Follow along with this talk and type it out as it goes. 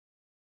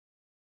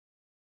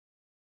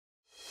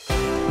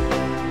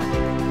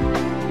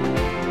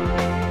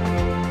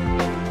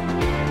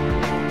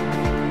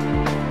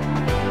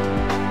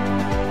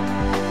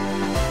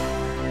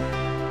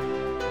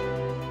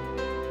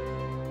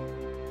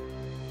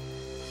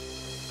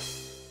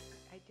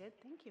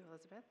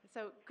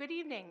So good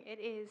evening. It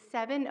is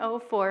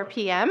 7:04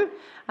 p.m.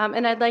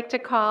 And I'd like to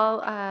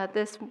call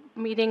this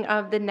meeting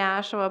of the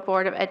Nashua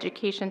Board of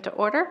Education to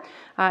order.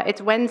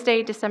 It's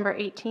Wednesday, December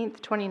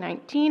 18th,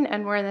 2019,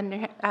 and we're in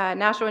the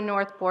Nashua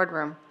North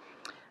Boardroom.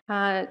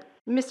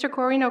 Mr.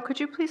 Corino, could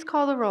you please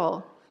call the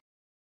roll?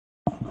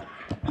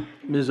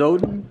 Ms.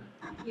 Oden?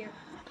 Here.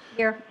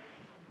 Here.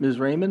 Ms.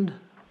 Raymond?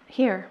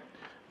 Here.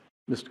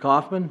 Mr.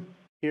 Kaufman?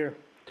 Here.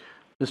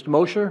 Mr.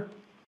 Mosher?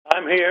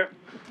 I'm here.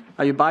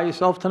 Are you by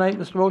yourself tonight,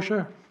 Mr.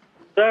 Mosher?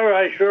 Sir,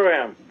 I sure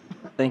am.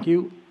 Thank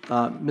you.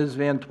 Ms.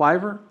 Van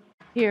Twyver?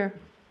 Here.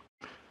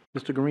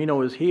 Mr.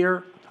 Garino is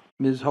here.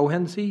 Ms.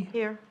 Hohensee?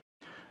 Here.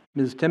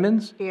 Ms.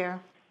 Timmons? Here.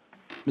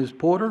 Ms.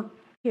 Porter?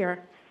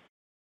 Here.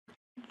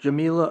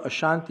 Jamila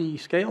Ashanti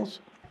Scales?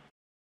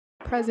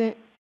 Present.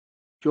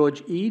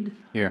 George Eid?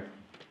 Here.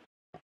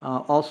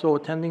 Also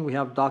attending, we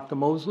have Dr.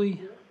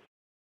 Mosley,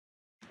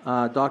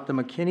 Dr.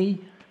 McKinney,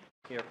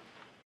 Here.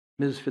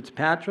 Ms.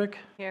 Fitzpatrick,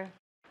 Here.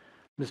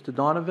 Mr.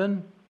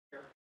 Donovan,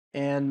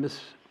 and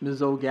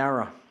Ms.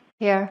 O'Gara.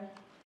 Here.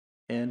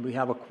 And we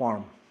have a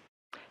quorum.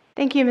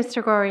 Thank you,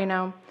 Mr.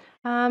 Corino.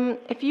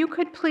 If you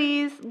could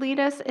please lead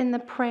us in the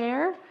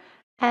prayer,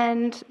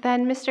 and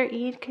then Mr.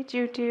 Eid, could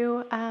you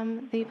do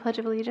the Pledge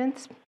of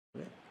Allegiance?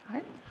 All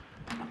right.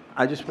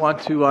 I just want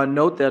to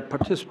note that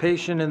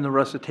participation in the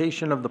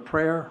recitation of the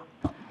prayer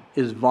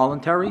is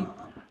voluntary.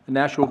 The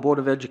Nashua Board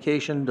of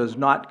Education does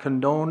not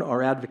condone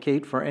or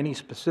advocate for any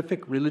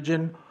specific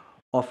religion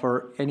or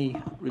for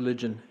any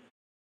religion.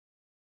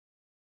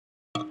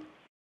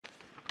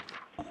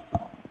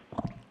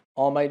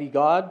 Almighty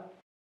God,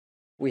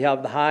 we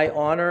have the high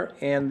honor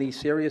and the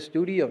serious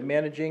duty of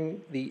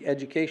managing the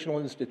educational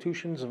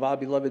institutions of our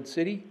beloved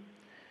city.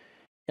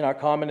 In our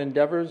common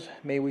endeavors,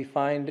 may we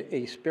find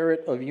a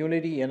spirit of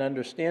unity and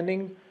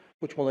understanding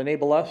which will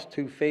enable us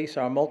to face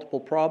our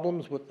multiple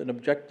problems with an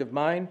objective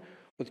mind,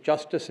 with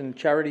justice and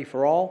charity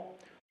for all,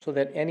 so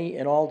that any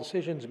and all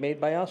decisions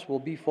made by us will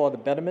be for the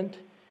betterment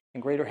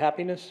and greater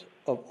happiness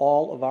of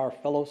all of our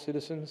fellow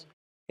citizens.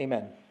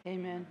 Amen.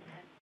 Amen.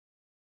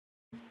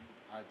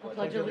 I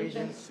pledge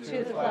allegiance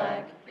to the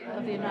flag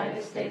of the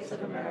United States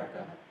of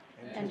America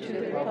and to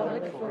the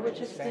republic for which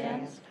it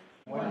stands,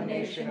 one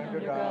nation under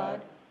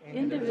God,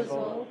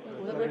 indivisible,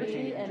 with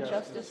liberty and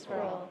justice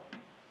for all.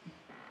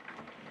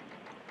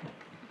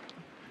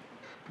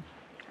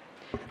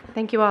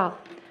 Thank you all. All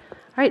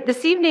right,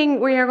 this evening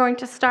we are going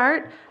to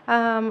start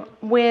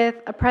with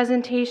a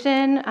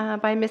presentation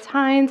by Ms.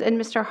 Hines and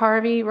Mr.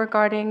 Harvey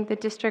regarding the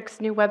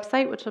district's new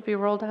website, which will be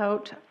rolled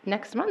out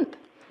next month.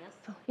 Yes.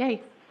 So,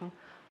 yay.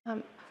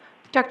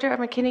 Dr.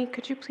 McKinney,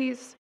 could you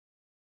please?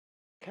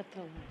 Cut the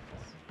lines.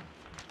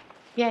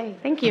 Yay,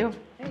 thank you.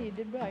 Hey, you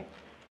did right.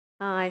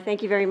 Hi,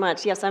 thank you very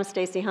much. Yes, I'm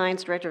Stacy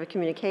Hines, Director of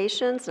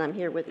Communications, and I'm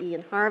here with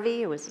Ian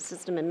Harvey, who is the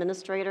System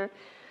Administrator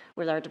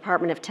with our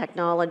Department of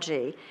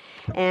Technology.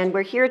 And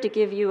we're here to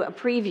give you a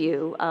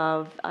preview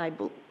of, I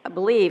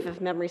believe, if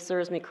memory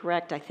serves me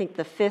correct, I think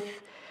the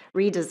 5th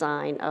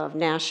redesign of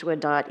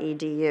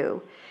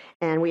Nashua.edu.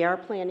 And we are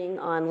planning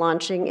on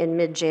launching in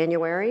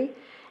mid-January.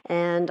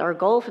 And our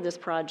goal for this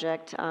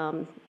project,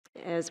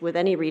 as with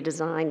any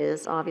redesign,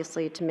 is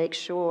obviously to make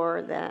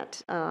sure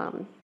that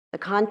the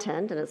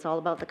content, and it's all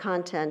about the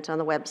content on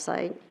the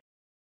website,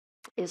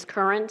 is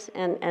current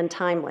and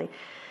timely.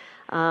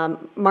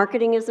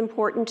 Marketing is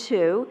important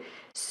too,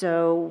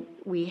 so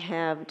we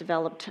have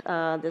developed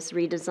this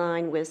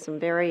redesign with some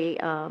very,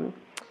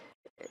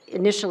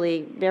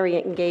 initially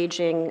very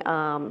engaging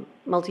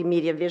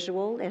multimedia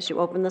visual as you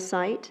open the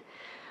site.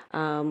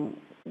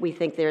 We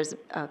think there's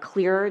a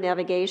clearer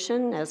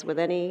navigation. As with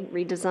any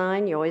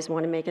redesign, you always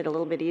want to make it a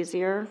little bit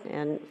easier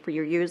and for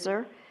your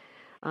user.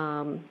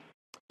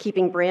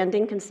 Keeping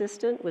branding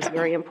consistent was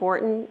very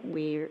important.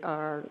 We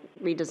are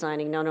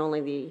redesigning not only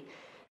the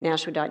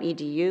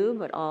Nashua.edu,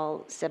 but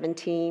all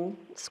 17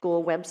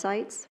 school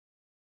websites,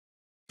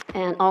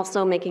 and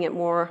also making it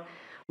more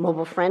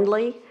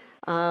mobile-friendly.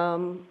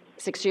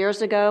 6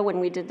 years ago, when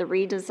we did the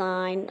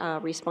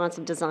redesign,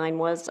 responsive design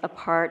was a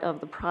part of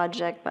the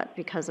project, but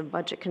because of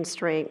budget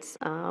constraints,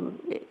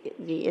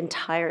 the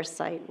entire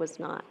site was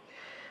not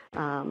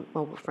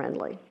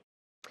mobile-friendly.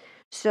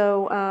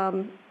 So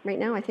right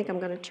now, I think I'm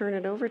going to turn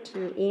it over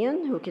to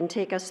Ian, who can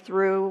take us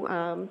through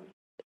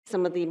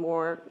some of the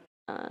more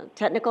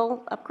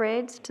technical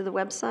upgrades to the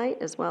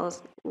website, as well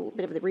as a little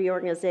bit of the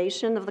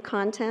reorganization of the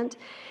content.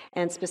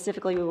 And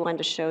specifically, we wanted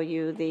to show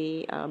you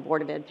the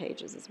Board of Ed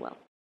pages as well.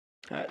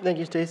 Thank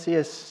you, Stacy.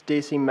 As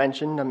Stacy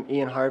mentioned, I'm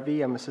Ian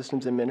Harvey. I'm a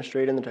systems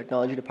administrator in the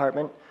technology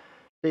department.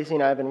 Stacy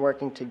and I have been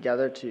working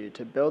together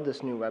to build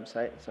this new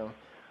website, so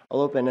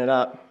I'll open it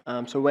up.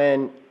 So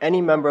when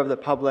any member of the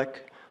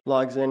public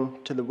logs in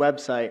to the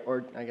website,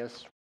 or I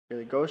guess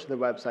really goes to the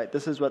website,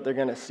 this is what they're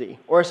going to see,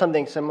 or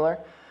something similar.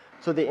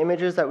 So the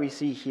images that we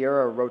see here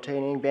are a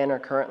rotating banner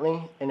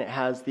currently, and it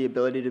has the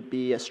ability to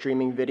be a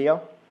streaming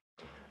video.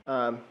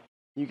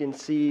 You can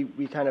see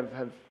we kind of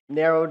have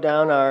narrowed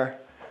down our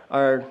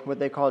what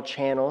they call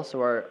channels,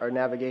 so our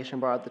navigation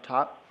bar at the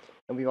top.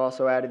 and we've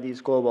also added these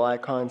global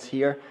icons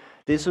here.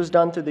 This was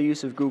done through the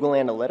use of Google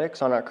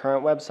Analytics on our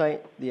current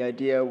website. The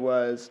idea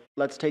was,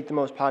 let's take the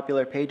most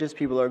popular pages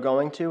people are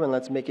going to, and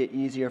let's make it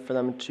easier for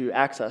them to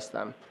access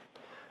them.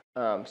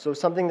 So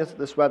something that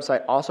this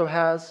website also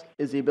has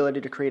is the ability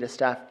to create a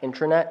staff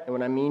intranet, and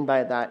what I mean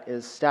by that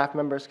is staff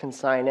members can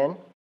sign in,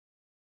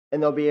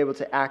 and they'll be able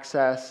to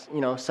access,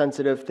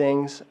 sensitive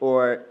things,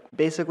 or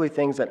basically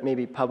things that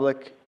maybe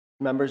public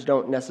members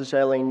don't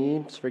necessarily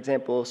need. So for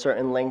example,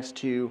 certain links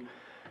to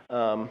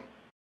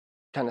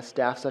kind of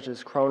staff such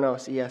as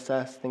Kronos,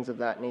 ESS, things of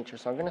that nature.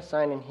 So I'm going to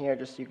sign in here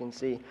just so you can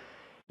see.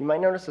 You might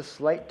notice a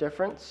slight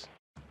difference.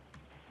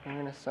 I'm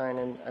going to sign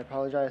in. I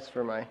apologize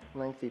for my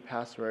lengthy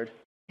password.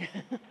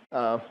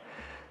 So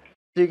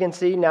you can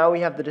see now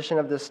we have the addition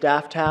of the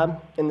staff tab,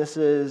 and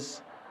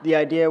the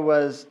idea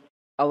was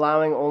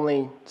allowing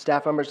only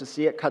staff members to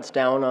see it cuts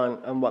down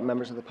on what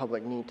members of the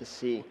public need to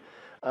see.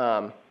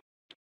 So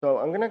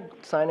I'm going to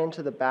sign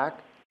into the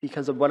back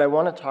because of what I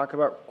want to talk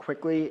about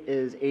quickly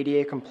is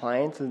ADA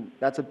compliance, and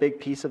that's a big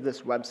piece of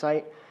this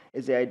website,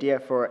 is the idea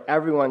for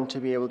everyone to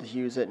be able to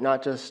use it,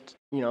 not just,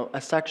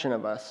 a section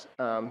of us.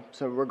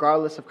 So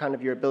regardless of kind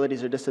of your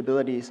abilities or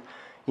disabilities,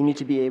 you need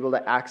to be able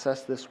to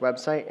access this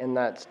website, and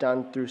that's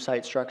done through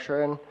site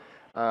structure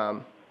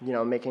and,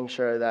 making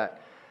sure that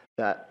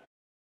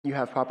you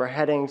have proper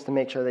headings to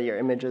make sure that your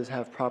images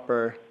have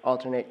proper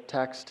alternate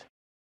text.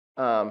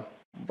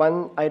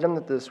 One item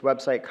that this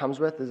website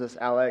comes with is this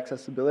Ally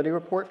Accessibility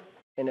Report,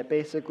 and it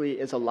basically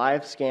is a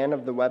live scan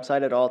of the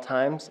website at all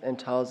times and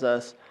tells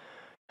us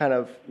kind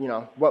of,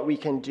 what we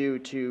can do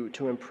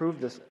to improve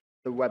the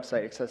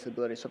website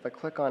accessibility. So if I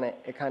click on it,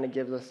 it kind of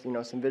gives us,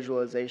 some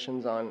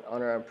visualizations on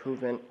our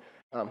improvement,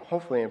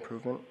 hopefully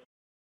improvement.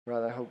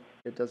 Rather, I hope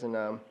it doesn't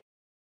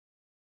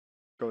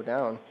go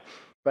down.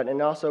 But it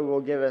also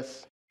will give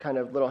us kind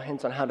of little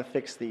hints on how to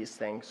fix these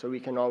things, so we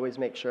can always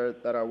make sure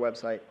that our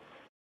website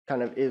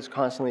kind of is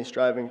constantly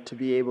striving to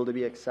be able to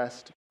be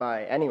accessed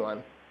by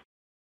anyone.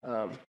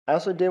 I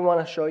also did want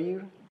to show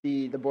you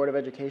the Board of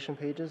Education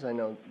pages. I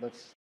know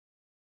that's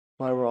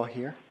why we're all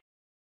here.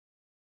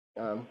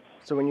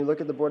 So when you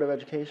look at the Board of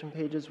Education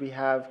pages, we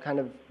have kind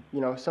of,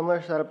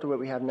 similar setup to what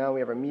we have now.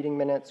 We have our meeting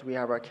minutes, we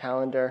have our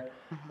calendar,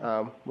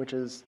 which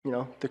is,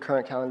 the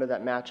current calendar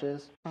that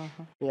matches.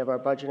 We have our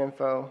budget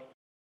info,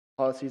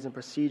 policies and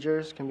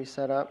procedures can be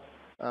set up,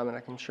 and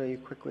I can show you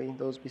quickly.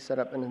 Those be set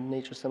up in a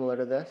nature similar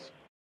to this.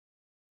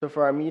 So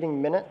for our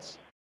meeting minutes,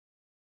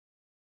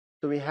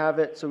 so we have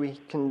it so we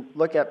can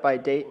look at by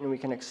date and we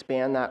can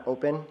expand that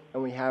open.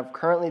 And we have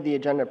currently the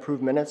agenda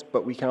approved minutes,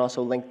 but we can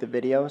also link the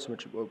videos,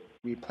 which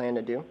we plan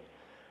to do.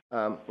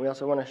 We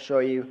also want to show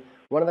you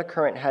one of the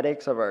current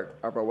headaches of our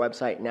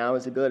website now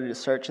is the ability to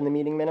search in the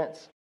meeting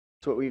minutes.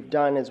 So what we've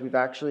done is we've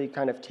actually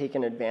kind of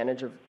taken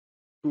advantage of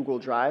Google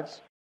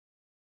Drives.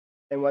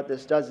 And what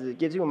this does is it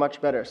gives you a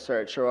much better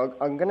search. So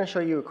I'm going to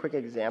show you a quick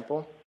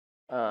example.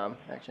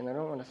 Actually, I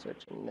don't want to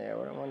search in there.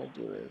 What I want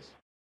to do is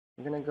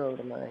I'm going to go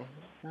to my,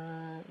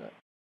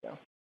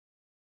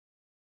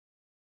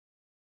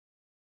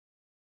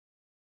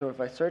 So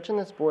if I search in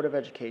this Board of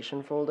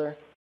Education folder,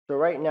 so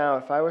right now,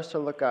 if I was to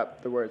look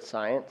up the word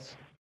science,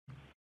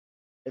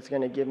 it's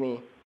going to give me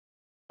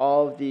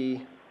all of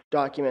the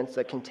documents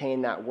that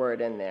contain that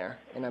word in there.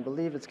 And I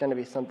believe it's going to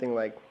be something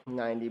like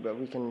 90, but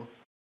we can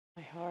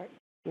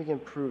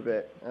prove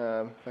it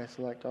if I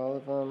select all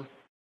of them.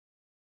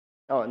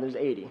 Oh, and there's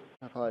 80.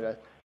 I apologize.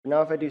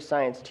 Now if I do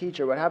science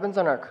teacher, what happens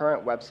on our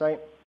current website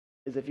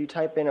is if you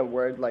type in a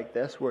word like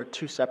this, where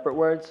two separate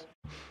words,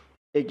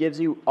 it gives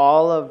you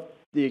all of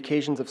the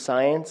occasions of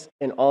science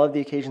and all of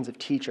the occasions of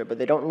teacher, but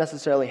they don't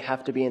necessarily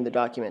have to be in the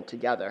document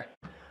together.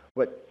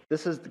 What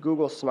this is the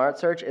Google Smart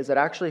Search is it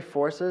actually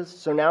forces,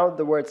 so now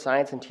the word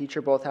science and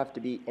teacher both have to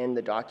be in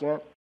the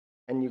document,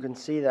 and you can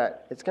see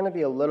that it's going to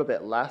be a little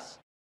bit less,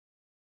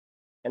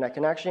 and I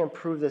can actually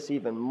improve this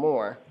even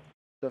more.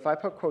 So if I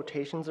put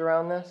quotations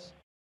around this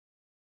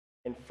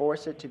and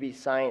force it to be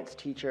science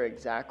teacher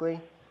exactly,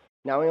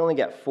 now we only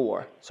get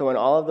 4. So in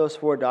all of those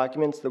 4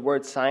 documents, the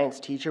word science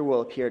teacher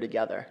will appear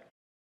together.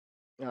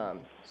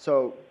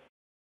 So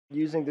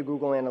using the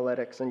Google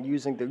Analytics and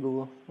using the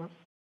Google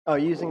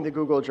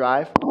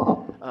Drive,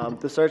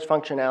 the search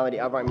functionality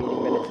of our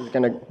meeting minutes is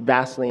going to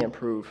vastly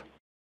improve.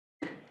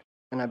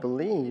 And I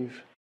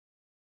believe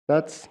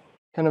that's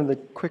kind of the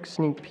quick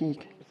sneak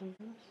peek.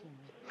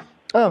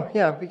 Oh,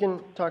 yeah, we can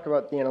talk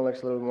about the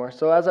analytics a little more.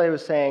 So as I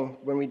was saying,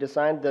 when we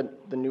designed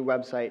the new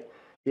website,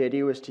 the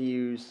idea was to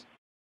use,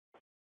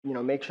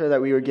 make sure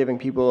that we were giving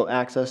people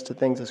access to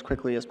things as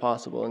quickly as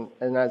possible.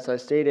 And as I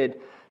stated,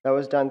 that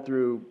was done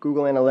through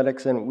Google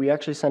Analytics, and we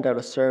actually sent out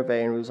a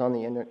survey, and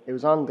it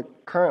was on the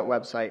current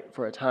website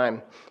for a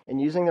time.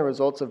 And using the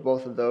results of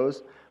both of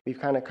those, we've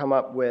kind of come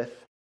up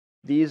with,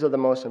 these are the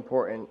most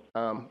important.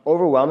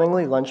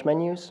 Overwhelmingly, lunch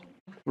menus,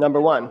 number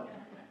 1.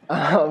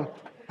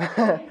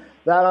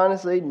 That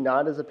honestly,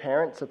 not as a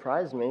parent,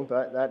 surprised me,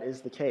 but that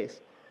is the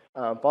case.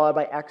 Followed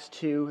by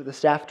X2, the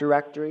staff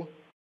directory,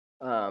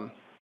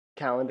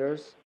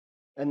 calendars.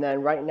 And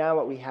then right now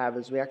what we have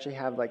is we actually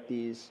have like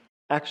these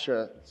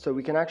extra, so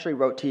we can actually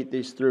rotate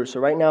these through. So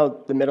right now,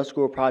 the middle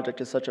school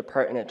project is such a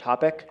pertinent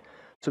topic,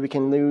 so we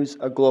can lose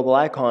a global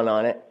icon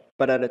on it,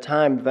 but at a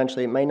time,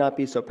 eventually, it may not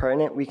be so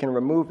pertinent. We can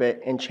remove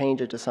it and change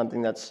it to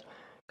something that's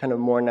kind of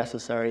more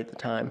necessary at the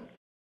time.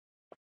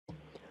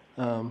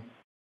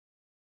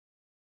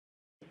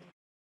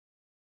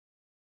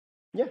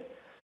 Yeah,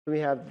 so we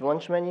have the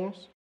lunch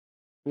menus.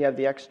 We have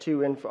the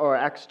X2 info, or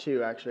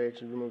X2 actually, I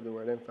should remove the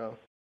word info.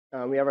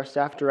 We have our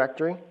staff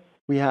directory.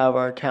 We have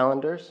our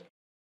calendars.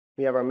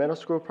 We have our middle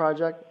school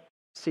project,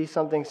 see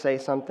something, say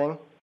something.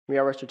 We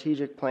have our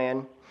strategic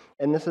plan.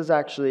 And this is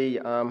actually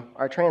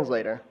our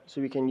translator.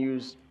 So we can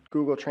use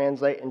Google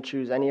Translate and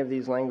choose any of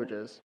these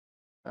languages.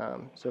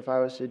 So if I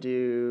was to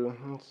do,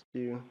 let's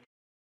do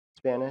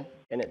Spanish,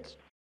 and it's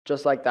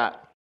just like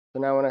that.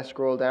 So now when I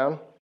scroll down,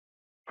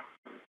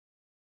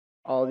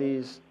 all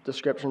these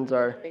descriptions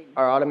are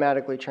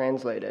automatically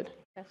translated.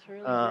 That's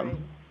really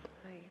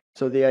great.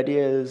 So the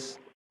idea is,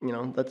 you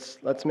know,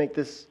 let's make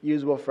this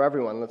usable for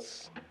everyone.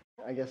 Let's,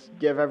 I guess,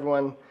 give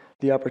everyone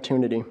the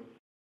opportunity.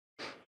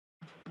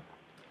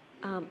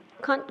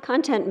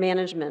 Content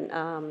management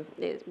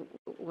it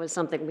was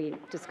something we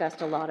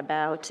discussed a lot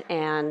about,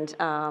 and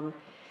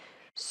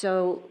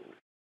so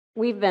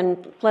we've been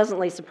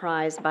pleasantly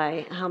surprised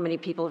by how many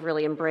people have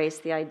really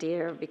embraced the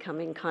idea of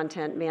becoming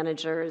content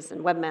managers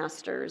and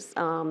webmasters.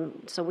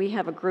 So we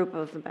have a group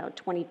of about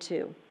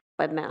 22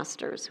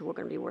 webmasters who we're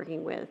going to be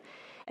working with,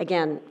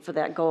 again, for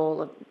that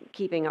goal of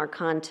keeping our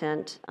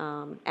content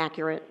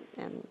accurate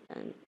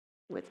and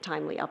with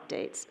timely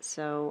updates.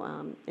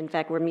 So, in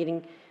fact, we're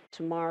meeting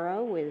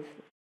tomorrow with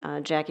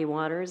Jackie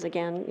Waters,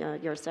 again,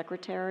 your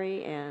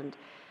secretary, and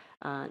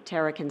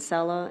Tara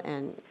Kinsella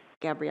and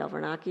Gabrielle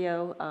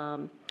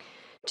Vernacchio,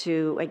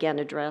 to, again,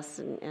 address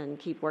and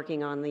keep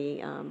working on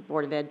the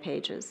Board of Ed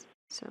pages.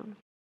 So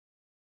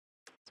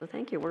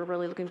thank you. We're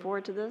really looking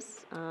forward to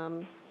this.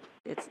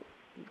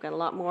 We've got a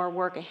lot more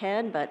work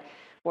ahead, but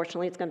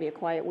fortunately it's going to be a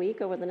quiet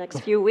week over the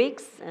next few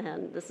weeks,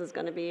 and this is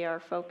going to be our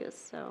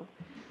focus. So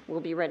we'll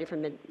be ready for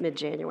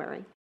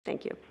mid-January.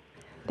 Thank you.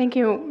 Thank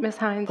you, Ms.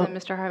 Hines and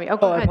Mr. Harvey. Oh,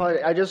 go I ahead.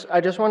 apologize.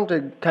 I just wanted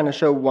to kind of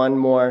show one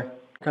more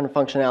kind of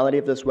functionality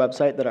of this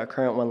website that our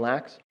current one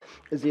lacks,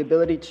 is the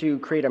ability to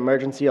create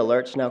emergency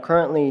alerts. Now,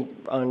 currently,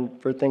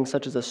 for things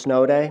such as a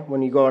snow day,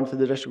 when you go onto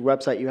the district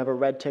website, you have a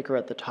red ticker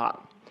at the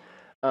top.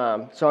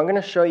 So I'm going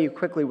to show you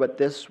quickly what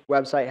this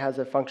website has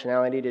a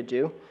functionality to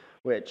do,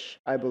 which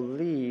I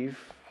believe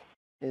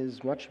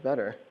is much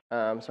better. So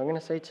I'm going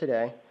to say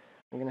today,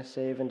 I'm going to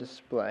save and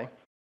display.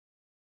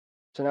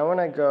 So now when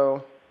I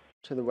go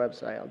to the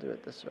website, I'll do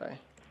it this way.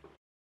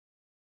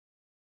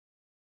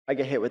 I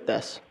get hit with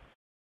this.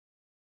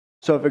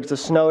 So if it's a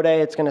snow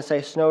day, it's going to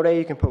say snow day.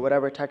 You can put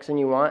whatever text in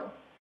you want,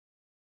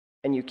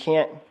 and you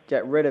can't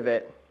get rid of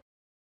it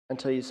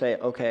until you say,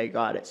 okay,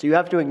 got it. So you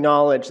have to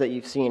acknowledge that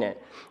you've seen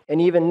it. And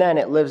even then,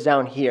 it lives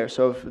down here.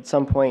 So if at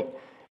some point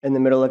in the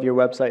middle of your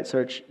website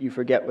search, you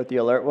forget what the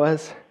alert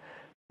was,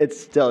 it's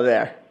still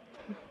there.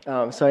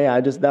 So yeah,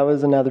 that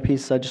was another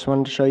piece I just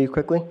wanted to show you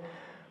quickly.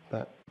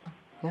 But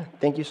yeah,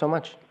 thank you so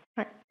much.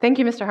 All right. Thank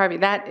you, Mr. Harvey.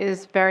 That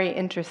is very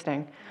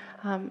interesting.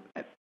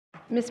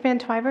 Ms. Van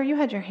Twyver, you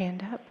had your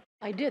hand up.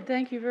 I did.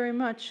 Thank you very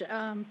much.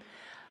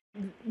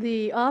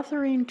 The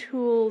authoring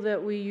tool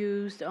that we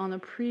used on the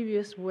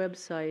previous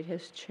website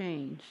has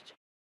changed.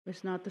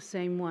 It's not the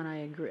same one, I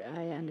agree.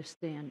 I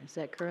understand. Is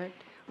that correct?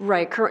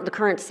 Right. The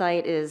current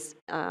site is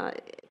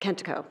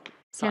Kentico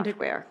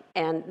software,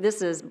 and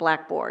this is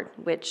Blackboard,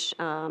 which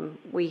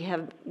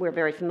we're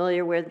very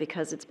familiar with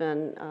because it's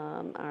been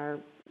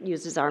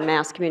used as our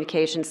mass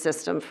communication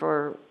system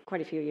for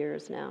quite a few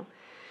years now.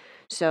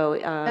 So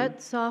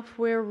that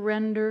software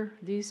render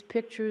these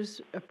pictures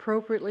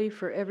appropriately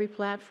for every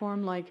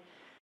platform, like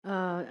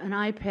an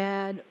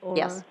iPad or...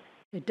 Yes.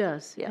 It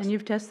does? Yes. And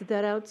you've tested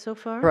that out so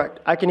far? Correct.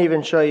 I can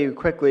even show you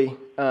quickly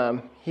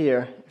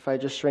here, if I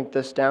just shrink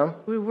this down.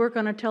 We work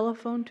on a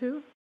telephone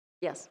too?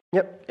 yes,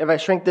 Yep. If I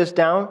shrink this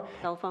down,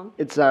 telephone.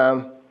 it's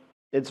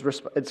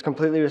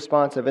completely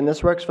responsive, and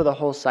this works for the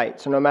whole site.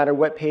 So no matter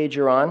what page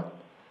you're on,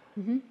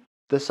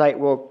 the site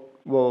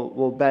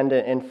will bend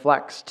it and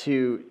flex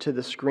to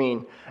the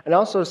screen. And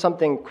also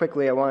something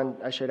quickly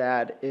I should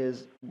add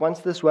is once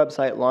this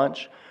website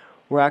launch,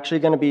 we're actually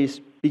going to be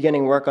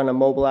beginning work on a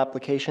mobile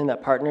application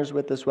that partners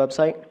with this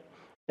website.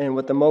 And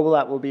what the mobile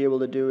app will be able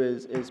to do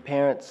is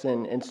parents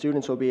and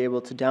students will be able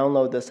to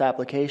download this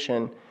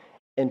application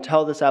and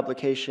tell this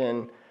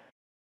application,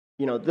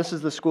 you know, this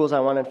is the schools I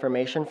want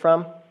information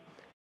from.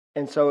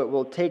 And so it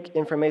will take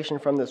information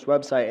from this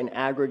website and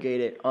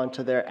aggregate it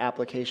onto their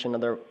application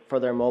for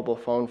their mobile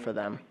phone for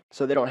them.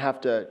 So they don't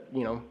have to,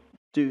 you know,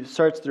 do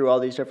search through all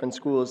these different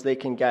schools. They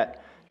can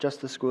get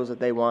just the schools that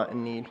they want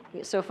and need.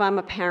 So if I'm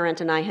a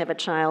parent and I have a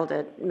child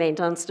at Maine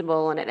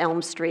Dunstable and at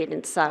Elm Street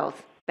and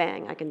South,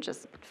 bang, I can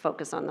just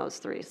focus on those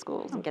three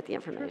schools and get the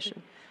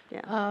information.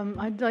 Yeah.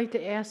 I'd like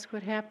to ask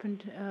what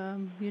happened.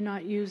 You're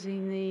not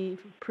using the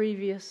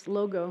previous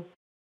logo,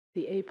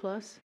 the A+.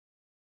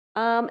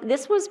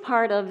 This was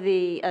part of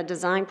the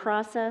design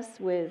process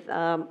with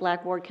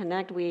Blackboard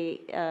Connect.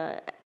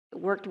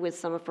 worked with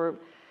some of her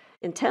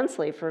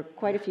intensely for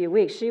quite a few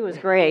weeks. She was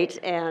great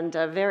and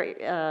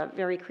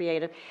very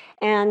creative.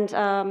 And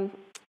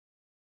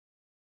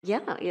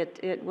yeah,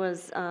 it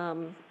was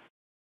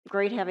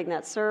great having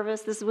that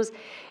service. This was,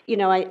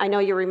 I know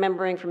you're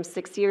remembering from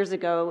 6 years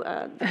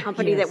ago, the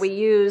company that we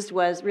used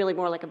was really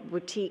more like a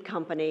boutique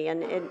company,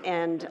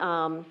 and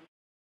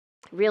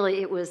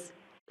really it was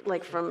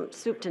like from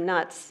soup to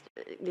nuts.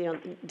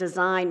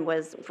 Design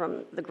was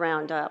from the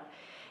ground up.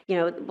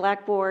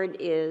 Blackboard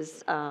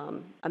is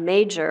a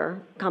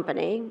major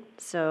company,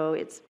 so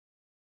it's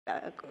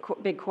a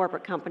big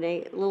corporate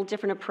company, a little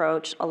different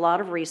approach, a lot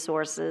of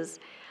resources.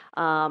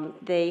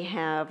 They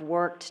have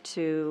worked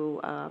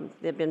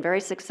they've been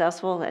very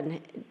successful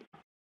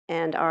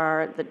and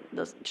are the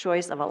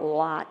choice of a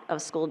lot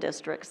of school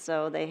districts.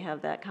 So they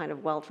have that kind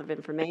of wealth of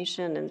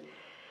information and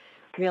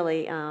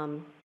really.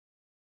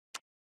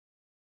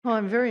 Well,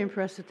 I'm very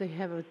impressed that they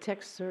have a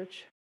text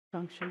search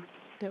function.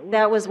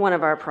 That was one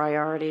of our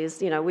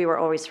priorities. We were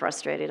always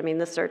frustrated. I mean,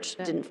 the search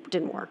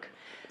didn't work.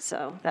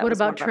 So that what was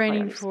about one of our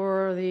training priorities.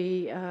 for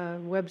the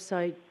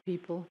website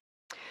people?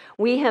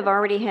 We have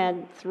already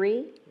had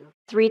three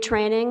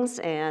trainings,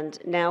 and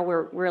now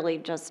we're really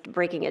just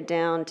breaking it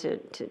down to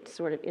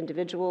sort of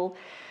individual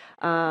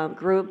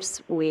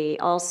groups. We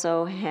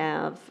also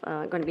have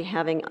going to be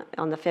having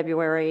on the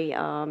February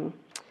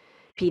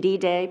PD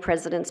Day,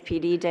 President's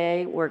PD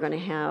Day, we're going to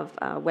have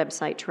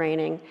website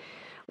training.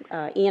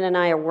 Ian and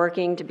I are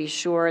working to be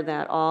sure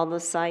that all the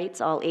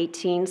sites, all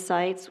 18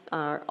 sites,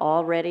 are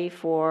all ready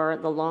for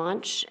the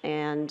launch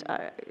and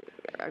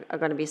are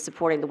going to be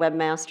supporting the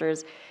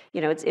webmasters.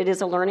 It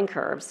is a learning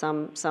curve,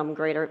 some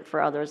greater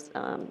for others,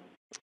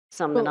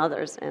 some than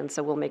others, and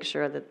so we'll make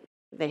sure that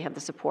they have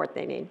the support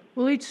they need.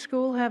 Will each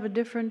school have a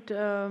different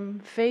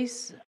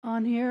face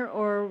on here,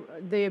 or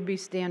they'll be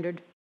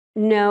standard?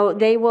 No,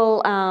 they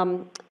will,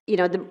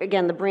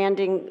 again, the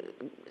branding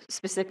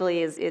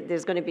specifically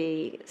there's going to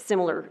be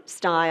similar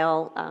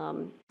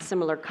style,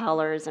 similar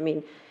colors. I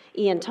mean,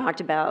 Ian talked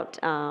about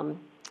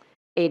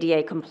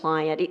ADA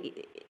compliant.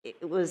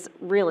 It was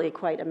really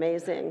quite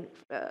amazing.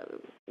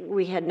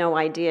 We had no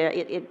idea.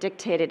 It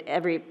dictated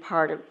every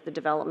part of the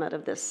development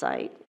of this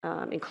site,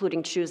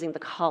 including choosing the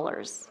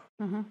colors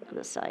of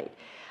the site,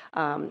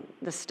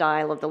 the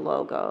style of the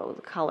logo,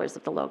 the colors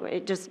of the logo.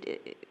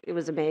 It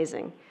was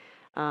amazing.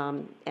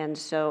 And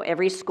so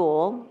every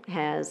school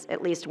has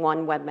at least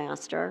one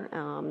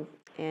webmaster,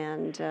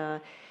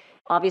 and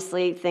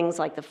obviously things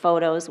like the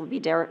photos will be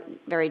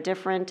very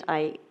different.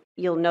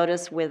 You'll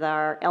notice with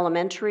our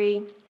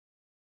elementary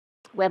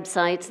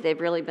websites, they've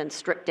really been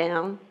stripped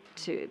down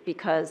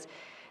because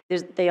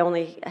they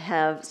only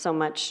have so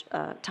much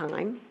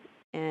time.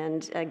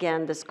 And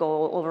again, this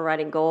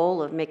overriding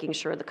goal of making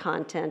sure the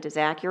content is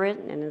accurate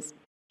and is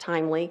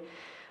timely,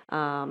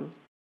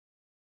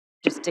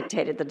 just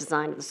dictated the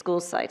design of the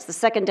school sites. The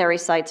secondary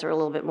sites are a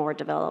little bit more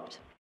developed.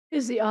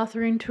 Is the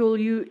authoring tool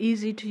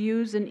easy to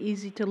use and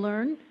easy to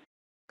learn?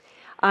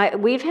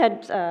 We've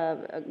had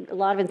a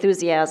lot of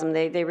enthusiasm.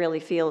 They really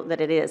feel that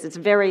it is. It's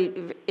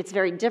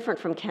very different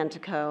from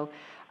Kentico,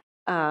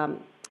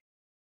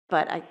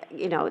 but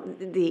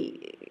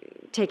the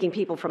taking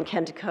people from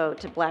Kentico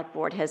to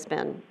Blackboard has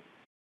been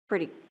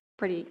pretty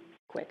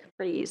quick,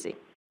 pretty easy.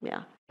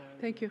 Yeah.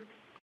 Thank you.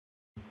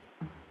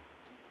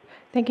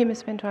 Thank you,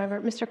 Ms. Van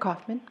Twyver. Mr.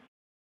 Kaufman?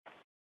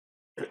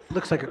 It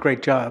looks like a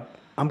great job.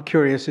 I'm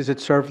curious, is it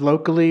served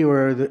locally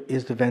or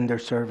is the vendor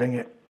serving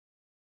it?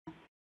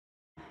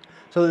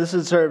 So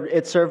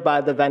it's served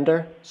by the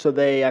vendor, so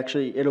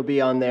it'll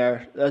be on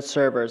their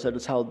servers that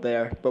it's held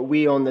there, but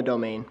we own the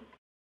domain.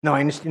 No,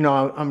 I understand.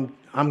 No,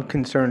 I'm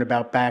concerned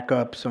about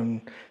backups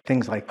and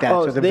things like that.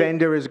 Oh, so the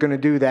vendor is going to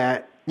do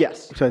that.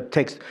 Yes. So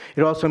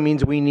it also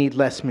means we need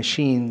less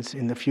machines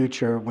in the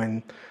future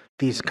when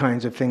these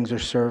kinds of things are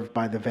served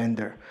by the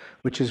vendor,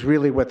 which is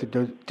really what the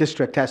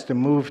district has to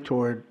move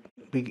toward.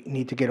 We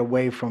need to get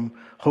away from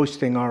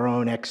hosting our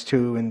own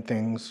X2 and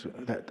things.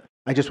 That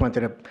I just wanted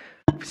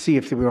to see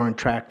if we were on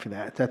track for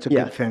that. That's a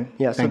good thing.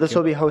 Yeah, so this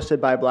will be hosted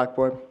by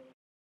Blackboard.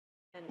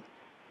 And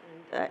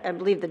I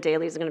believe the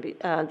dailies are going to be,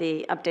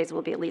 the updates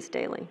will be at least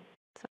daily.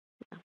 So,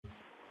 yeah.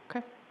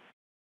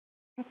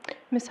 Okay.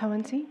 Ms.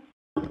 Hohensee?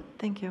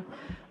 Thank you.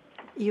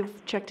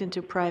 You've checked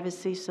into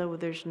privacy, so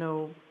there's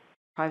no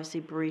privacy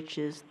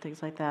breaches,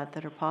 things like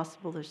that are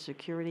possible. There's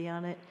security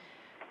on it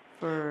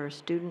for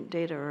student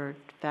data or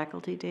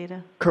faculty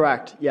data?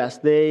 Correct, yes.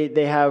 They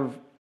have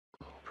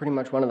pretty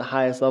much one of the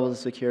highest levels of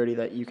security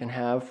that you can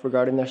have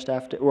regarding their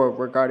staff or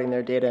regarding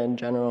their data in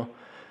general.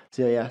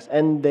 So yes,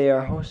 and they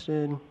are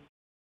hosted,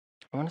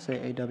 I want to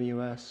say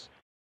AWS,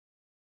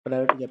 but I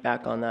have to get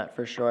back on that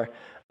for sure.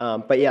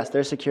 But yes,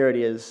 their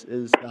security is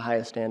the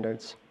highest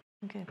standards.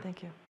 Okay,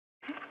 thank you.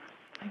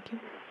 Thank you.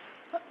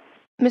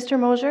 Mr.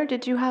 Mosier,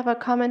 did you have a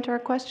comment or a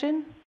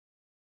question?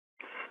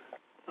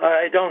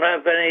 I don't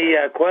have any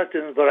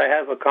questions, but I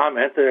have a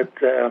comment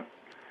that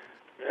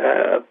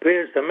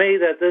appears to me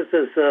that this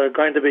is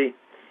going to be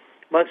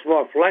much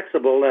more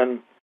flexible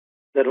than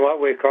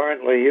what we're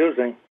currently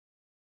using.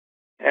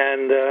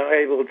 and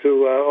able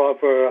to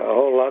offer a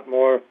whole lot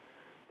more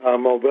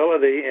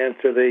mobility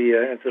into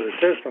the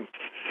system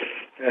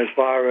as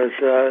far as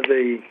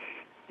the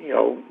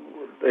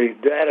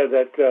data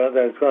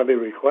that's going to be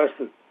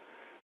requested.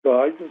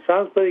 So it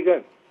sounds pretty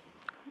good.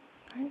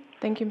 All right.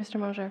 Thank you, Mr.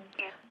 Mosier.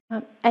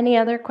 Any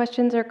other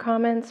questions or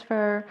comments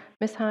for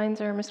Ms.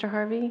 Hines or Mr.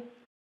 Harvey?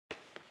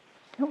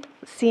 Nope.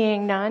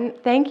 Seeing none,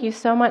 thank you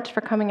so much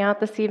for coming out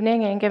this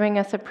evening and giving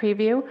us a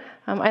preview.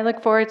 I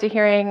look forward to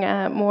hearing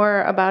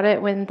more about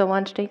it when the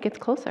launch date gets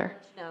closer.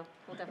 No,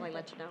 we'll definitely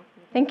let you know.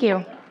 Thank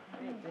you.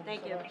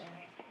 Thank you.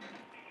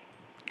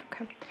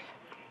 Okay.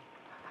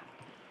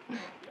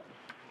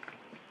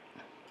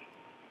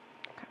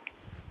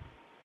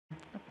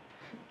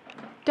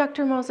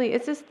 Dr. Mosley,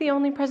 is this the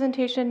only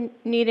presentation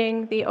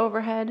needing the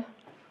overhead?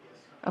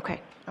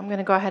 Okay, I'm going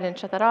to go ahead and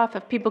shut that off.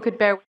 If people could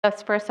bear with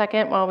us for a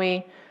second while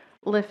we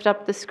lift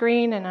up the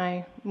screen and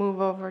I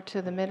move over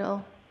to the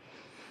middle.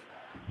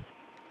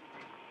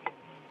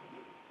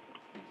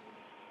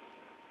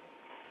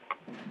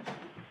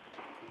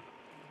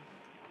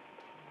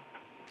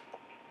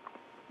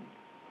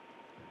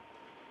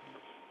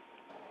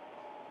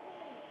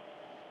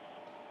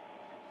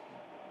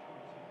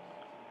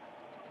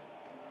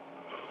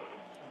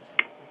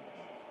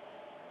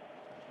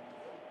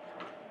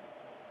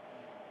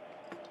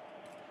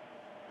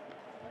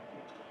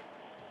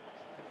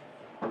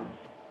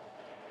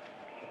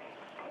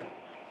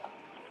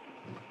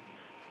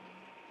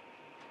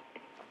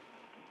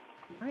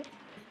 All right.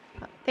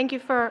 Thank you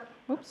for,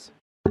 oops,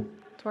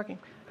 it's working.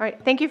 All right,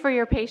 thank you for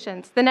your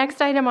patience. The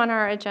next item on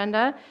our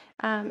agenda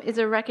is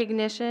a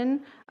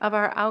recognition of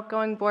our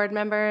outgoing board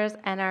members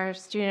and our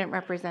student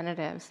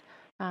representatives.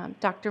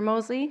 Dr.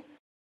 Mosley?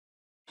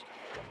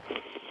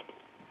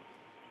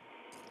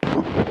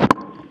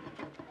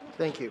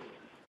 Thank you.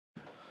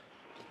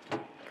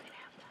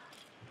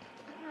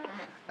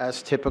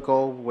 As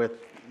typical with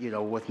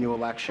new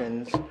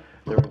elections,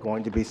 there are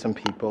going to be some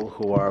people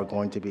who are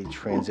going to be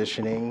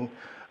transitioning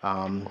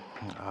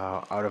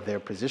out of their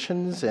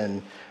positions,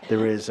 and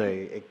there is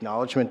a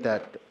acknowledgement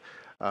that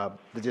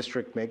the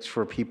district makes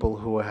for people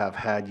who have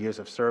had years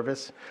of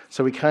service.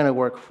 So we kind of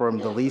work from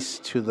the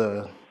least to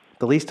the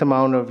least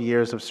amount of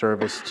years of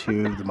service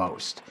to the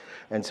most.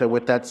 And so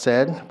with that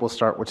said, we'll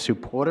start with Sue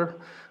Porter.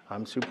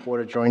 Sue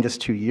Porter joined us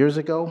 2 years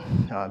ago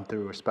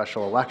through a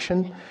special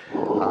election.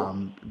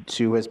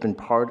 Sue has been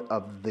part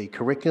of the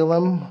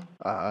curriculum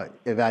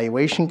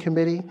evaluation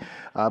committee,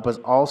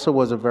 but also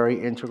was a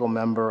very integral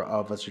member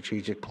of a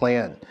strategic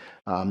plan.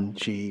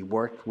 She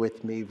worked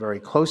with me very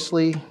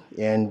closely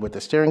and with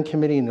the steering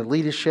committee and the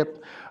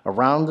leadership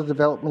around the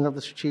development of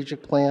the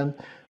strategic plan.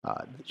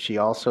 She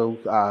also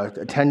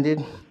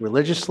attended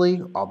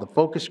religiously all the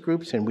focus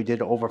groups, and we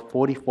did over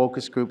 40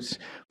 focus groups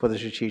for the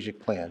strategic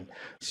plan.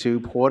 Sue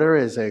Porter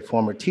is a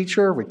former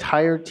teacher,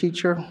 retired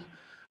teacher.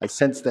 I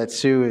sense that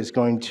Sue is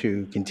going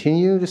to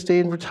continue to stay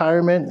in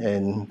retirement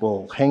and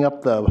will hang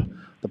up the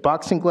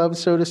boxing gloves,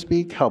 so to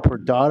speak, help her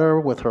daughter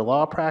with her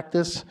law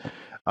practice.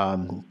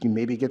 You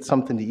maybe get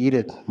something to eat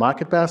at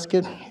Market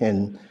Basket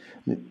and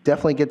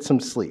definitely get some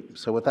sleep.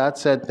 So with that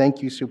said,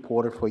 thank you, Sue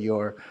Porter, for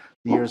your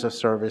years of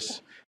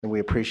service, and we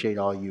appreciate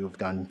all you have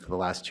done for the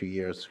last 2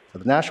 years. For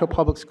the Nashua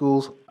Public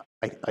Schools,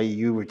 are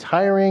you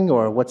retiring,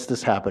 or what's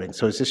this happening?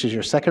 So is this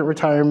your second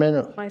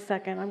retirement? My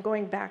second. I'm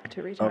going back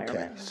to retirement.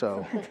 Okay,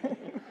 so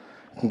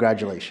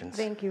congratulations.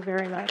 Thank you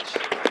very much.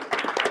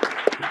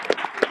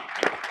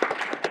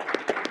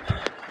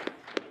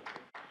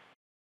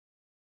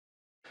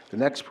 The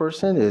next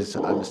person is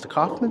Mr.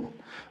 Kaufman.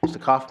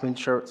 Mr. Kaufman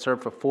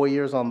served for 4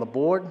 years on the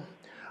board.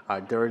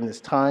 During this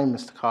time,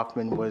 Mr.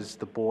 Kaufman was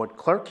the board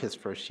clerk his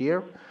first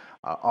year.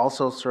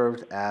 Also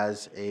served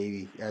as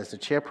the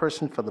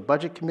chairperson for the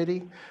budget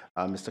committee.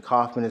 Mr.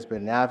 Kaufman has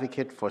been an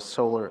advocate for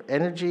solar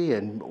energy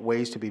and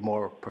ways to be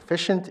more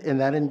proficient in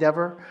that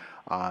endeavor.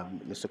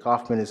 Mr.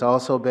 Kaufman has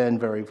also been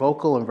very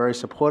vocal and very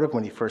supportive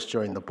when he first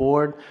joined the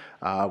board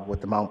with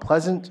the Mount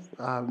Pleasant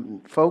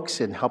folks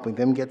and helping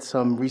them get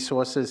some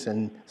resources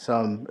and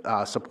some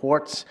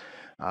supports.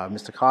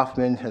 Mr.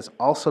 Kaufman has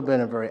also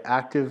been a very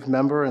active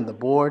member in the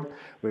board.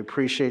 We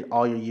appreciate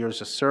all your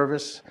years of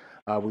service.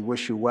 We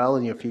wish you well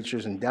in your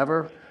future's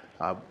endeavor.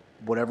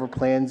 Whatever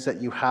plans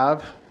that you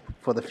have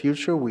for the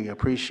future, we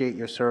appreciate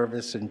your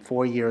service in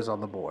 4 years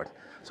on the board.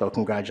 So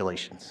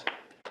congratulations.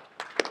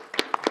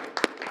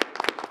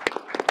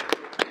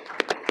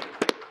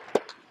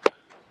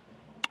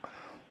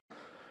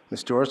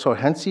 Ms. Doris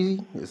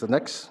O'Hensi is the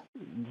next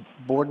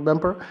board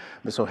member.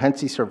 Ms.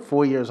 O'Hensi served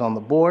 4 years on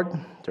the board.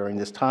 During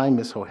this time,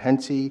 Ms.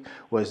 O'Hensi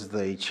was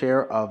the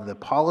chair of the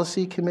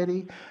policy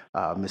committee.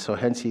 Ms.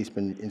 O'Hensi has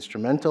been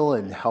instrumental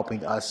in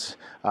helping us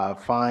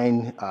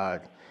find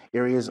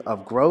areas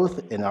of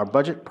growth in our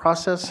budget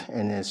process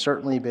and has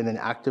certainly been an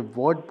active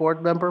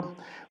board member.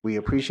 We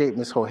appreciate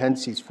Ms.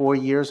 O'Hensi's 4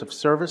 years of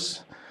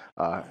service,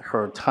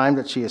 her time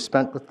that she has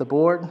spent with the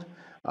board,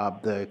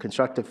 the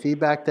constructive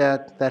feedback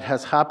that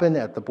has happened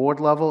at the board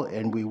level,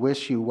 and we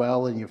wish you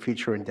well in your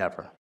future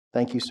endeavor.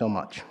 Thank you so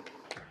much.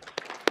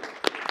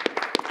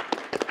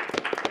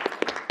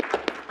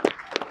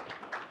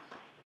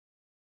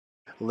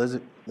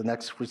 The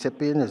next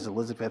recipient is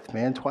Elizabeth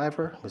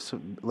Mantwiver. Ms.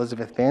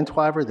 Elizabeth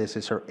Mantwiver, this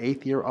is her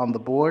 8th year on the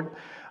board.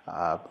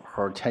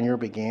 Her tenure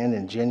began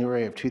in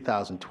January of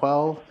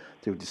 2012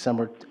 through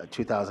December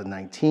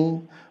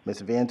 2019.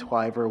 Ms.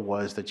 Mantwiver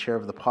was the chair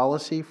of the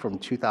policy from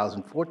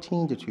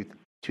 2014 to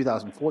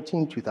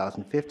 2014,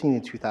 2015,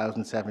 and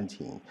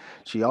 2017.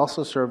 She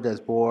also served as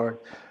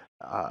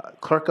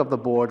clerk of the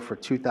board for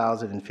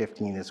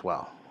 2015 as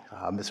well.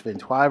 Ms.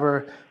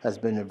 Mantwiver has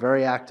been a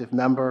very active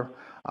member,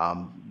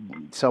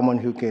 someone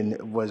who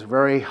was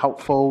very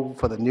helpful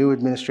for the new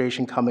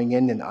administration coming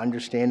in and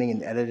understanding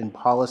and editing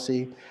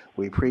policy.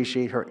 We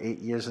appreciate her 8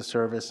 years of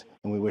service,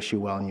 and we wish you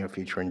well in your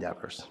future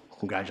endeavors.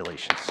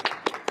 Congratulations.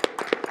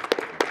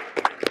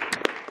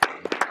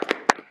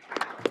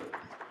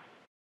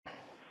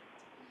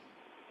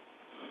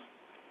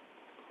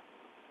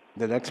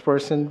 The next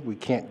person, we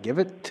can't give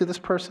it to this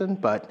person,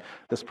 but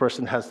this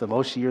person has the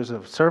most years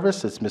of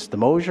service. It's Mr.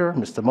 Mosier.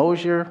 Mr.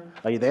 Mosier,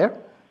 are you there?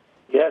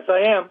 Yes, I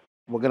am.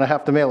 We're going to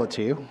have to mail it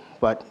to you,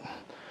 but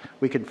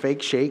we can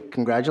fake shake.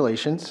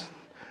 Congratulations.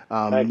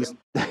 Thank you.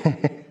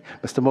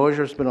 Mr.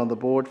 Mosier's been on the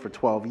board for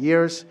 12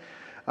 years,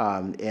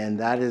 and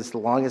that is the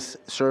longest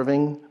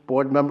serving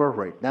board member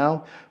right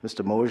now.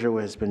 Mr. Mosier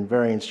has been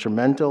very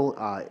instrumental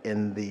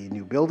in the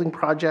new building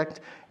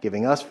project,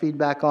 giving us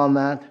feedback on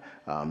that.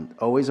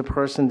 Always a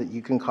person that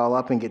you can call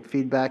up and get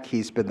feedback.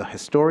 He's been the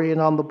historian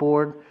on the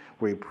board.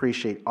 We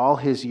appreciate all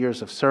his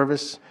years of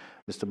service.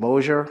 Mr.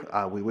 Mosier,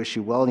 we wish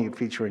you well in your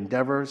future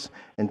endeavors,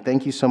 and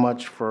thank you so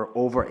much for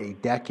over a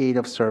decade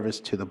of service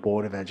to the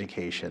Board of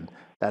Education.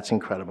 That's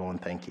incredible,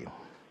 and thank you.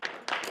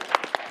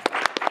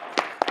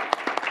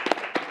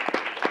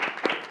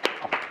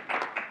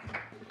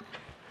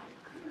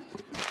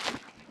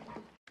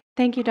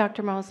 Thank you,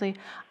 Dr. Mosley.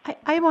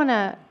 I want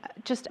to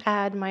just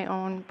add my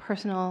own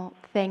personal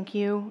thank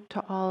you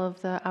to all of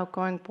the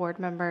outgoing board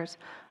members.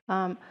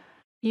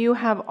 You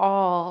have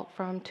all,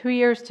 from 2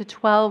 years to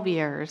 12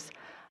 years,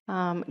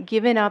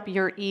 given up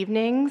your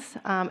evenings,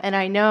 and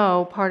I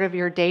know part of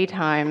your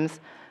daytimes,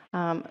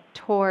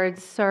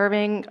 towards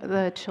serving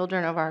the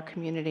children of our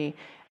community.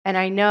 And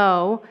I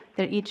know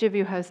that each of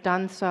you has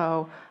done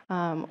so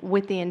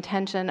with the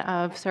intention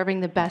of serving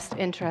the best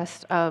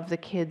interest of the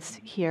kids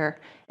here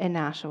in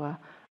Nashua.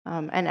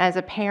 And as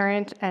a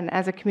parent and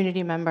as a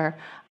community member,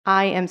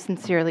 I am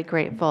sincerely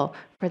grateful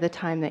for the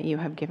time that you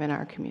have given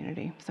our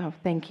community. So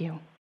thank you.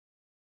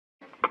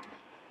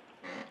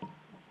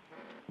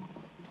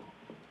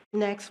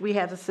 Next, we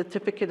have a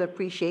certificate of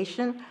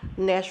appreciation,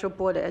 Nashua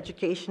Board of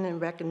Education, in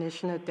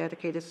recognition of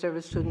dedicated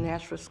service to the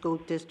Nashua School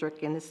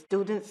District and its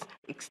students.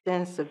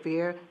 Extend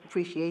sincere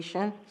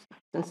appreciation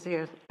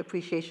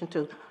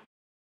to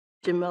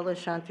Jamila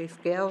Shante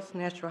Scales,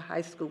 Nashua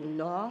High School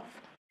North.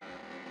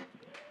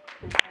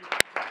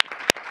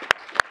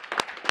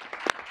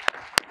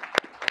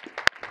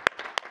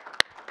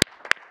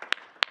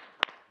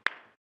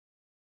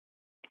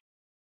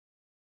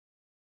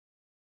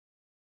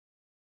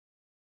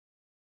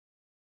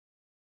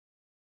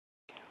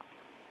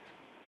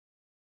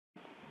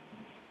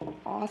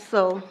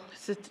 Also,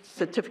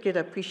 certificate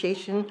of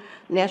appreciation,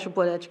 Nashua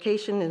Board of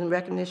Education, in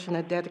recognition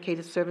of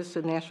dedicated service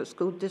to the Nashua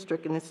School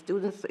District and its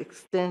students.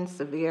 Extend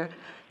sincere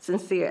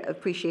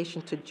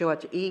appreciation to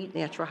George E.,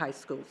 Nashua High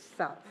School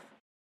South.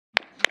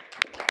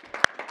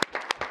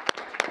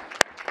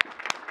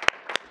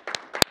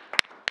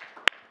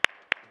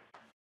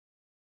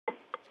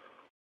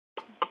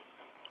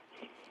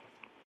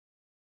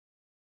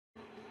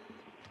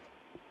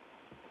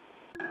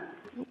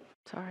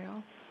 Sorry,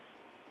 all.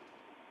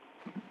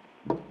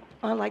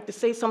 I'd like to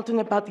say something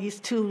about these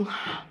two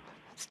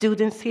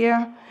students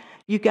here.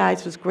 You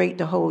guys was great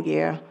the whole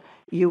year.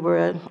 You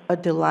were a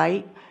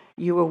delight.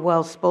 You were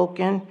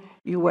well-spoken.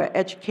 You were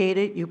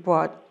educated. You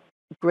brought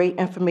great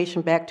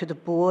information back to the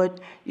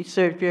board. You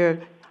served your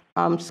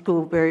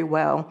school very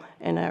well,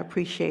 and I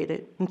appreciate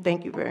it. And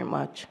thank you very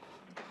much.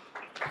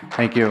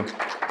 Thank you.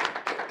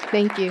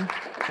 Thank you.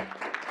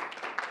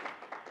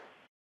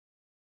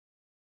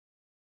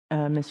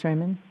 Ms.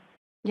 Raymond?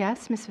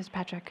 Yes, Mrs.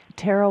 Patrick.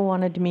 Tara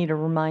wanted me to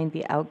remind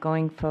the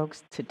outgoing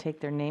folks to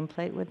take their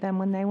nameplate with them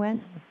when they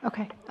went.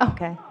 Okay. Oh.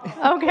 Okay.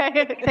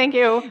 Okay, thank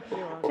you.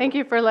 Thank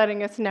you for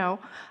letting us know.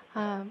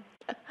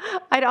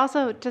 I'd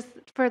also, just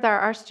for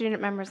our student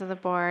members of the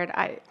board,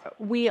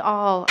 we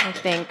all, I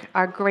think,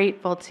 are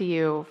grateful to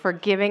you for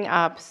giving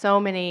up so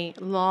many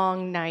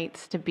long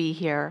nights to be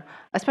here,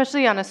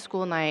 especially on a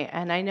school night.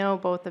 And I know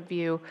both of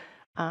you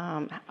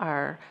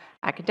are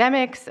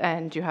academics,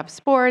 and you have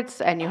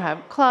sports, and you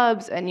have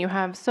clubs, and you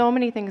have so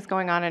many things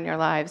going on in your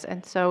lives.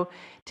 And so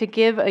to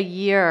give a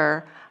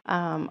year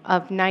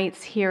of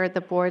nights here at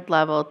the board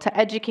level to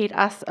educate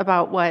us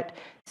about what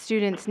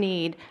students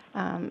need,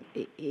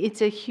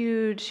 it's a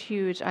huge,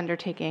 huge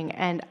undertaking,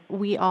 and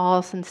we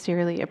all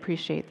sincerely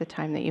appreciate the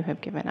time that you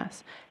have given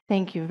us.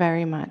 Thank you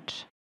very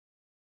much.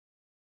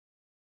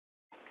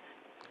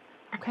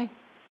 Okay.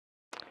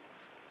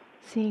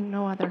 Seeing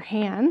no other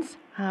hands,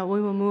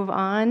 we will move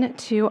on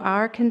to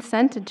our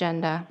consent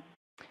agenda.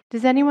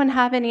 Does anyone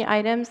have any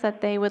items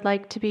that they would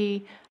like to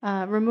be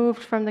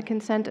removed from the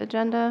consent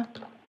agenda?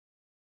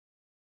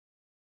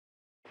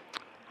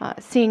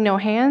 Seeing no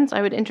hands,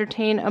 I would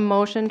entertain a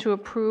motion to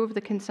approve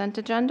the consent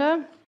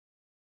agenda.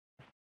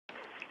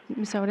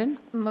 Ms. Oden?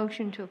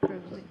 Motion to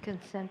approve the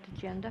consent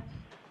agenda.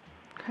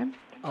 Okay.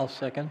 I'll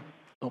second.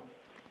 Oh,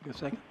 you a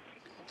second?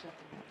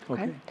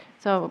 Okay.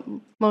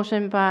 So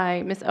motion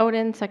by Ms.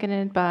 Oden,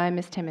 seconded by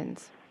Ms.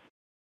 Timmons.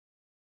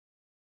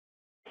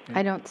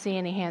 I don't see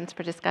any hands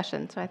for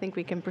discussion, so I think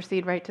we can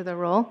proceed right to the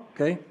roll.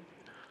 Okay.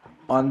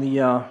 On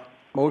the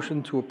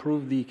motion to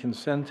approve the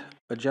consent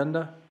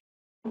agenda,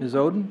 Ms.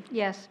 Oden,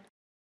 Yes.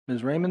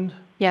 Ms. Raymond,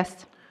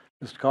 Yes.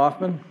 Mr.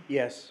 Kaufman,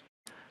 Yes.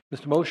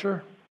 Mr.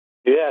 Mosher,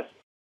 Yes.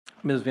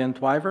 Ms. Van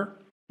Twyver,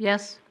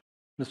 Yes.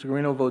 Mr.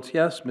 Guarino votes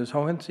yes, Ms.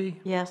 Hohensee,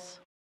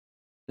 Yes.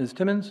 Ms.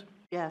 Timmons,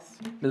 Yes.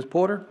 Ms.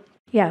 Porter,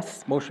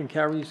 Yes. motion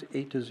carries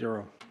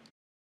 8-0.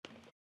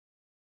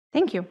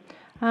 Thank you.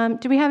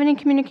 Do we have any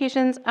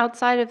communications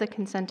outside of the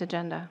consent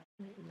agenda?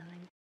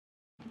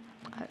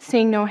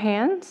 Seeing no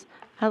hands,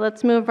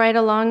 let's move right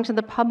along to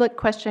the public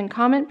question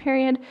comment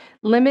period,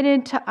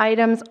 limited to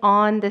items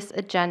on this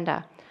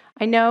agenda.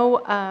 I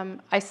know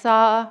I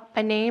saw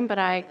a name, but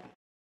I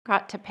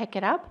got to pick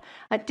it up.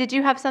 Did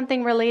you have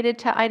something related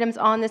to items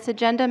on this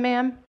agenda,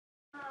 ma'am?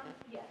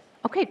 Yes.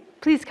 Okay,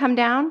 please come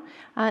down,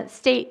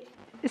 state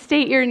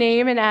your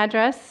name and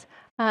address,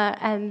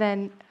 and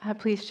then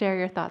please share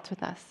your thoughts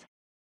with us.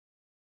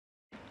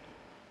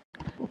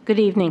 Good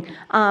evening.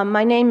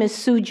 My name is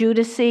Sue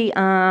Judici,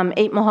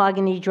 8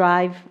 Mahogany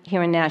Drive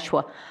here in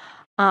Nashua.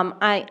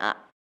 I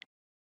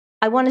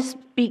want to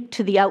speak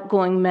to the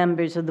outgoing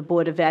members of the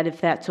Board of Ed, if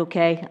that's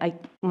okay. I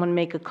want to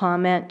make a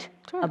comment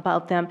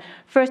about them.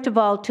 First of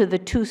all, to the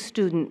 2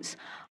 students.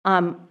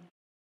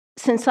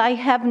 Since I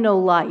have no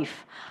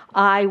life,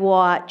 I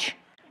watch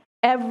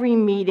every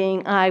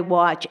meeting, I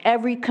watch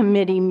every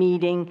committee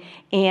meeting,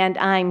 and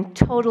I'm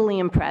totally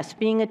impressed.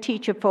 Being a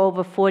teacher for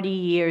over 40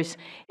 years,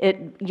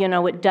 it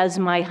does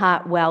my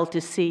heart well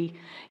to see,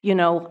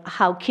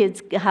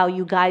 how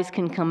you guys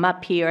can come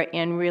up here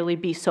and really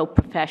be so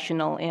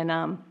professional,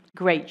 and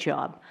great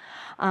job.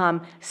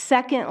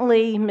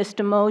 Secondly,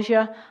 Mr.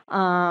 Mosier,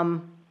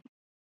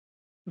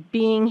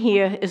 being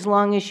here as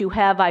long as you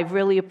have, I've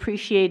really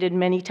appreciated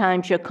many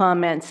times your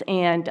comments,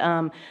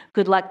 and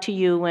good luck to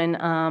you, and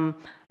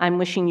I'm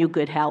wishing you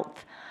good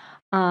health.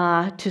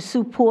 To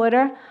Sue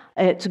Porter,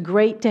 it's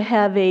great to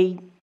have a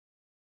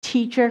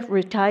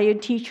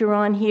retired teacher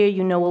on here.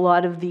 You know a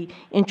lot of the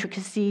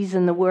intricacies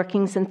and the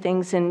workings and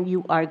things, and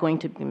you are going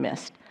to be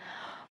missed.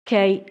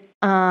 Okay,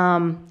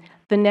 the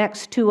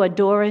next 2 are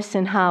Doris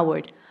and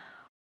Howard.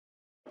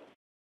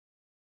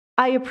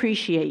 I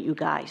appreciate you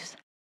guys.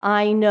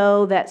 I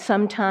know that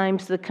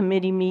sometimes the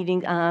committee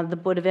meeting, the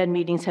Board of Ed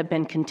meetings have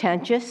been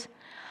contentious,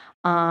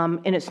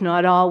 and it's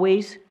not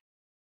always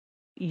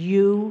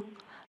you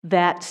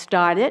that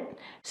start it.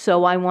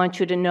 So I want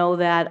you to know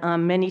that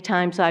many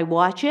times I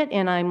watch it,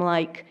 and I'm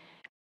like,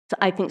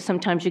 I think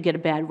sometimes you get a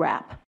bad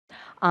rap.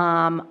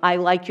 I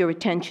like your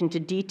attention to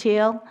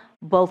detail.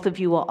 Both of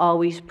you are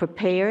always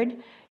prepared.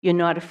 You're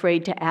not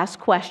afraid to ask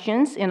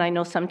questions, and I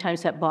know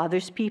sometimes that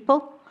bothers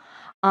people.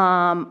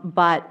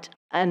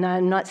 And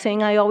I'm not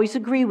saying I always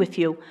agree with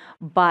you,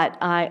 but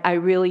I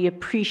really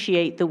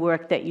appreciate the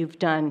work that you've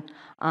done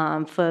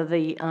for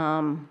the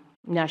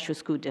Nashua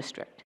School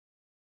District.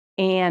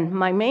 And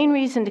my main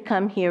reason to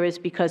come here is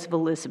because of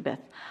Elizabeth.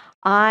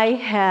 I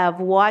have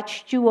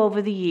watched you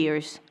over the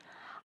years.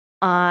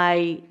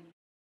 I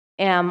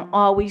am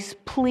always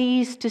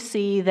pleased to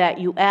see that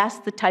you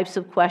ask the types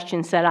of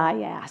questions that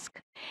I ask.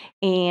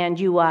 And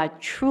you are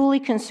truly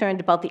concerned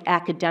about the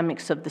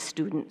academics of the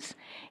students.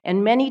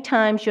 And many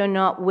times you're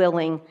not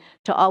willing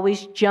to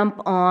always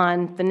jump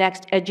on the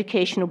next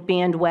educational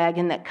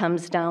bandwagon that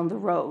comes down the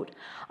road.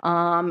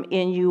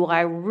 And you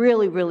are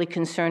really, really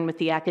concerned with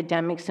the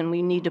academics, and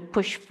we need to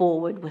push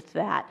forward with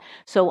that.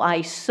 So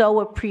I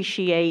so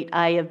appreciate,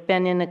 I have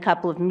been in a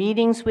couple of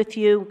meetings with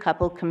you, a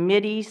couple of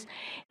committees,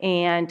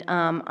 and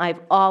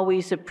I've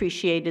always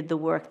appreciated the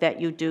work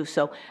that you do.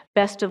 So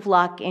best of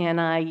luck,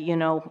 and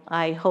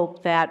I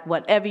hope that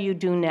whatever you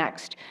do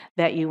next,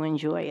 that you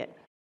enjoy it.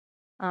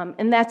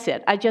 And that's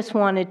it. I just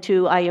wanted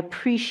to, I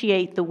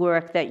appreciate the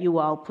work that you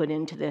all put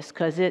into this,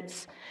 because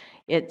it's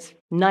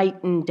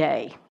night and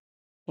day.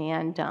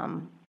 And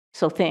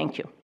so thank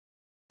you.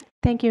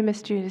 Thank you,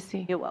 Ms.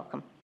 Judici. You're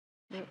welcome.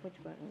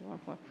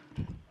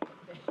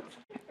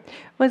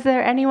 Was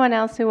there anyone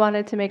else who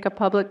wanted to make a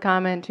public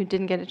comment who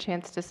didn't get a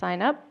chance to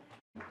sign up?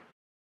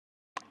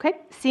 Okay,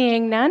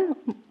 seeing none,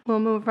 we'll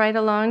move right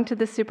along to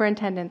the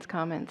superintendent's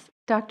comments.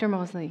 Dr.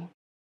 Mosley.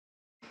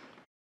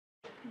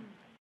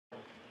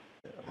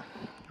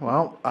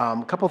 Well,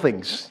 a couple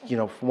things.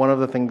 One of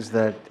the things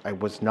that I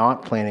was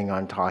not planning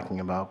on talking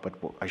about,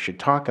 but what I should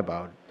talk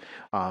about,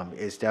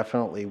 is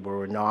definitely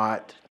we're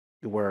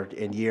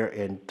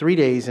in 3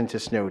 days into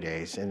snow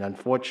days, and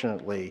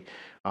unfortunately,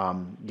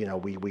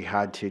 we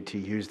had to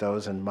use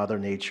those, and Mother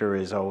Nature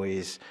is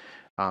always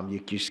You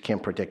just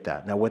can't predict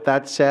that. Now, with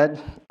that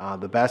said,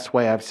 the best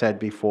way I've said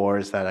before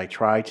is that I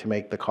try to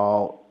make the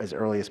call as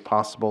early as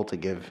possible to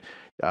give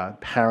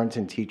parents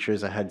and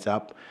teachers a heads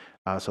up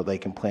so they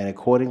can plan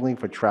accordingly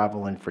for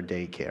travel and for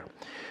daycare.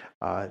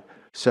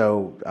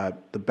 So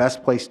the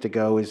best place to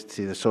go is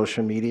to the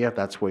social media.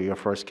 That's where you'll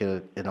first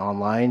get an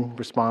online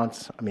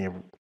response,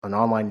 an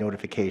online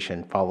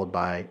notification followed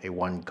by a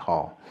one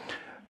call.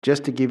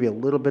 Just to give you a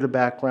little bit of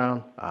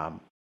background,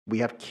 we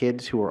have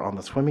kids who are on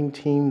the swimming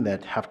team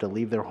that have to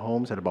leave their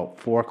homes at about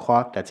 4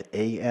 o'clock. That's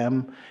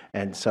a.m.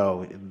 And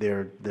so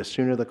the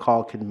sooner the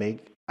call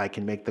I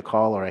can make the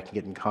call, or I can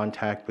get in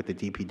contact with the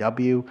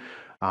DPW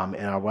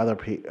and our weather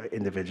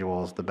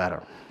individuals, the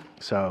better.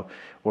 So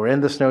we're in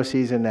the snow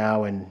season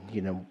now, and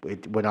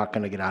we're not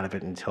going to get out of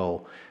it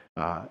until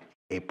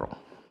April.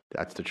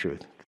 That's the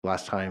truth.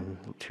 Last time,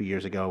 2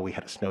 years ago, we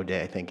had a snow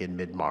day, I think, in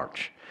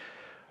mid-March.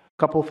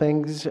 Couple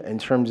things in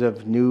terms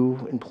of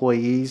new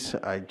employees.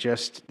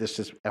 This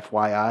is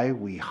FYI,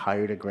 we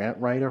hired a grant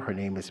writer. Her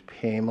name is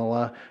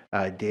Pamela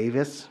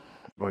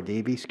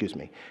Davy, excuse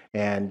me.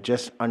 And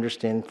just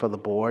understand for the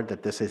board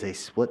that this is a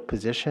split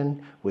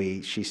position.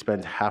 She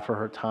spends half of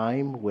her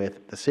time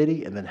with the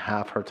city and then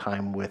half her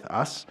time with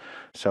us.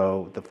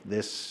 So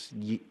this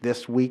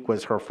week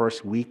was her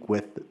first week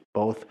with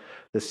both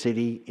the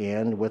city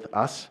and with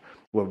us.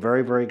 We're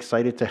very, very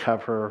excited to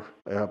have her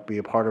be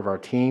a part of our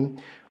team.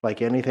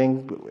 Like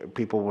anything,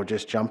 people were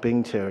just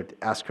jumping to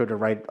ask her to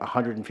write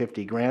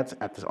 150 grants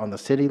on the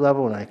city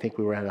level, and I think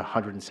we were at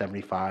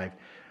 175.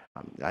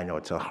 I know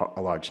it's a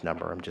large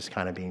number. I'm just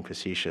kind of being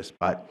facetious,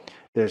 but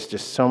there's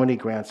just so many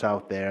grants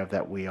out there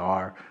that we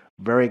are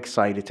very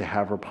excited to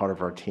have her part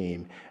of our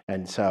team.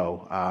 And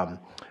so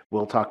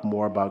we'll talk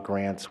more about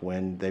grants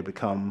when they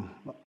become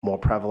more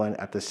prevalent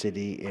at the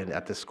city and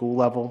at the school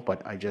level,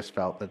 but I just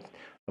felt that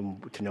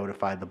to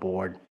notify the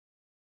board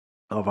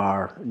of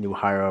our new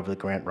hire of the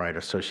grant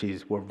writer. So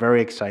we're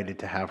very excited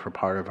to have her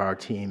part of our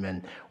team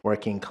and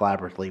working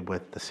collaboratively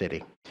with the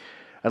city.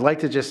 I'd like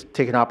to just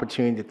take an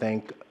opportunity to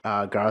thank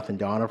Garth and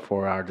Donna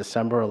for our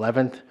December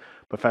 11th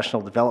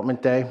Professional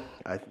Development Day.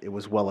 It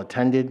was well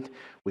attended.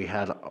 We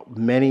had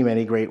many,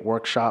 many great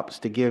workshops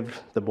to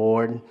give the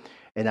board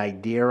an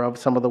idea of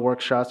some of the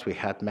workshops. We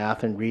had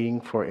math and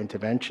reading for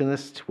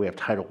interventionists. We have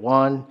Title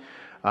I.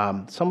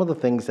 Some of the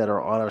things that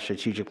are on our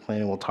strategic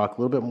plan, and we'll talk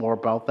a little bit more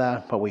about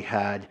that, but we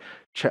had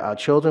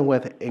children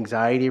with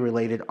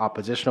anxiety-related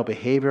oppositional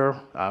behavior.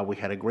 We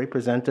had a great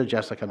presenter,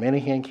 Jessica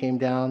Minahan came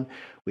down.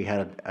 We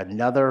had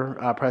another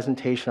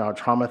presentation on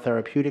trauma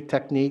therapeutic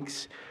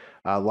techniques,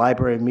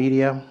 library and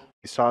media.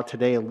 You saw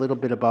today a little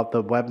bit about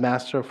the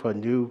webmaster for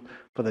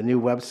the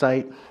new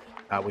website.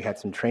 We had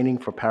some training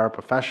for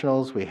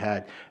paraprofessionals. We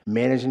had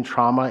managing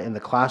trauma in the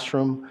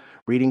classroom,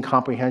 reading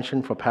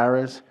comprehension for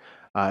paras.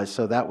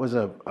 So that was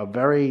a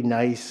very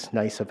nice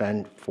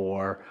event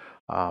for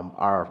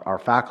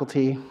our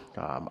faculty.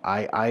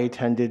 I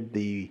attended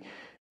the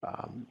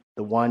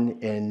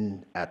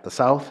one at the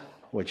South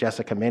with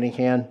Jessica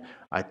Minahan.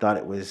 I thought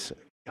it was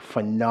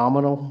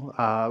phenomenal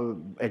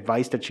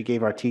advice that she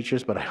gave our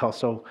teachers, but I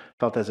also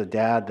felt as a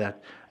dad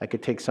that I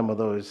could take some of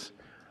those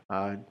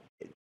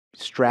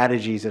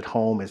strategies at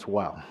home as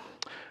well.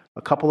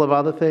 A couple of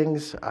other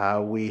things,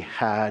 we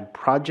had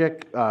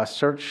Project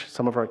Search.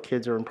 Some of our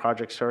kids are in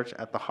Project Search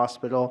at the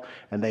hospital,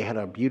 and they had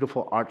a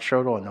beautiful art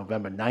show on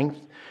November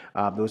 9th.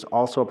 There was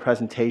also a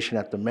presentation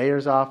at the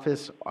mayor's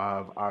office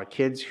of our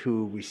kids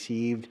who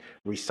received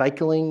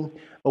recycling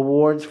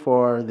awards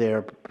for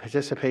their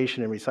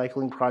participation in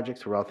recycling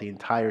projects throughout the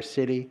entire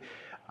city.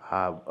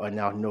 On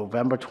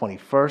November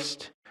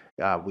 21st,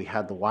 we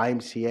had the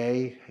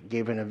YMCA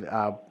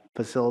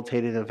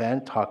facilitated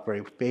event, talked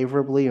very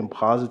favorably and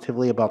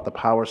positively about the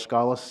Power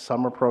Scholar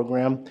Summer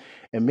Program.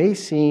 It may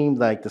seem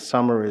like the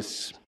summer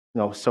is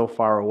so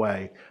far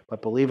away,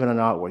 but believe it or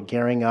not, we're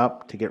gearing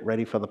up to get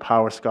ready for the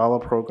Power Scholar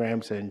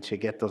programs and to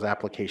get those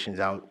applications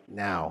out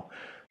now.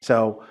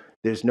 So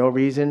there's no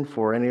reason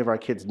for any of our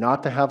kids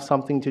not to have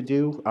something to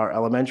do, our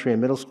elementary and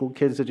middle school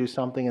kids to do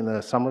something in the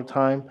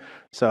summertime.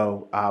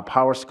 So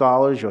Power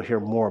Scholars, you'll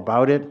hear more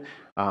about it.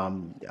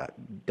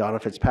 Donna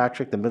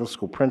Fitzpatrick, the middle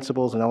school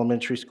principals and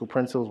elementary school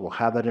principals will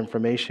have that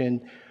information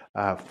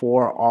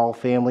for all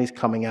families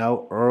coming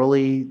out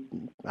early,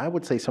 I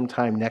would say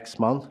sometime next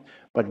month,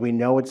 but we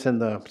know it's in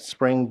the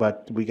spring,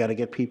 but we got to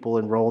get people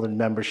enrolled in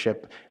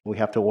membership, and we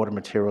have to order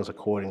materials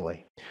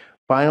accordingly.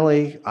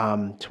 Finally,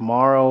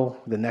 tomorrow,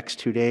 the next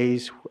 2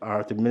 days,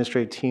 our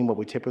administrative team, what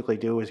we typically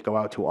do is go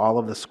out to all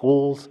of the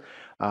schools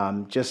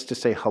just to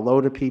say hello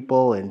to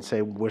people and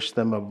wish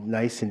them a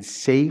nice and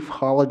safe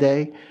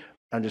holiday.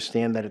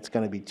 Understand that it's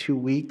going to be 2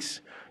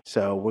 weeks,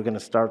 so we're going to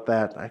start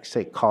that.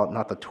 Call it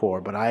not the tour,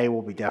 but I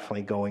will be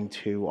definitely going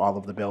to all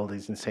of the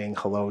buildings and saying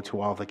hello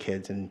to all the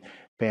kids and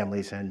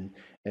families and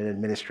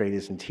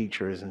administrators and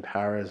teachers and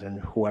paras and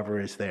whoever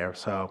is there.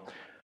 So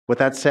with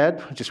that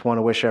said, I just want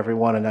to wish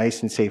everyone a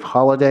nice and safe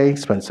holiday.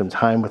 Spend some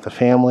time with the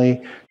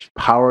family,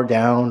 power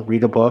down,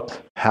 read a book,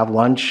 have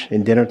lunch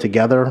and dinner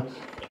together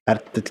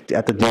at the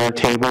dinner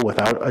table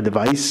without a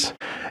device,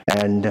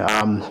 and,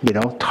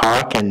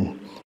 talk and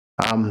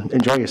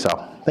enjoy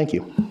yourself. Thank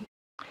you.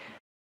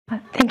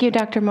 Thank you,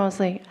 Dr.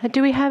 Mosley.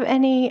 Do we have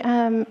any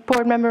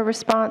board member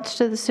response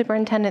to the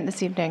superintendent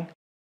this evening?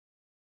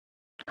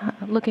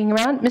 Looking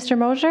around, Mr.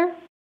 Mosier?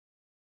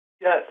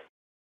 Yes.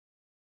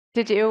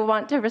 Did you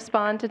want to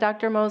respond to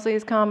Dr.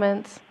 Mosley's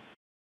comments?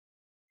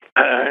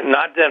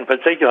 Not in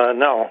particular,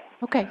 no.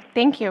 Okay,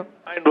 thank you.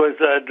 I was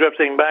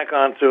drifting back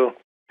onto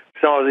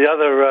some of the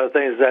other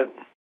things that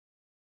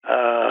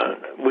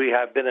we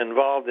have been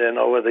involved in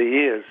over the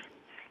years,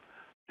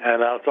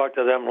 and I'll talk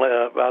to them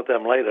about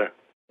them later.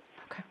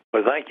 Okay.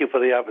 But thank you for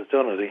the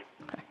opportunity.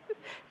 Okay.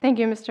 Thank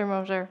you, Mr.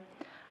 Mosier.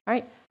 All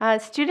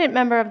right, student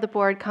member of the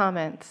board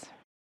comments.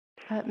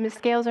 Ms.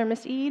 Scales or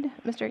Ms. Eade?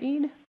 Mr.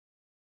 Eade?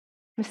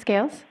 Ms.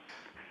 Scales?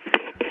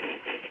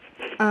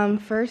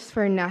 First,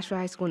 for Nashua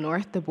High School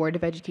North, the Board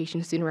of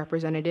Education student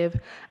representative,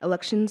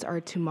 elections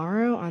are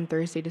tomorrow on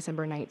Thursday,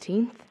 December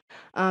 19th.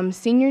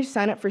 Seniors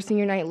sign up for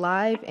Senior Night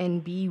Live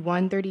and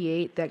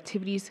B138, the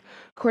activities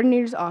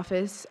coordinator's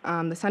office.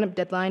 The sign-up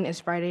deadline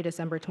is Friday,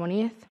 December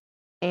 20th,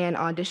 and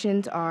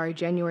auditions are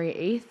January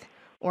 8th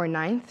or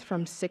 9th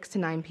from 6 to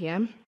 9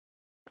 p.m.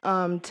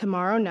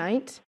 Tomorrow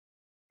night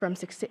from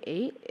 6 to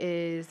 8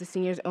 is the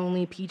seniors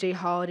only PJ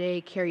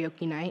Holiday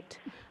karaoke night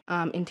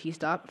in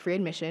T-Stop, free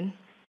admission.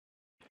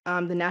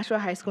 The Nashua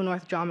High School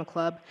North Drama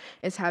Club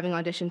is having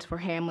auditions for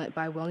Hamlet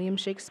by William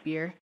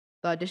Shakespeare.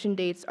 The audition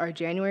dates are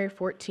January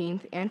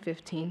 14th and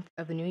 15th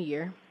of the new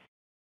year.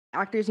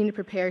 Actors need to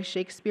prepare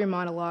Shakespeare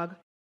monologue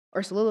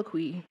or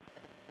soliloquy.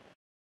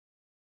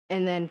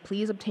 And then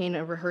please obtain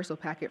a rehearsal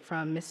packet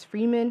from Miss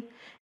Freeman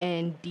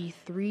and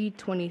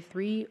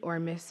D323 or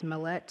Miss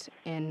Millette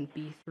and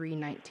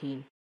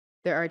B319.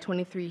 There are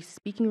 23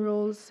 speaking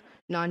roles,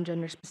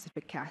 non-gender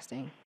specific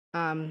casting.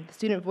 The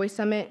Student Voice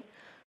Summit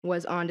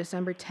was on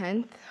December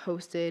 10th,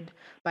 hosted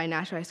by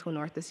Nashua High School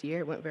North this year.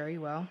 It went very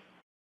well.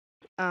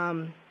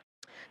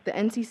 The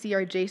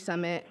NCCRJ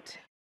Summit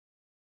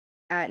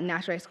at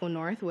Nashua High School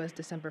North was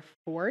December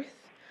 4th.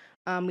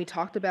 We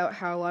talked about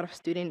how a lot of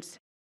students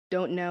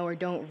don't know or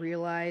don't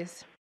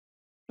realize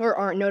or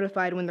aren't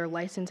notified when their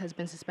license has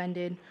been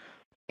suspended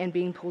and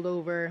being pulled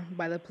over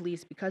by the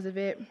police because of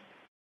it.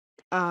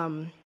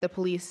 The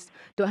police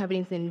don't have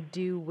anything to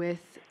do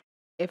with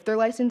if their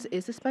license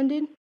is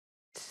suspended.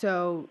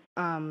 So,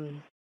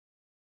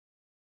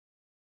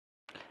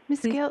 Ms.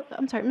 Scales,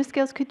 I'm sorry, Ms.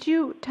 Scales, could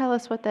you tell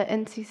us what the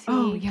NCC?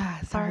 Oh, yeah,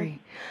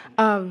 sorry.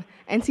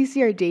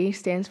 NCCRD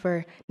stands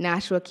for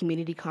Nashua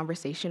Community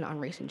Conversation on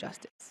Race and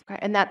Justice. Okay,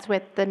 and that's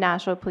with the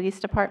Nashua Police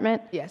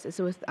Department? Yes, it's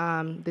with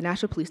the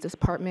Nashua Police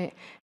Department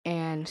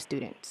and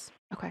students.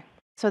 Okay,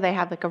 so they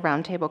have like a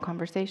roundtable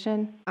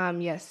conversation?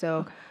 Yes,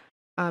 so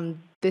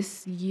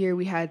this year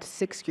we had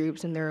 6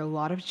 groups and there are a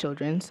lot of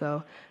children,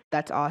 so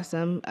that's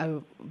awesome.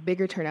 A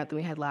bigger turnout than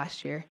we had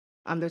last year.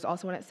 There's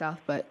also one at South,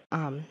 but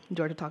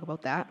George will talk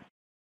about that.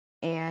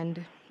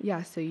 And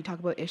yeah, so you talk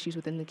about issues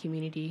within the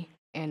community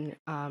and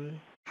how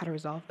to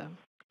resolve them.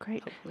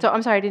 Great. Hopefully. So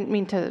I'm sorry, I didn't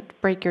mean to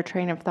break your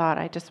train of thought.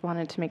 I just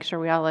wanted to make sure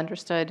we all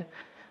understood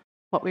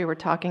what we were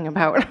talking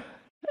about.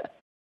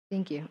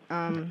 Thank you.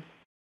 And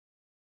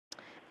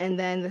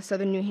then the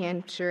Southern New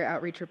Hampshire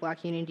Outreach for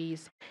Black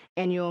Unity's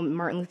annual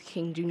Martin Luther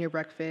King Jr.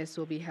 breakfast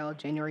will be held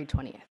January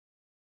 20th.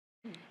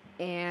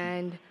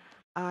 And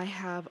I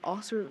have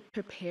also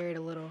prepared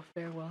a little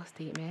farewell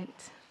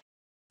statement.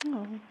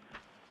 Oh,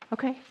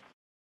 okay.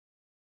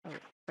 Oh,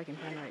 if I can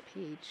find the right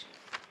page.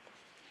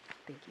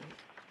 Thank you.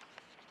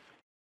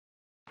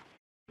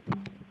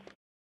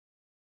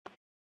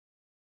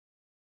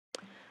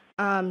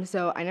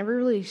 So I never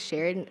really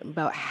shared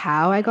about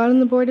how I got on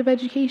the Board of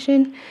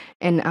Education,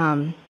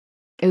 and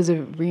it was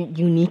a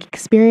unique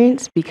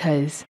experience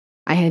because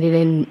I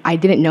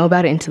didn't know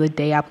about it until the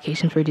day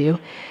applications were due.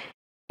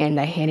 And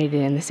I handed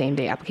it in the same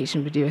day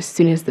application was due as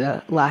soon as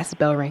the last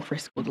bell rang for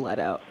school to let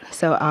out.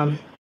 So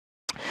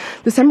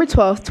December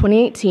 12th,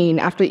 2018,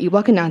 after the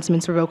E-Block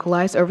announcements were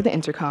vocalized over the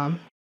intercom,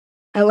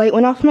 a light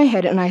went off in my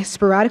head and I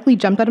sporadically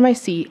jumped out of my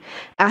seat,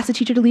 asked the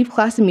teacher to leave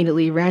class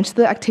immediately, ran to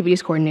the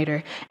activities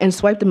coordinator, and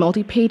swiped the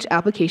multi-page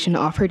application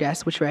off her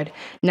desk, which read,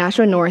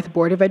 Nashua North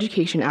Board of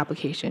Education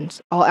applications.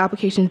 All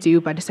applications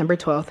due by December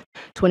 12th,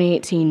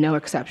 2018, no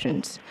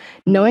exceptions.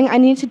 Knowing I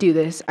needed to do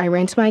this, I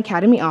ran to my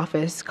academy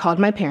office, called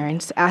my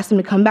parents, asked them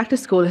to come back to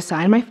school to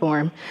sign my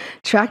form,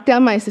 tracked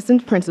down my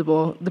assistant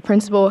principal, the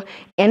principal,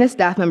 and a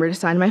staff member to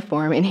sign my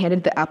form, and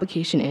handed the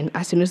application in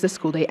as soon as the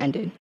school day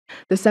ended.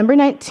 December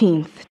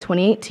 19th,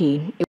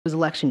 2018, it was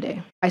election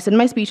day. I said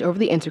my speech over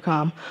the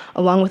intercom,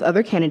 along with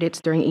other candidates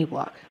during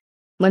E-Block.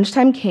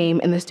 Lunchtime came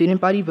and the student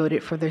body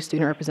voted for their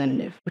student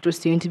representative, which was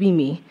soon to be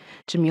me,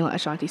 Jamila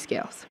Ashanti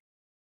Scales.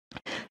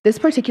 This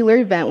particular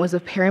event was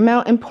of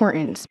paramount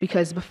importance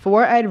because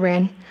before I had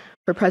ran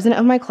for president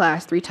of my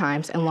class 3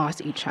 times and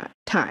lost each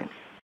time.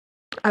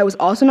 I was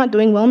also not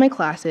doing well in my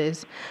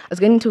classes. I was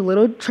getting into a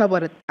little trouble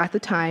at the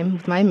time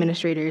with my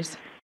administrators.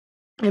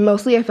 And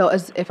mostly I felt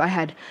as if I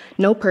had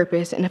no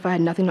purpose and if I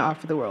had nothing to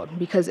offer the world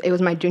because it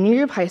was my junior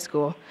year of high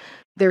school.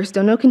 There was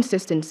still no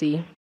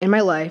consistency. In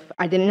my life,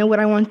 I didn't know what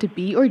I wanted to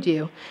be or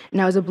do,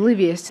 and I was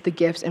oblivious to the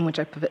gifts in which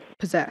I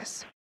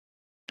possess.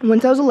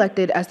 Once I was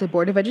elected as the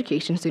Board of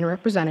Education student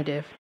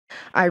representative,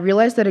 I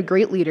realized that a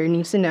great leader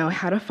needs to know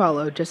how to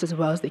follow just as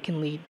well as they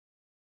can lead.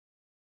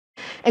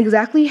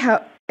 Exactly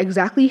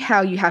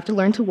how you have to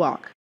learn to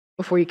walk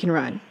before you can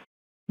run.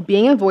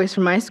 Being a voice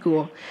for my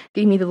school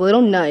gave me the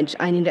little nudge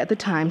I needed at the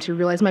time to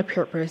realize my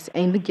purpose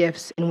and the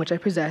gifts in which I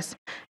possess,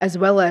 as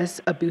well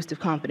as a boost of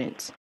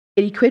confidence.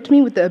 It equipped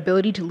me with the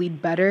ability to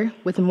lead better,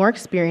 with more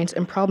experience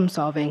in problem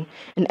solving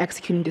and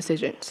executing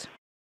decisions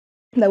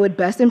that would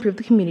best improve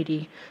the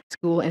community,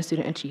 school, and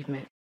student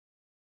achievement.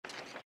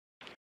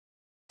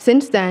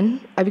 Since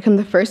then, I've become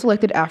the first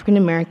elected African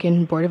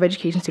American Board of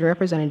Education student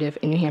representative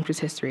in New Hampshire's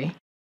history,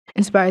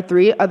 inspired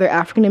 3 other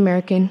African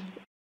American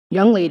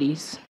young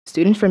ladies,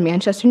 students from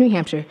Manchester, New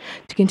Hampshire,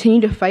 to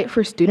continue to fight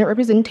for student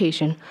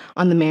representation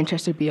on the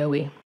Manchester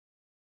BOE.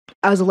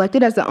 I was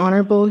elected as the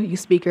Honorable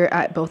Youth Speaker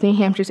at both New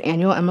Hampshire's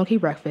annual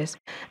MLK Breakfast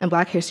and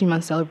Black History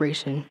Month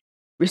celebration,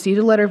 received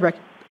a letter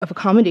of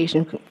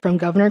accommodation from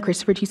Governor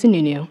Christopher T.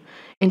 Sununu,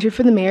 entered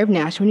for the mayor of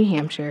Nashua, New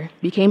Hampshire,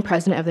 became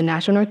president of the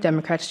National North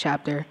Democrats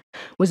chapter,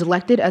 was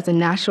elected as the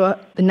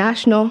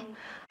National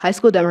High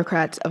School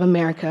Democrats of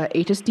America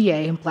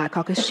HSDA Black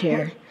Caucus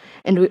chair,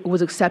 and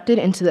was accepted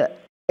into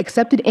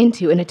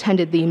and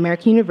attended the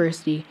American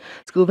University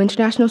School of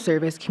International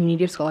Service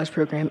Community of Scholars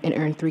program and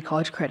earned 3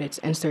 college credits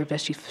and served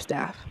as chief of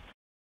staff.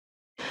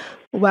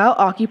 While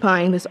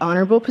occupying this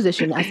honorable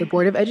position as the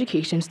Board of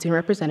Education student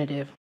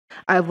representative,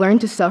 I've learned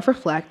to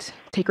self-reflect,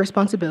 take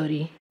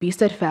responsibility, be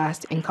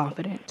steadfast, and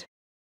confident.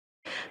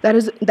 That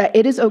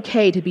it is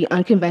okay to be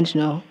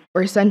unconventional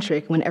or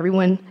eccentric when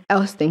everyone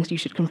else thinks you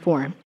should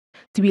conform,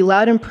 to be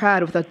loud and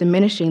proud without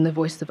diminishing the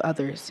voices of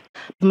others,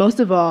 but most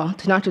of all,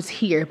 to not just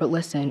hear but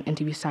listen and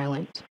to be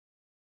silent.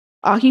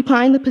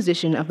 Occupying the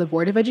position of the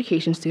Board of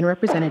Education student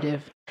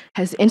representative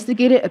has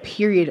instigated a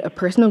period of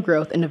personal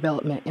growth and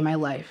development in my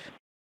life.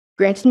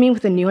 Granted me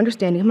with a new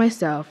understanding of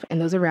myself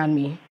and those around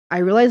me, I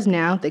realize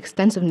now the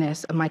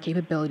extensiveness of my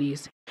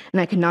capabilities,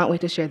 and I cannot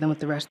wait to share them with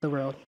the rest of the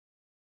world.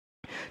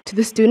 To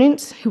the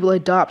students who will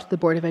adopt the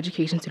Board of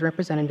Education student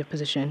representative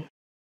position,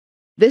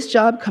 this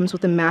job comes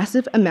with a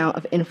massive amount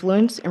of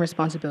influence and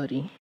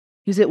responsibility.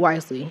 Use it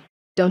wisely.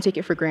 Don't take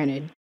it for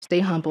granted. Stay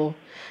humble,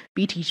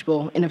 be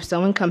teachable, and if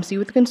someone comes to you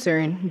with a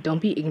concern,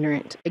 don't be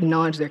ignorant.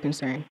 Acknowledge their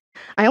concern.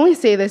 I only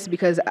say this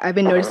because I've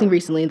been noticing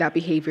recently that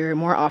behavior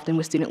more often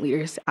with student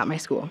leaders at my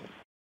school.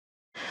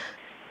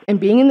 And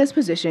being in this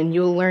position,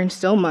 you will learn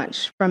so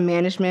much from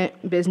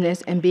management,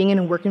 business, and being in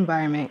a work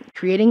environment,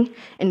 creating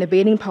and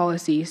debating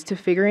policies to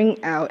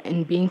figuring out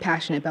and being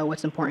passionate about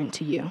what's important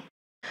to you.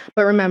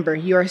 But remember,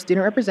 you are a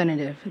student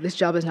representative. This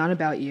job is not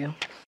about you.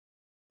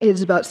 It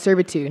is about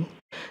servitude,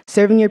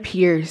 serving your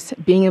peers,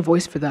 being a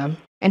voice for them,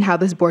 and how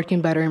this board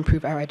can better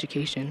improve our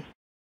education.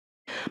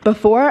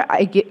 Before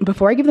I give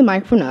the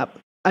microphone up,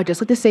 I'd just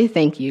like to say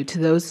thank you to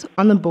those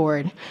on the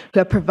board who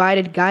have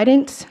provided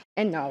guidance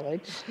and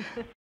knowledge.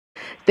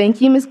 Thank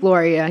you, Ms.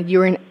 Gloria. You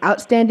were an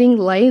outstanding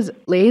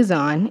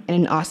liaison and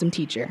an awesome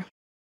teacher.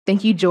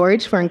 Thank you,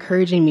 George, for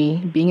encouraging me,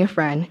 being a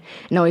friend,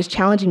 and always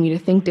challenging me to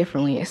think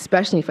differently,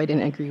 especially if I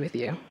didn't agree with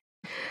you.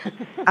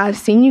 I've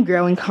seen you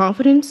grow in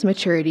confidence,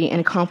 maturity,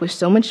 and accomplish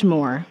so much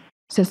more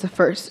since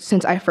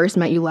I first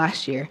met you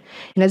last year,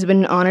 and it has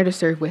been an honor to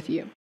serve with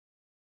you.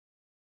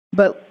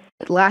 But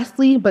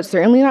lastly, but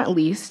certainly not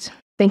least,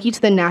 thank you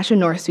to the Nashua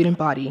North student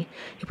body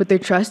who put their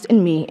trust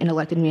in me and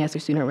elected me as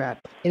their student rep.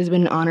 It has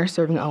been an honor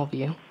serving all of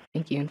you.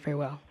 Thank you and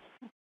farewell.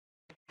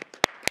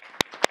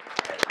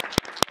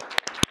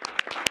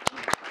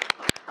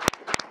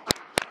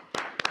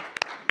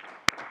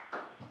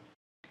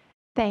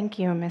 Thank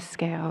you, Ms.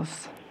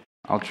 Scales.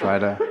 I'll try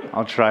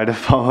to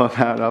follow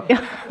that up.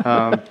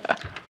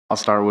 I'll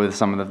start with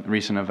some of the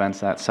recent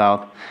events at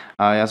South.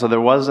 So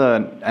there was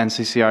a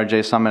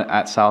NCCRJ summit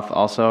at South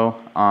also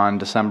on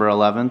December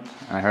 11th,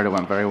 and I heard it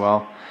went very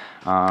well.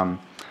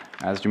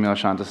 As Jamila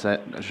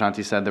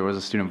Ashanti said, there was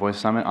a student voice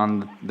summit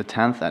on the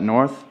 10th at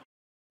North,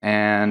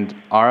 and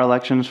our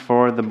elections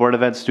for the Board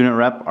of Ed student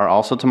rep are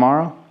also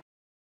tomorrow.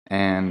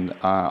 And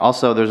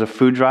also there's a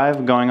food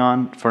drive going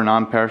on for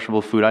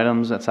non-perishable food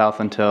items at South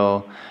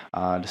until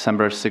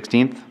December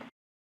 16th.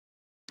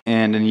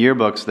 And in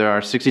yearbooks, there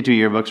are 62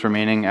 yearbooks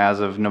remaining as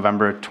of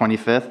November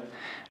 25th,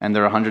 and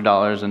they're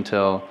 $100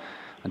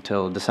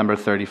 until December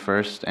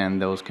 31st,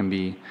 and those can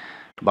be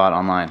bought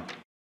online.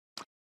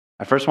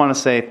 I first want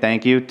to say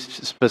thank you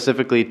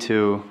specifically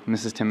to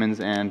Mrs. Timmons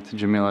and to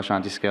Jamila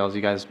Ashanti Scales.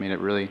 You guys made it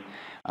really,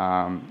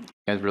 you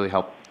guys really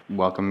helped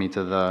welcome me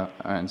to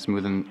and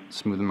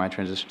smoothen my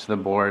transition to the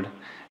board.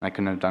 I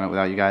couldn't have done it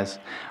without you guys.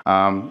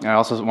 I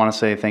also want to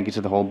say thank you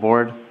to the whole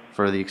board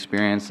for the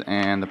experience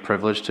and the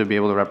privilege to be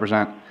able to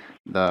represent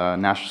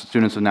the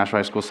students of Nashua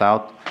High School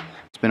South.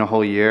 It's been a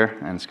whole year,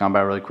 and it's gone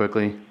by really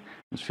quickly.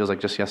 It feels like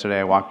just yesterday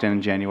I walked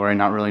in January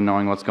not really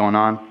knowing what's going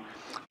on,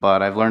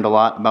 but I've learned a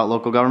lot about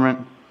local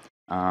government.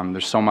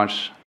 There's so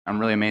much, I'm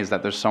really amazed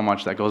that there's so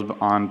much that goes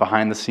on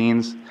behind the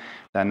scenes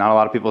that not a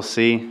lot of people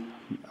see,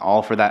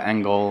 all for that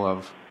end goal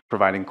of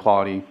providing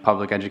quality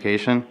public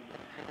education.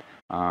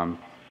 And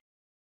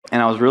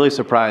I was really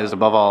surprised,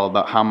 above all,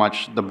 about how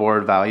much the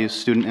board values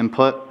student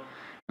input.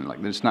 And like,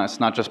 it's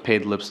not just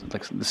paid lip.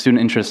 Like, the student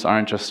interests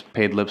aren't just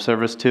paid lip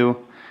service to;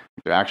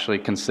 they're actually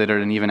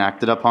considered and even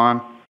acted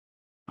upon.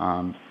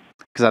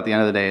 Because at the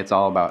end of the day, it's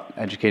all about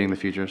educating the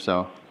future.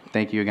 So,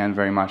 thank you again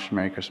very much.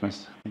 Merry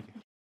Christmas. Thank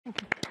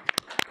you.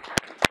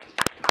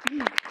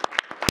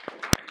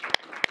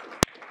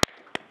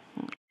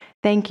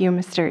 Thank you,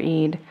 Mr.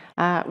 Eid.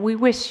 We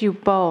wish you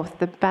both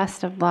the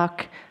best of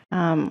luck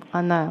on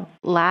the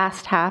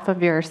last half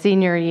of your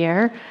senior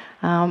year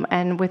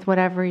and with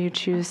whatever you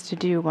choose to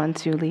do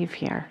once you leave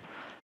here.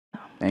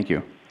 Thank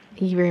you.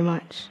 Thank you very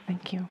much.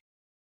 Thank you.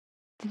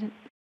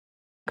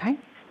 Okay.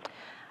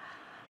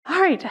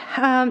 All right.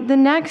 The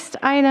next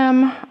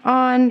item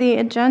on the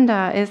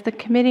agenda is the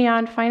Committee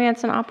on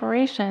Finance and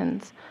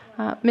Operations.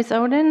 Ms.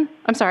 Oden?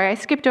 I'm sorry, I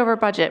skipped over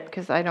budget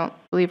because I don't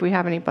believe we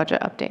have any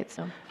budget updates.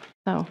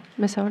 So,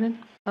 Ms. Oden?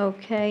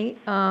 Okay.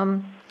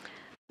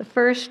 The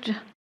first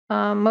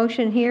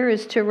motion here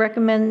is to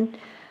recommend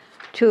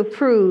to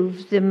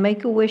approve the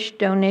Make-A-Wish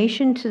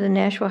donation to the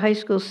Nashua High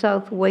School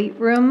South Weight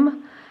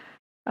Room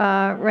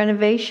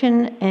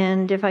renovation.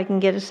 And if I can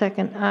get a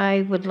second,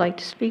 I would like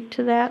to speak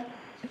to that.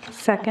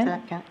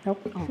 Second. Nope.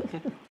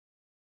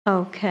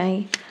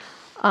 Okay.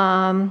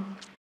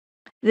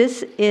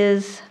 This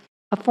is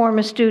a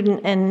former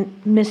student, and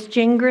Ms.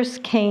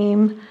 Gingras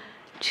came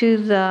to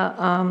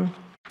the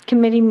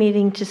committee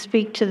meeting to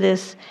speak to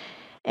this,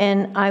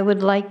 and I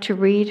would like to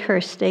read her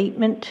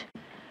statement.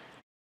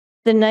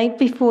 The night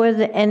before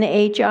the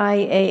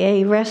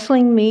NHIAA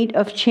Wrestling Meet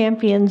of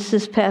Champions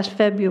this past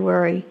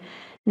February,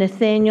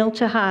 Nathaniel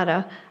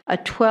Tejada, a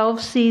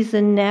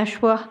 12-season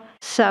Nashua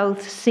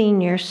South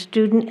senior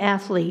student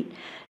athlete,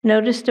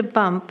 noticed a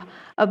bump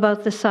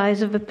about the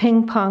size of a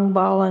ping pong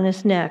ball on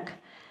his neck.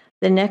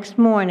 The next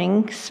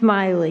morning,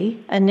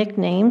 Smiley, a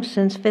nickname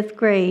since 5th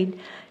grade,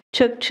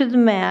 took to the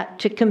mat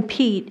to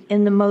compete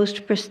in the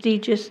most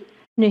prestigious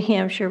New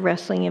Hampshire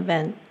wrestling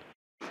event.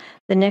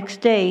 The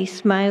next day,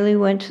 Smiley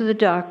went to the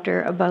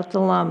doctor about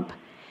the lump.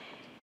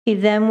 He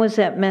then was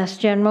at Mass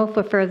General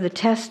for further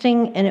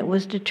testing, and it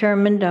was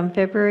determined on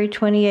February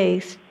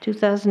 28,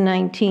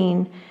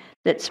 2019,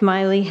 that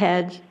Smiley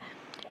had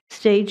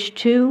stage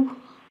 2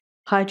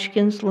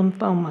 Hodgkin's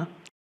lymphoma.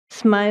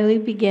 Smiley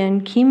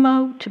began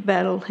chemo to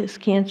battle his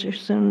cancer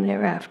soon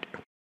thereafter.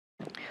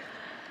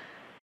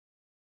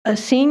 A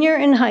senior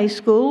in high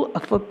school, a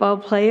football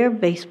player,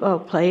 baseball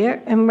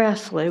player, and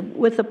wrestler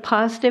with a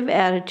positive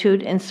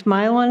attitude and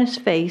smile on his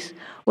face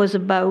was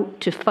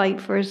about to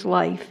fight for his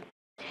life.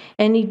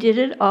 And he did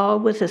it all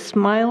with a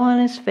smile on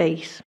his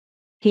face.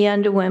 He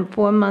underwent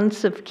 4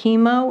 months of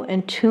chemo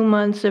and 2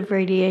 months of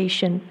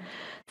radiation.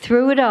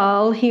 Through it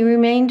all, he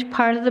remained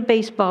part of the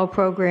baseball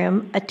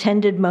program,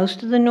 attended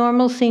most of the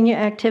normal senior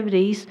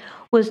activities,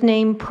 was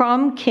named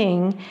prom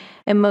king,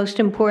 and most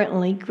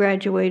importantly,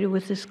 graduated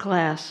with his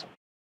class.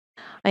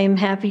 I am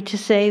happy to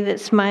say that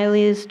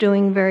Smiley is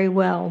doing very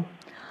well.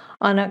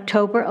 On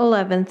October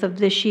 11th of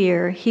this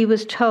year, he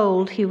was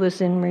told he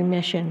was in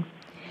remission.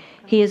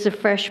 He is a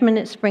freshman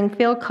at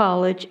Springfield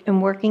College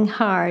and working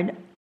hard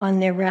on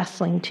their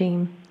wrestling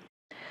team.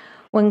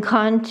 When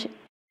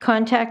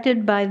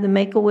contacted by the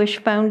Make-A-Wish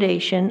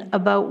Foundation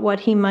about what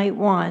he might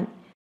want,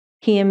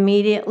 he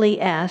immediately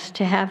asked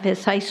to have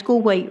his high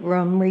school weight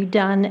room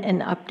redone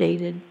and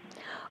updated.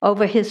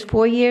 Over his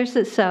 4 years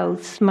at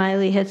South,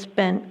 Smiley had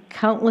spent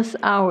countless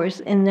hours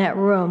in that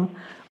room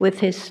with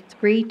his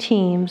 3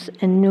 teams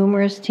and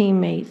numerous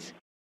teammates.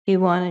 He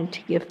wanted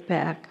to give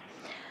back.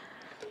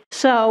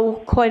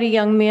 So, quite a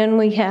young man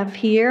we have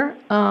here.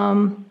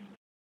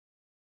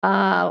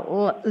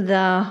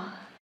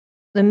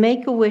 The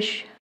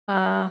Make-A-Wish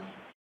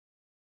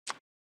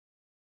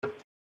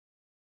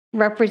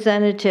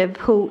representative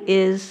who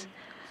is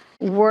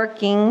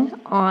working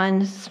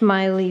on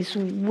Smiley's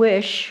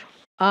wish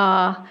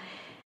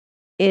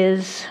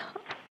is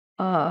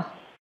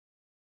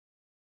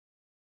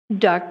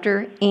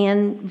Dr.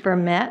 Ann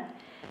Vermette,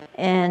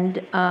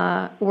 and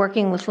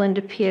working with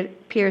Linda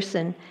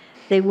Pearson.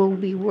 They will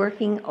be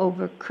working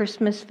over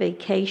Christmas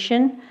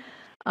vacation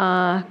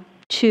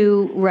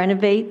to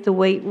renovate the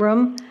weight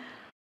room.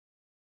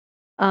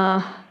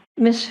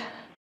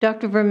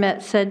 Dr.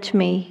 Vermette said to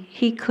me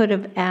he could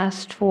have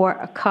asked for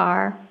a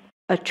car,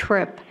 a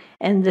trip,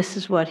 and this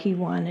is what he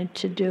wanted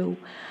to do.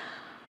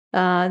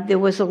 There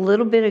was a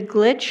little bit of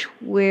glitch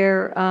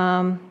where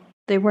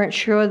they weren't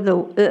sure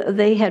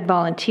they had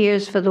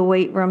volunteers for the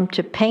weight room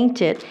to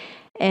paint it,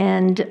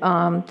 and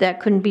that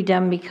couldn't be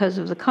done because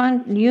of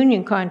the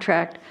union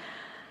contract.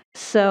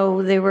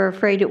 So they were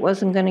afraid it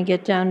wasn't going to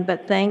get done.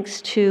 But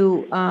thanks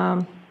to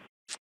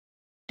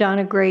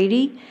Donna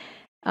Grady,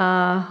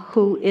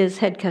 who is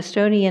head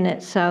custodian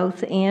at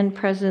South and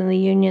president of the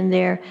union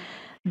there,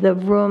 the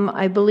room,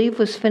 I believe,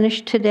 was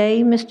finished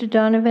today, Mr.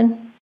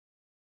 Donovan?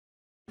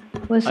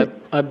 Was it?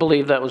 I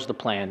believe that was the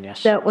plan,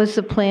 yes. That was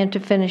the plan, to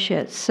finish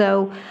it.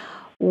 So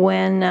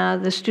when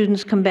the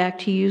students come back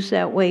to use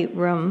that weight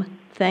room,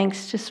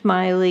 thanks to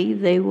Smiley,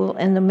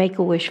 and the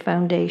Make-A-Wish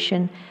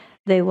Foundation,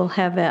 they will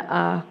have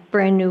a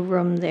brand-new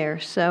room there.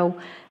 So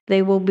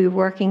they will be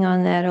working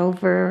on that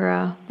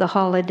over the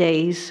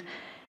holidays.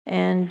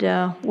 And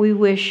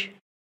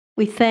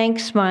we thank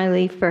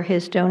Smiley for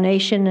his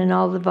donation and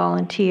all the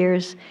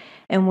volunteers,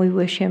 and we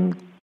wish him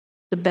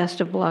the best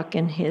of luck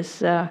in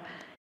his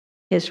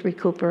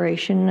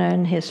recuperation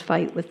and his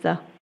fight with the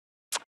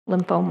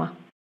lymphoma.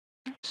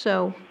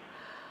 So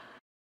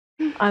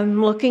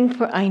I'm looking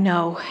for, I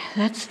know,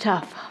 that's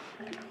tough.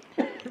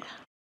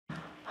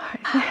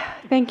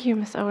 Thank you,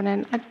 Ms.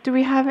 Oden. Do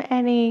we have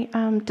any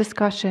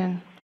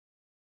discussion?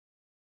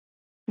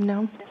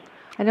 No?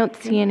 I don't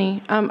see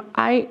any.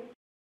 I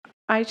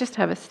just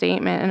have a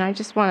statement, and I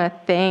just want to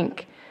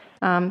thank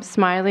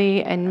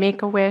Smiley and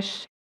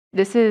Make-A-Wish.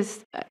 This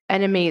is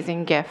an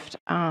amazing gift,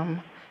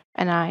 and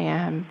I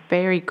am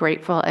very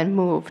grateful and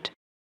moved.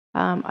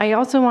 I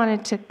also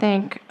wanted to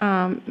thank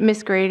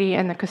Ms. Grady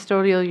and the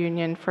Custodial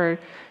Union for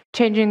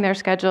changing their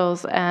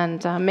schedules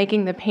and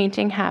making the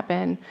painting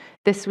happen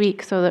this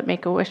week so that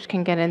Make-A-Wish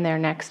can get in there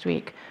next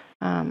week.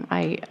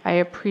 I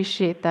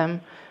appreciate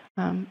them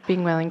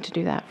being willing to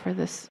do that for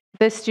this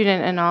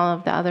student and all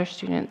of the other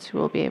students who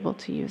will be able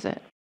to use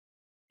it.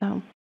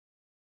 So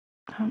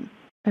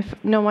if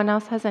no one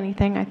else has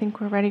anything, I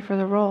think we're ready for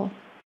the roll.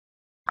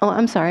 Oh,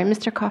 I'm sorry,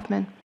 Mr.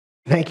 Kaufman.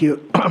 Thank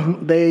you.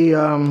 They,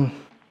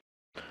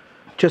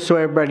 just so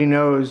everybody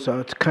knows,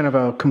 it's kind of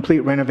a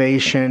complete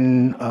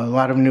renovation, a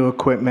lot of new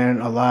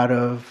equipment, a lot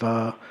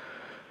of,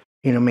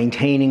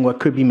 maintaining what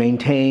could be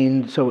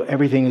maintained. So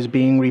everything is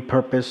being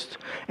repurposed.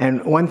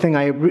 And one thing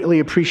I really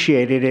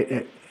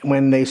appreciated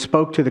when they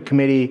spoke to the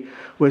committee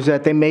was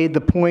that they made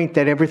the point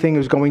that everything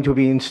was going to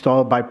be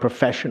installed by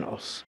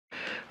professionals.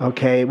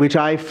 Okay, which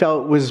I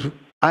felt was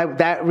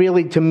that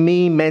really, to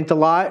me, meant a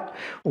lot.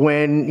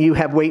 When you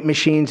have weight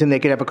machines and they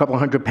could have a couple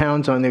 100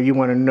 pounds on there, you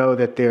want to know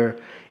that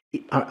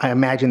I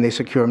imagine they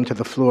secure them to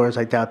the floors.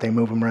 I doubt they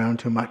move them around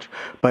too much.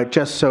 But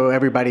just so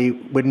everybody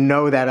would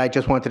know that, I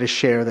just wanted to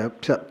share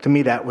that. To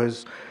me, that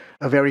was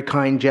a very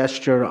kind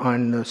gesture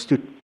on the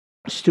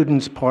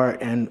students'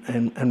 part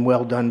and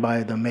well done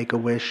by the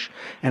Make-A-Wish.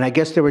 And I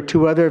guess there were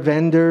two other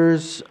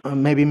vendors.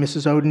 Maybe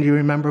Mrs. Oden, do you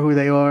remember who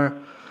they are?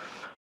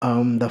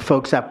 The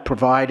folks that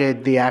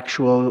provided the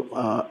actual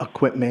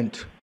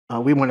equipment.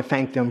 We want to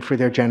thank them for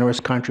their generous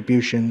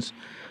contributions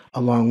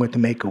along with the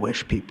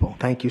Make-A-Wish people.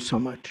 Thank you so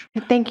much.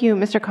 Thank you,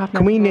 Mr. Kaufman.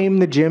 Can we name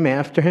the gym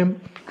after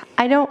him?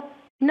 I don't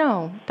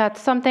know.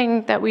 That's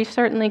something that we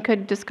certainly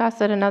could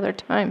discuss at another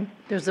time.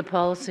 There's a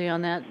policy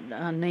on that,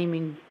 on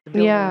naming the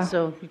building, Yeah.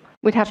 so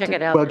We'd have check to.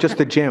 it out. Well, just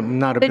the gym,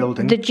 not a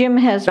building. The gym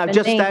has Now, been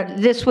just named.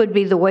 that- This would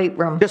be the weight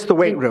room. Just the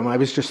weight room. I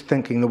was just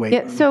thinking the weight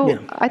room. Yeah, so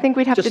I think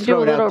we'd have Just to do throw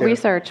a it out little there.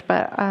 research,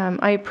 but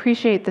I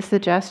appreciate the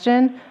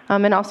suggestion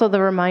and also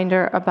the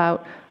reminder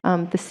about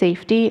the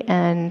safety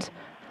and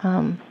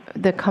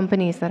the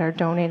companies that are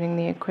donating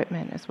the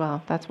equipment as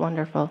well. That's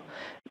wonderful.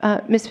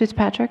 Ms.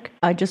 Fitzpatrick?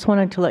 I just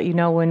wanted to let you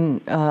know when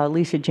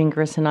Lisa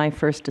Gingras and I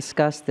first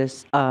discussed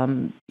this,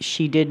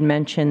 she did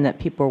mention that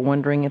people were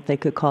wondering if they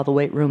could call the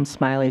weight room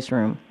Smiley's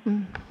room.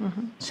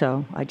 Mm-hmm.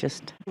 So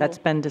that's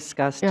been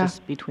discussed Yeah.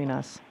 just between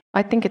us.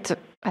 I think it's a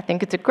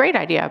great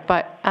idea,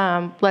 but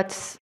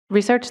let's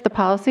research the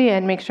policy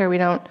and make sure we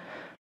don't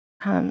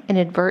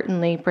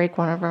inadvertently break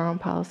one of our own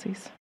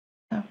policies.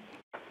 So.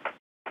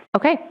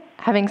 Okay,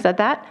 having said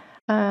that,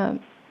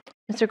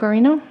 Mr.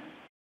 Guarino?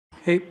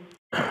 Hey,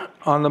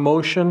 on the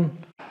motion,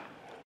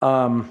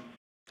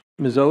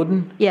 Ms.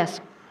 Oden, Yes.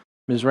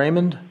 Ms.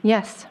 Raymond,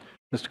 Yes.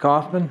 Mr.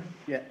 Kaufman,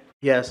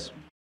 Yes.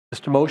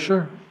 Mr.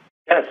 Mosher,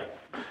 Yes.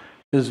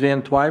 Ms.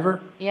 Van Twyver,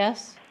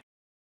 Yes?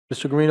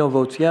 Mr. Guarino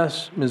votes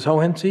yes, Ms.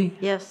 Hohensie,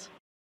 Yes.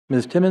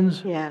 Ms.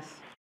 Timmons, Yes.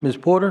 Ms.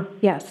 Porter,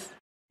 Yes.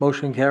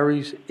 motion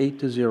carries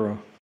 8-0.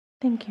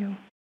 Thank you.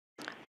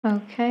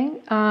 Okay.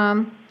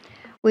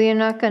 We are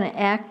not going to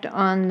act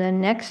on the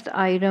next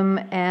item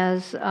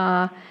as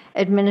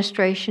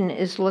administration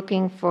is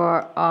looking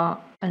for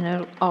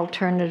an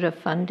alternative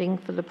funding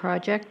for the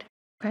project.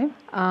 Okay.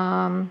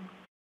 The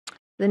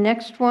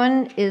next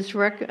one is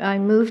I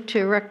move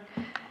to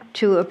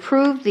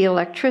approve the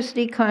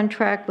electricity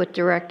contract with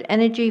Direct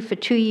Energy for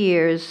 2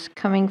 years,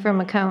 coming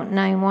from account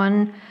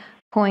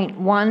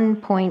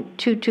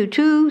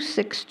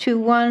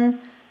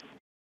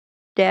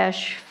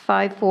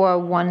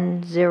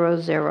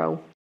 91.222621-54100.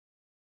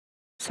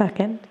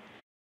 Second.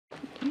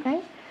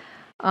 Okay.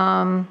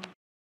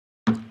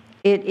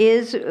 It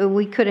is,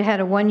 we could have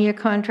had a 1-year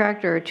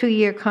contract or a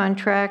 2-year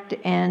contract,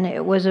 and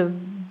it was a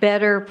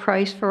better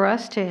price for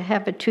us to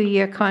have a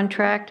 2-year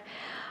contract.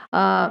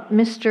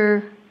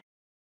 Mr.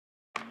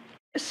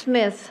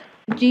 Smith,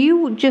 do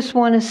you just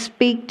want to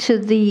speak to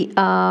the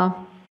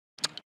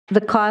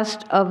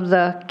cost of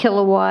the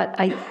kilowatt?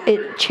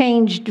 It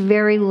changed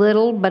very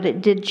little, but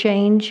it did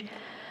change.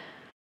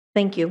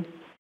 Thank you.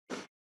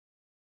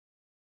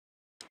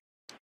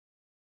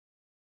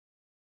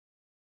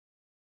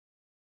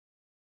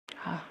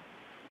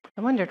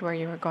 I wondered where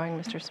you were going,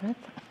 Mr. Smith.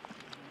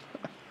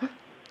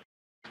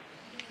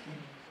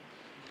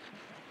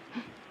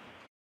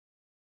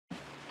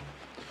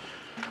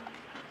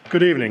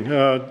 Good evening.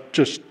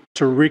 Just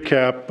to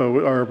recap,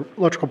 our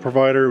electrical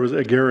provider was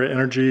Agera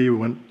Energy,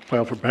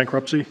 filed for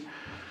bankruptcy.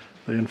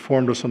 They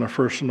informed us on the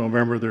 1st of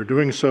November they're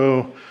doing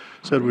so,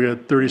 said we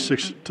had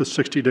 36 to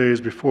 60 days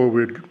before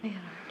we'd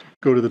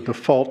go to the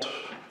default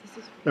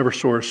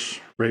Eversource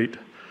rate,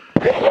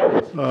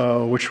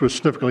 which was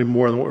significantly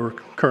more than what we're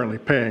currently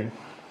paying,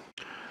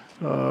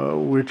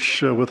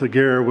 which with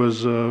Agera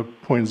was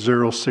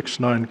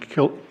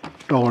 $0.069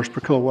 dollars per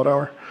kilowatt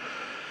hour.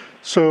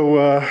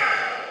 So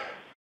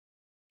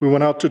we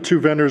went out to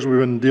 2 vendors we've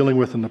been dealing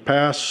with in the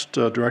past,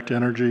 Direct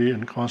Energy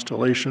and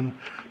Constellation.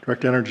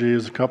 Direct Energy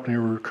is the company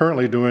we're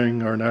currently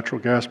doing our natural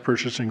gas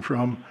purchasing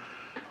from.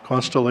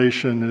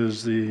 Constellation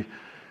is the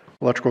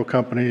electrical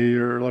company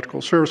or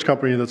electrical service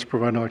company that's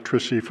providing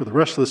electricity for the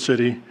rest of the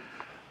city.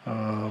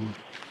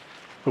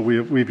 But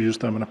we've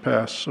used them in the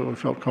past, so we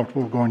felt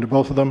comfortable going to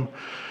both of them.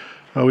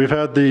 We've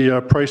had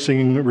the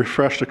pricing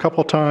refreshed a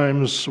couple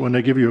times when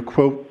they give you a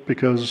quote,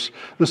 because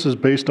this is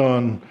based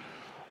on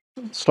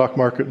stock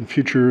market and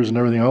futures and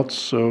everything else.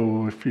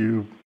 So if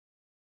you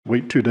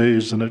wait 2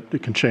 days, then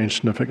it can change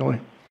significantly.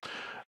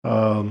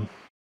 So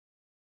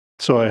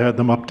I had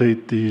them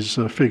update these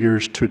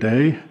figures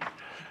today,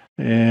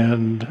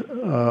 and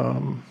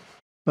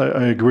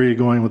I agree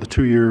going with a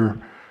 2-year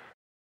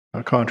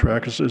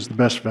contract is the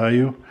best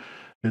value.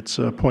 It's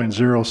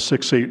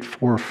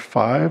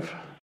 0.06845.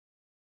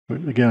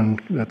 Again,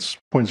 that's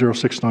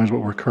 0.069 is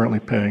what we're currently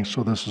paying,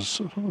 so this is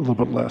a little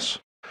bit less.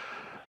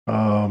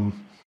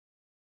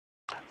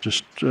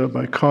 Just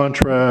by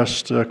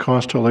contrast,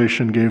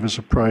 Constellation gave us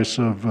a price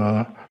of,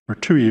 for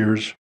 2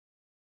 years,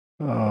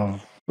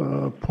 of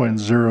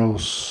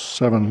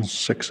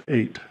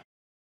 0.0768.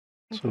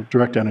 So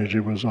Direct Energy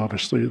was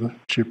obviously the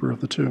cheaper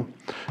of the two.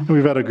 And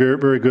we've had a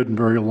very good and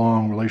very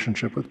long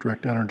relationship with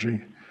Direct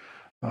Energy,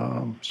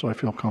 so I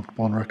feel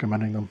comfortable in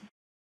recommending them.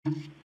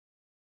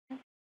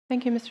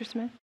 Thank you, Mr.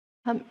 Smith.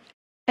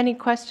 Any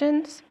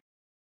questions?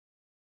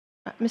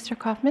 Mr.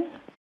 Kaufman?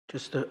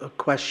 Just a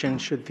question,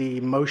 should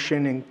the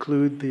motion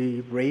include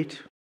the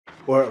rate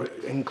or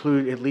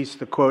include at least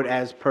the quote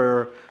as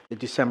per the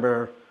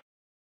December?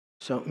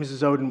 So,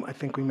 Mrs. Oden, I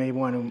think we may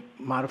want to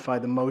modify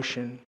the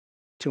motion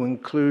to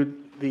include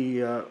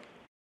the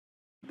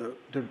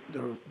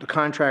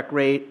contract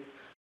rate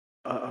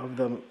of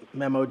the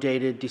memo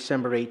dated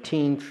December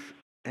 18th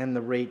and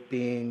the rate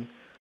being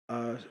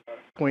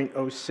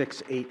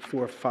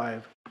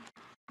 0.06845.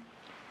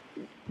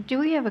 Do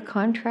we have a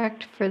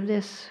contract for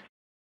this?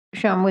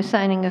 Sean, we're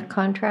signing a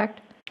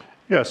contract?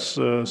 Yes,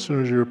 as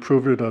soon as you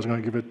approved it, I was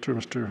going to give it to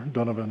Mr.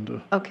 Donovan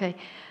to... Okay.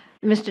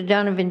 Mr.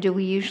 Donovan, do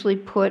we usually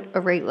put a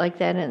rate like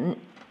that in?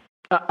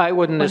 I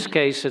would in this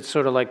case. It's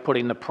sort of like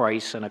putting the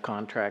price in a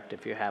contract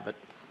if you have it.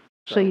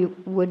 So you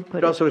would put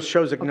it also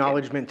shows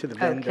acknowledgement to the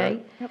vendor,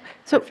 okay.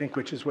 So, I think,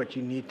 which is what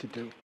you need to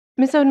do.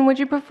 Ms. Oden, would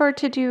you prefer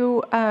to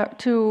do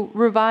to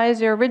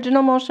revise your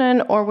original motion,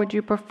 or would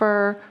you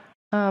prefer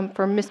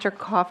for Mr.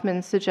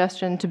 Kaufman's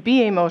suggestion to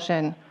be a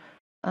motion?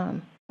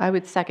 I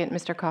would second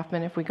Mr.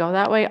 Kaufman if we go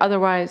that way.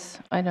 Otherwise,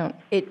 I don't.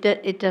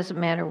 It doesn't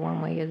matter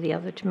one way or the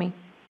other to me.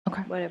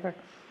 Okay. Whatever.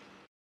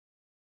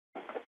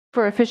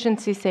 For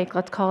efficiency's sake,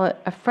 let's call it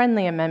a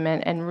friendly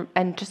amendment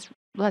and just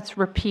let's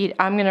repeat.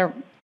 I'm going to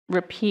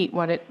repeat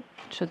what it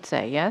should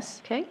say, yes?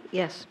 Okay,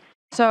 yes.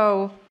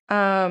 So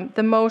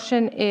the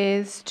motion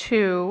is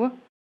to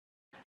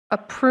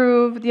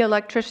approve the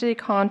electricity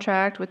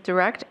contract with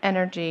Direct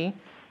Energy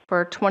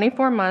for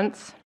 24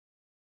 months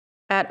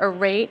at a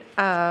rate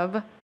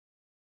of,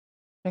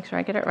 make sure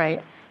I get it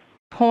right,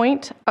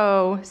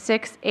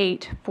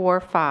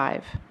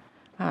 $0.06845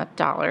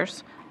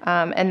 dollars.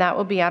 And that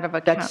will be out of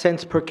account. That's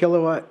cents per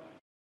kilowatt?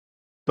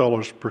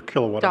 Dollars per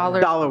kilowatt.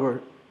 Dollars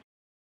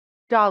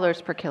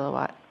per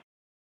kilowatt.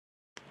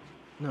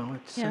 No,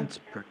 it's cents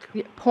per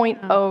kilowatt.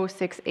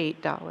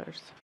 $0.068.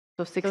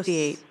 So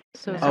 68.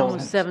 So it's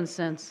almost 7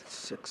 cents.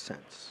 6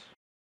 cents.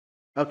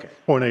 Okay.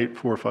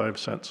 0.845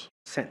 cents.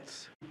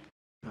 Cents,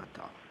 not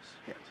dollars.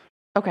 Yes.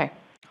 Okay.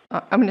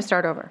 I'm going to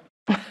start over.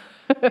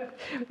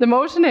 The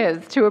motion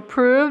is to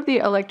approve the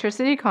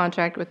electricity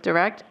contract with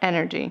Direct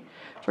Energy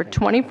for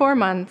 24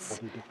 months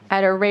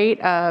at a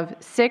rate of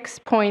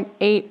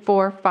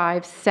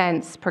 6.845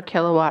 cents per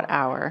kilowatt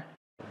hour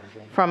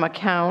from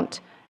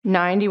account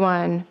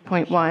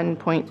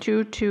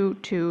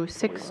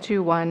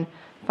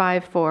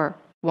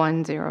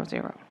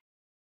 91.1.222.621.54100.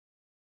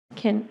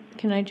 Can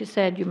I just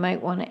add, you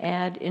might want to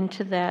add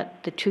into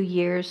that the 2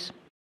 years?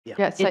 Yeah.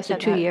 Yes, I It's a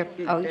said 2 that. year.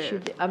 Oh, you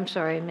should, I'm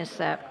sorry, I missed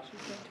that.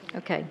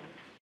 Okay.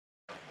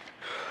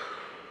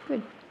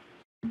 Good.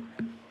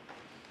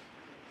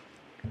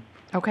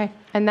 Okay.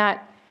 And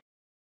that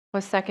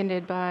was still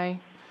seconded by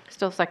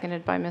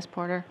Ms.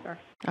 Porter? Sure.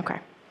 Okay.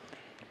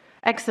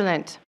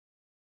 Excellent.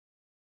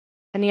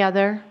 Any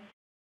other?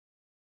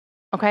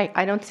 Okay,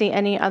 I don't see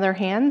any other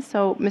hands,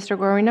 so Mr.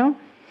 Guarino?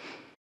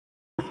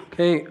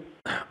 Okay,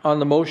 on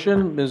the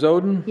motion, Ms.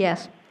 Oden?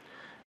 Yes.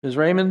 Ms.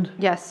 Raymond?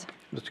 Yes.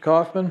 Mr.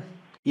 Kaufman?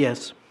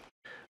 Yes.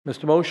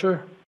 Mr.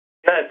 Mosher?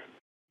 Yes.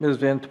 Ms.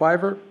 Van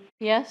Twyver?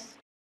 Yes?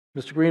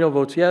 Mr. Guarino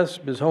votes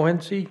yes. Ms.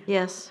 Hohensie?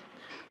 Yes.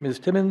 Ms.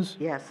 Timmons?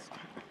 Yes.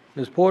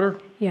 Ms. Porter?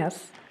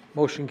 Yes.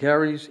 Motion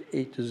carries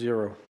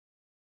 8-0.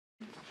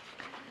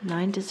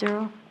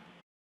 9-0?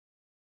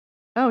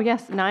 Oh,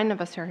 yes, 9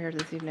 of us are here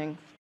this evening.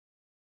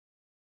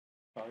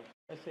 Sorry,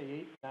 I say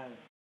 8, 9.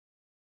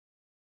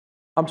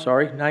 I'm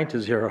sorry,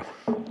 9-0.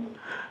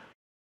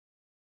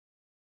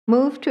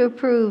 Move to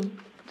approve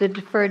the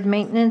deferred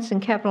maintenance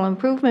and capital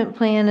improvement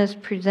plan as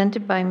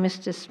presented by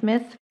Mr.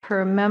 Smith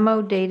per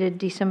memo dated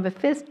December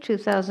 5th,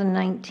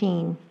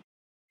 2019.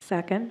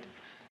 Second.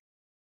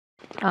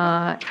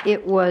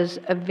 It was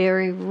a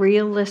very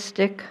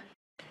realistic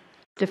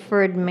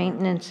deferred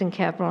maintenance and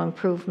capital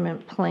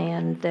improvement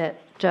plan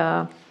that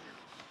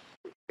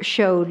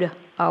showed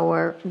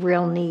our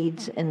real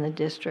needs in the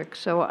district.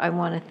 So I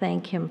want to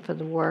thank him for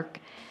the work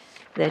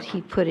that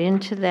he put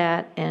into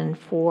that and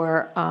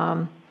for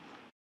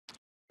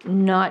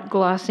not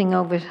glossing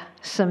over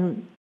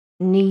some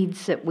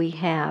needs that we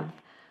have.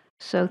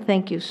 So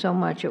thank you so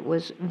much. It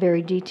was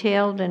very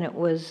detailed and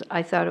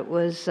I thought it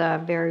was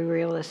very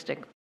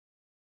realistic.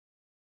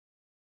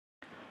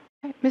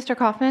 Mr.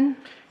 Kaufman?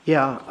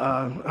 Yeah,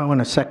 I want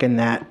to second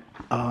that.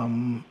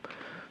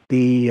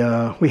 We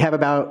have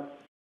about,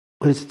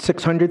 what is it,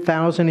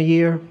 $600,000 a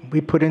year we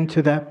put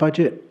into that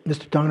budget,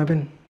 Mr.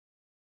 Donovan?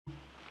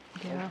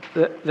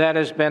 That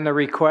has been the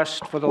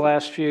request for the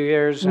last few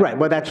years. Right,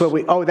 well, that's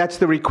what that's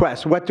the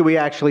request. What do we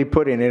actually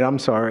put in it? I'm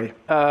sorry.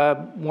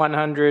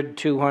 100,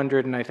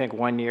 200, and I think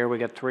 1 year we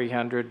got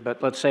 300,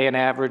 but let's say an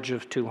average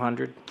of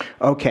 200.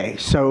 Okay,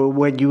 so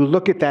when you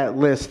look at that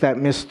list that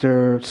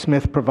Mr.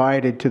 Smith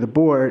provided to the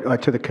board, or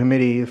to the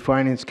committee, the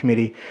Finance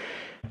Committee,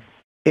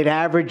 it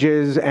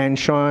averages, and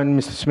Sean,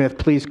 Mr. Smith,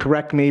 please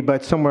correct me,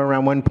 but somewhere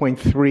around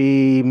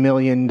 $1.3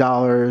 million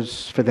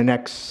for the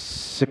next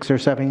 6 or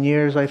 7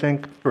 years, I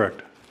think?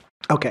 Correct.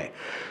 Okay,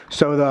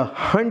 so the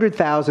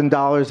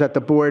 $100,000 that the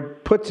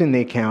board puts in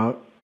the account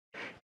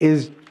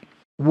is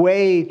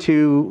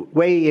too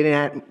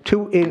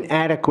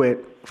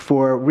inadequate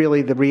for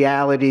really the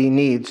reality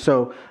needs.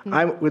 So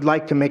I would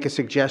like to make a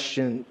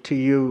suggestion to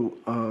you,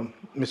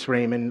 Ms.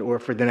 Raymond, or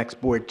for the next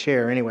board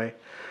chair anyway,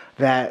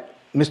 that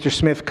Mr.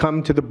 Smith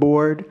come to the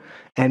board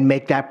and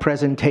make that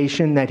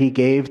presentation that he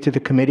gave to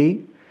the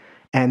committee,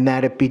 and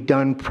that it be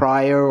done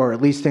prior or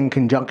at least in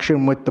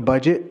conjunction with the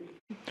budget,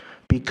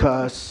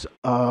 because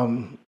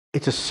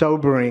it's a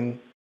sobering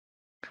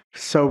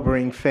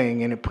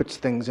thing, and it puts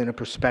things in a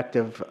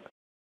perspective.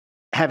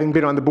 Having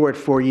been on the board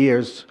 4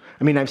 years,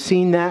 I mean, I've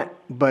seen that,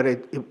 but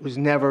it was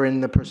never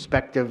in the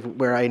perspective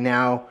where I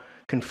now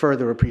can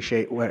further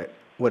appreciate what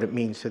it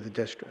means to the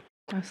district.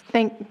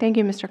 Thank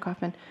you, Mr.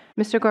 Kaufman.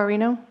 Mr.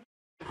 Guarino?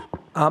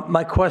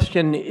 My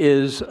question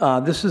is,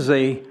 this is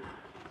a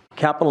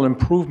capital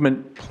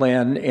improvement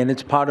plan, and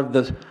it's part of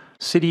the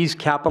city's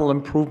capital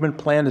improvement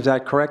plan. Is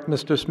that correct,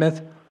 Mr.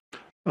 Smith?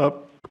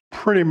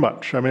 Pretty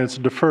much. I mean, it's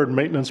a deferred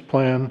maintenance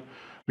plan.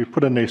 We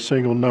put in a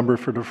single number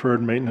for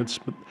deferred maintenance,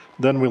 but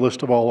then we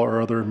list of all our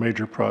other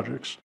major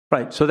projects.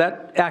 Right. So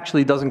that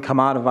actually doesn't come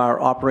out of our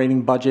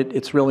operating budget.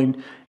 It's really,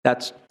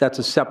 that's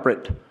a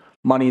separate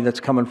money that's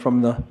coming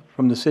from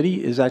the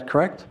city. Is that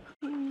correct?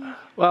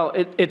 Well,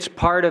 it's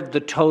part of the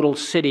total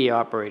city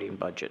operating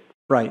budget.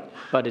 Right.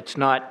 But it's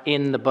not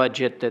in the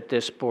budget that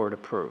this board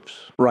approves.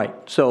 Right.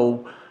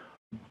 So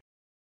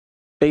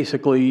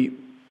basically,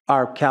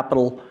 our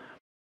capital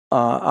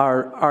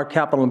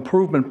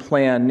improvement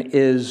plan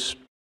is,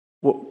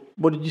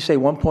 what did you say,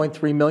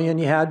 1.3 million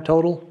you had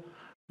total?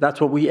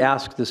 That's what we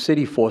asked the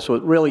city for. So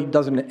it really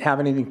doesn't have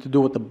anything to do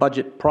with the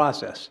budget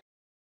process,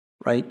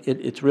 right?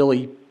 It's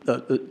really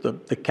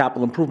the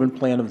capital improvement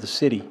plan of the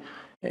city,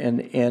 and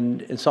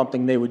it's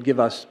something they would give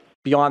us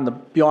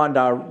beyond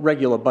our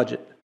regular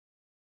budget.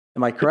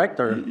 Am I correct?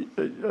 Or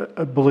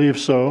I believe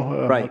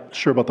so. Right. I'm not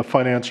sure about the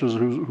finances,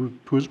 who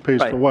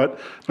pays Right. for what,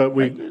 but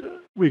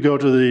we go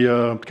to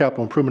the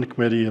Capital Improvement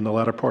Committee in the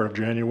latter part of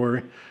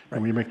January,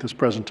 and we make this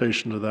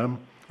presentation to them.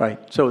 Right.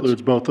 So it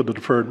includes both the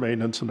deferred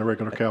maintenance and the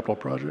regular capital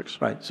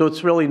projects. Right. So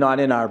it's really not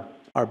in our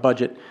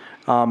budget.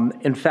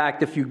 In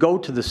fact, if you go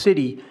to the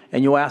city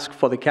and you ask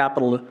for the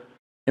capital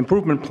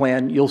improvement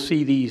plan, you'll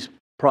see these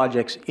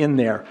projects in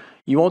there.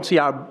 You won't see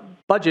our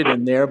budget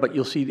in there, but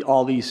you'll see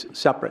all these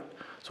separate.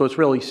 So it's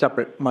really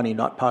separate money,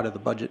 not part of the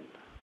budget.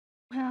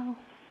 Well,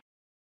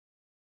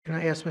 Can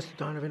I ask Mr.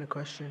 Donovan a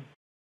question?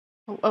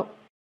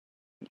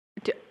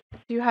 Do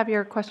you have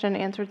your question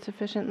answered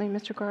sufficiently,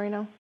 Mr.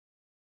 Guarino?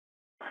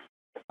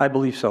 I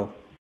believe so.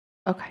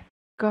 Okay,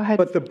 go ahead.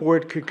 But the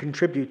board could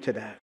contribute to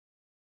that,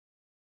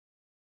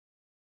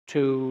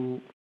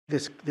 To,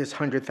 this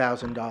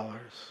 $100,000.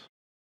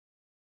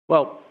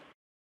 well,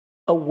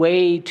 a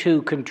way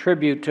to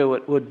contribute to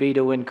it would be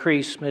to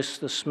increase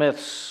Mr.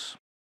 Smith's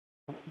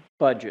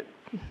budget.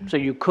 So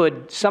you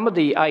could, some of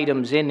the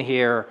items in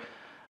here,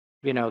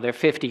 you know, they're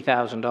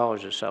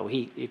 $50,000 or so.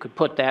 You could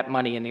put that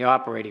money in the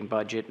operating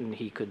budget, and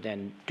he could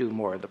then do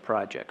more of the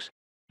projects.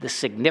 the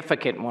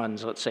significant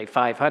ones, let's say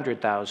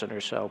 500,000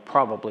 or so,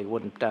 probably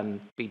wouldn't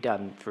be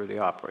done through the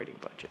operating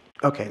budget.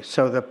 Okay,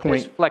 so the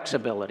There's point,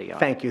 flexibility on it.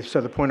 thank you.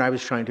 So the point I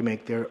was trying to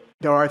make, there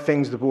are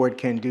things the board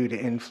can do to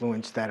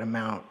influence that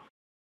amount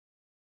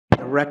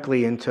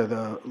directly into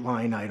the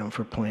line item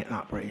for plant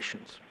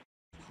operations.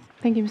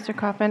 Thank you, Mr.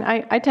 Kaufman.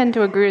 I tend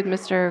to agree with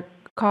Mr.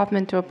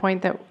 Kaufman to a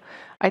point that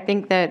I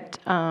think that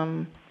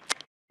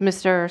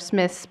Mr.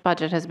 Smith's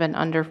budget has been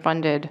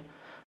underfunded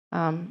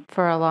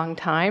for a long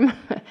time.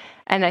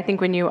 And I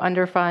think when you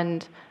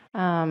underfund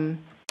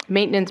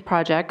maintenance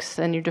projects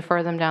and you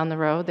defer them down the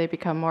road, they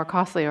become more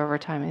costly over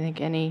time. I think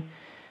any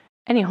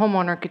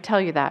homeowner could tell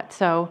you that.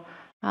 So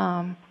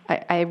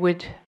I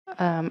would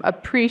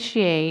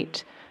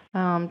appreciate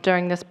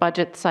during this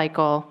budget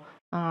cycle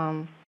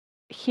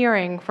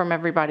hearing from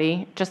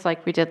everybody, just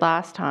like we did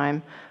last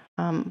time,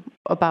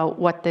 about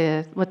what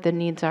the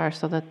needs are,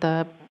 so that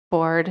the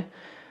board,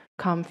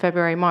 come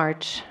February,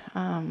 March,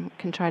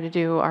 can try to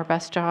do our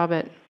best job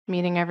at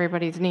meeting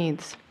everybody's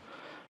needs.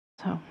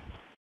 So,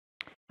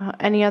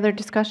 any other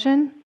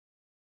discussion?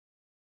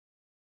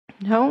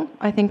 No?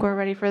 I think we're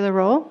ready for the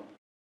roll.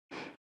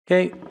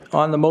 Okay,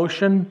 on the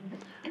motion,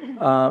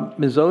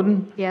 Ms.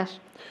 Oden, Yes.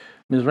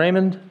 Ms.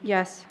 Raymond,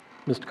 Yes.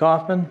 Mr.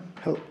 Kaufman,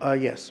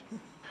 Yes.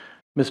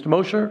 Mr.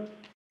 Mosher,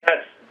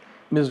 Yes.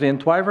 Ms. Van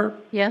Twyver,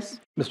 Yes.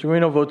 Mr.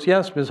 Guarino votes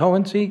yes, Ms.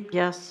 Hohensee,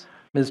 Yes.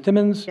 Ms.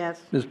 Timmons,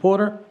 Yes. Ms.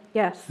 Porter,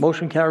 Yes.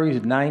 motion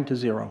carries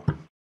 9-0.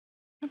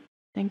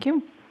 Thank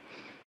you.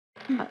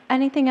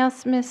 Anything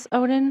else, Ms.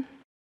 Oden?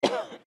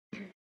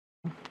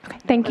 Okay,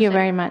 thank you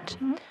very much.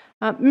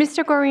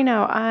 Mr.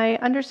 Guarino, I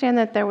understand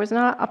that there was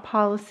not a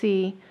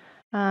policy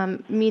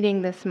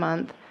meeting this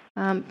month,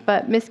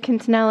 but Ms.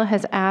 Quintanilla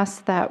has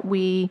asked that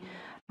we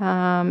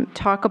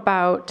talk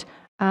about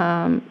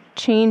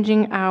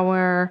changing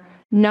our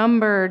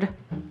numbered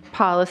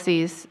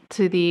policies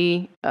to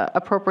the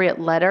appropriate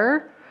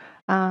letter,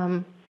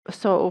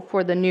 so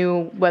for the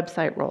new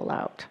website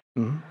rollout.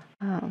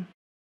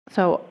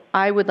 So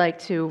I would like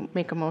to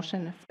make a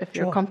motion if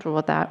you're Sure. comfortable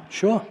with that.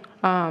 Sure.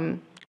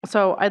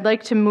 So I'd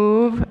like to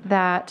move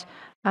that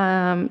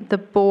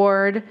the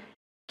board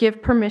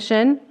give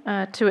permission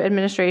to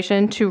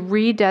administration to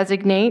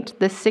redesignate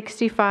the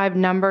 65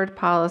 numbered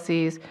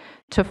policies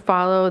to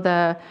follow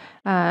the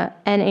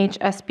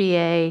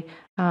NHSBA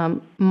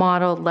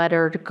model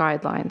lettered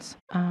guidelines.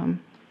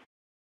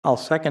 I'll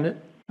second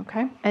it.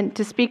 Okay, and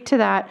to speak to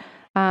that,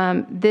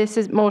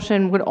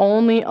 motion would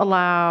only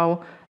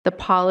allow the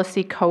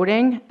policy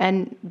coding,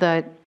 and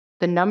the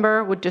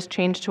number would just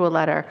change to a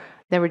letter.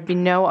 There would be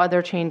no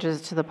other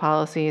changes to the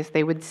policies.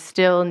 They would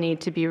still need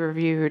to be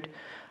reviewed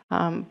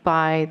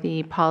by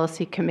the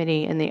policy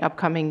committee in the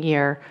upcoming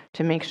year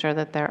to make sure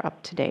that they're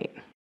up to date.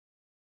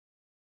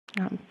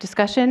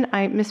 Discussion?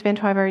 Ms. Van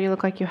Twyver, you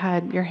look like you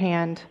had your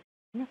hand.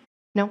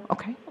 No?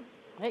 Okay.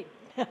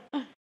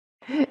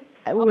 Hey,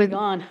 Would-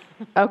 gone.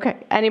 Okay.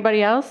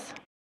 Anybody else?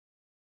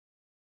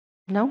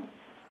 No?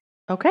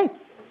 Okay.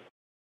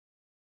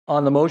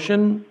 On the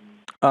motion,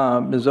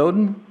 Ms.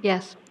 Oden,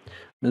 Yes.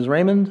 Ms.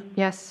 Raymond,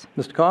 Yes.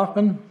 Mr.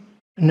 Kaufman,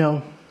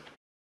 No.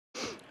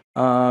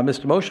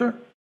 Mr. Mosher,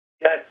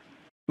 Yes.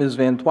 Ms.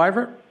 Van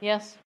Twyver,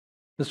 Yes.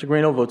 Mr.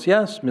 Guarino votes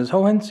yes, Ms.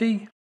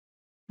 Hohensee,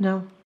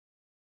 No.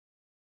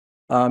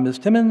 Ms.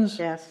 Timmons,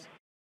 Yes.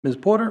 Ms.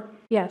 Porter.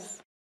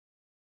 Yes.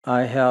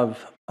 I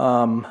have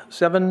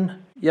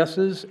 7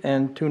 yeses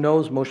and 2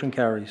 noes. Motion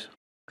carries.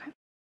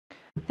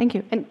 Thank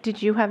you. And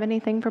did you have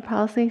anything for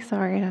policy?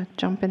 Sorry to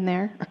jump in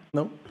there.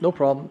 No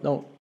problem.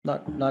 No,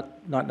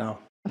 not now.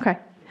 Okay.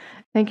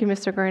 Thank you,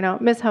 Mr. Guarino.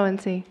 Ms.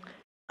 Hohensee.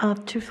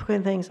 2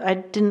 quick things. I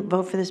didn't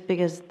vote for this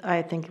because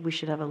I think we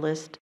should have a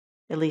list,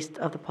 at least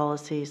of the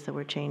policies that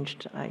were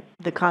changed.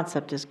 The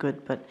concept is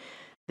good, but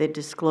the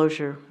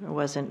disclosure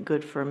wasn't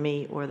good for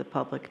me or the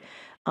public.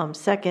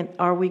 Second,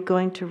 are we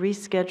going to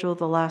reschedule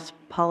the last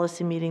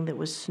policy meeting that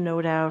was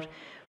snowed out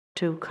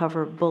to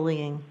cover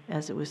bullying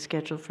as it was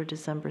scheduled for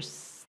December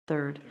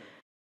 3rd?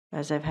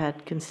 As I've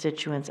had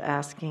constituents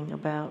asking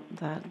about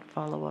that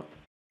follow-up.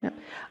 Yep.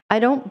 I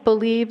don't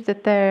believe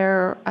that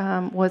there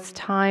was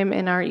time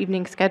in our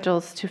evening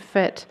schedules to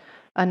fit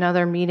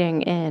another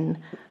meeting in.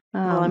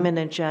 Well, I'm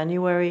in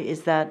January.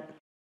 Is that?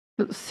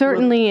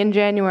 Certainly in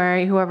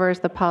January, whoever is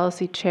the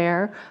policy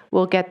chair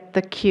will get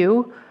the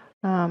cue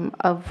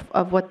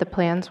of what the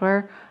plans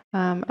were,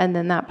 and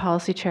then that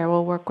policy chair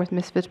will work with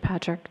Ms.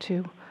 Fitzpatrick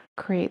to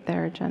create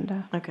their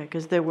agenda. Okay,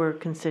 because there were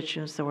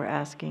constituents that were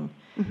asking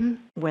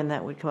when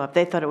that would come up.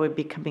 They thought it would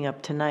be coming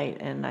up tonight,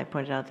 and I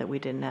pointed out that we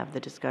didn't have the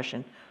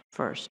discussion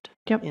first.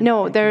 Yep.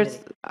 in there's.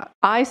 committee.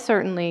 I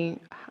certainly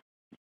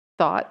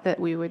thought that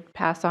we would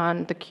pass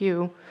on the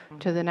cue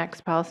to the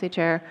next policy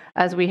chair,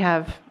 as we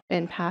have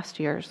in past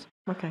years.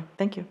 Okay,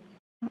 thank you.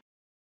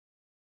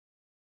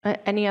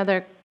 Any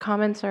other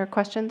comments or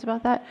questions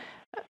about that?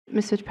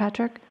 Ms.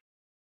 Fitzpatrick?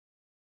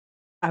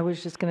 I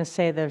was just going to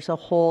say there's a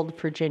hold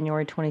for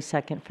January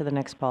 22nd for the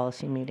next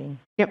policy meeting.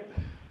 Yep.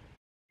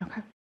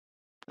 Okay.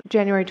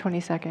 January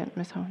 22nd,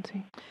 Ms.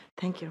 Hohensee.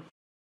 Thank you.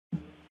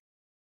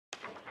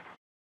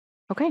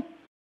 Okay.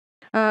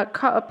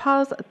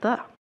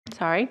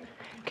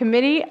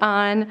 Committee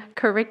on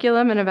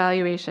Curriculum and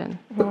Evaluation.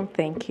 Well,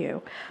 thank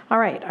you. All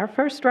right, our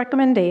first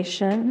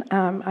recommendation,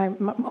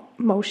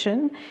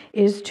 motion,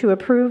 is to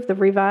approve the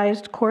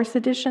revised course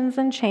additions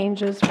and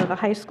changes for the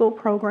high school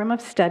program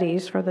of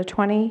studies for the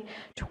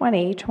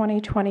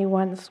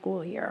 2020-2021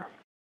 school year.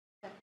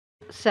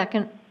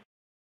 Second.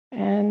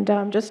 And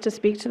just to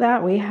speak to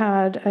that, we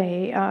had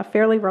a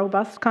fairly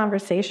robust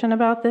conversation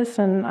about this,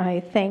 and I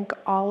thank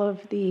all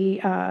of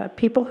the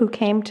people who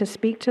came to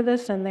speak to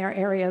this in their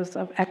areas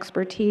of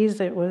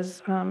expertise. It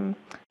was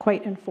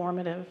quite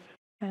informative,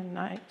 and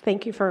I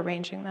thank you for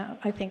arranging that.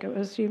 I think it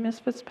was you,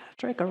 Ms.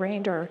 Fitzpatrick,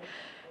 arranged, or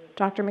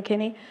Dr.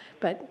 McKinney,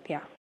 but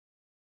yeah.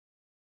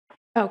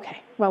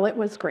 Okay, well, it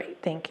was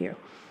great. Thank you.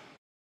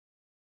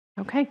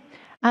 Okay.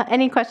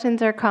 Any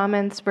questions or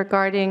comments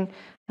regarding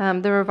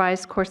the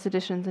revised course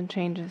additions and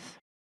changes?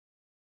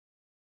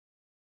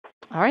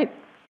 All right,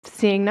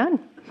 seeing none.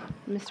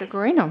 Mr.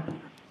 Guarino.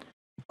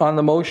 On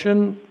the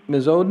motion,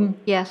 Ms. Oden?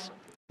 Yes.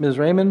 Ms.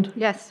 Raymond?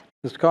 Yes.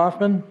 Mr.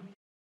 Kaufman?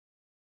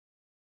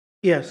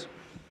 Yes.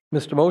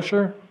 Mr.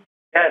 Mosher?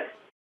 Yes.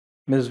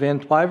 Ms. Van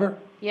Twyver?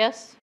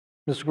 Yes.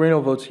 Mr.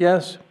 Guarino votes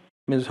yes.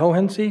 Ms.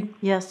 Hohensee?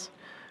 Yes.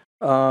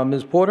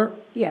 Ms. Porter?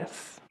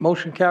 Yes.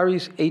 Motion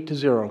carries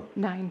 8-0.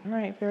 9. All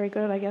right, very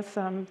good. I guess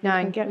 9.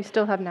 We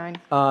still have 9.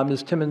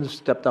 Ms. Timmons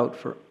stepped out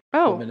for a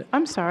Oh, minute.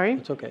 I'm sorry.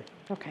 It's okay.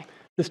 Okay.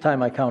 This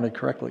time I counted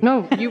correctly.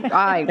 No,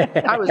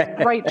 I was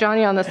right,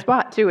 Johnny, on the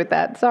spot too with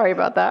that. Sorry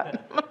about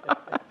that.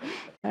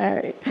 All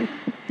right.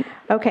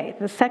 Okay,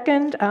 the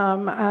second,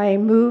 I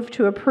move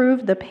to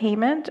approve the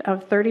payment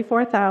of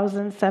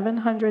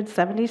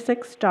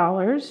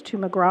 $34,776 to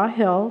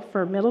McGraw-Hill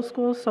for middle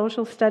school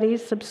social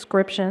studies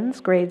subscriptions,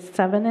 grades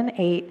 7 and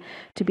 8,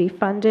 to be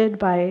funded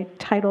by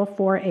Title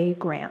IV-A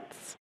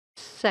grants.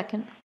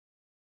 Second.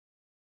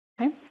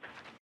 Okay.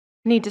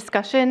 Any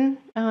discussion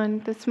on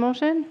this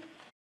motion?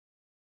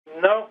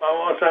 No, I'm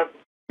all set.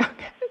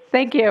 Okay.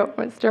 Thank you,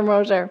 Mr.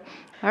 Mosher.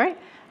 All right.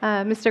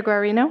 Mr.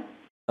 Guarino?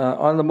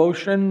 On the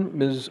motion,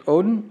 Ms.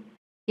 Oden?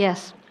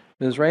 Yes.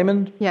 Ms.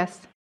 Raymond?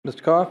 Yes.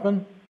 Mr.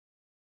 Kaufman?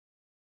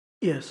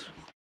 Yes.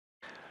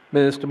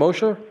 Mr.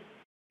 Mosher?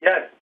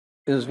 Yes.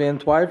 Ms. Van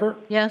Twyver?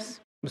 Yes.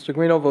 Mr.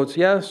 Guarino votes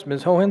yes.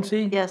 Ms.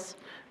 Hohensee? Yes.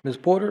 Ms.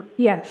 Porter?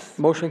 Yes.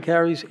 Motion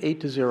carries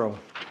 8-0.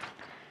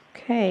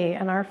 Okay,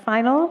 and our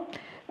final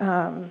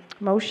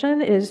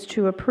motion is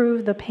to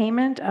approve the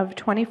payment of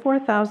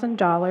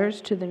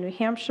 $24,000 to the New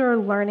Hampshire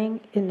Learning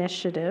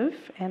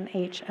Initiative,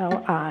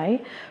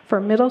 NHLI,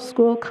 for middle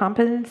school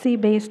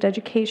competency-based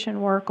education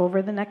work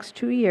over the next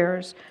 2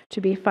 years to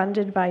be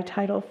funded by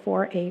Title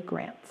IV-A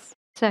grants.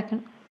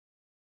 Second.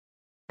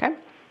 Okay.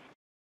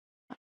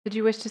 Did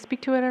you wish to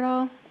speak to it at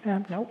all?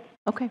 Nope.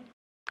 Okay.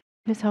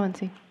 Ms.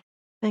 Hohensee.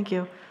 Thank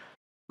you.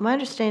 My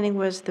understanding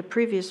was the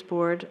previous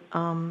board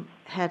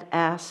had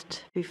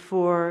asked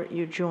before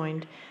you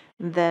joined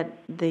that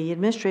the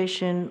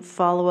administration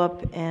follow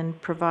up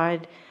and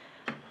provide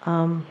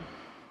a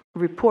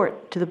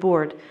report to the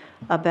board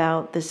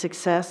about the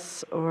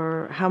success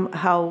or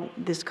how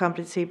this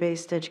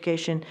competency-based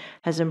education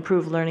has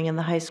improved learning in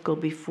the high school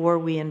before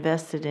we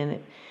invested in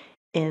it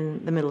in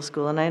the middle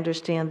school. And I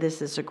understand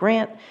this is a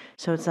grant,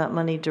 so it's not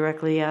money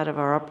directly out of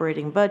our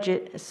operating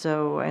budget.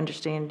 So I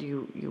understand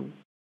you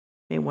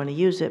may want to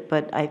use it,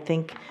 but I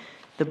think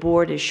the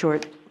board is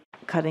shorting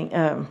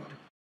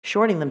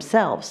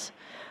themselves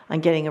on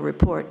getting a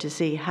report to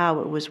see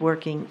how it was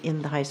working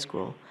in the high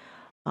school.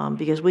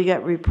 Because we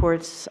got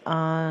reports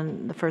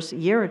on the first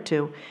year or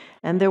two,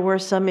 and there were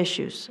some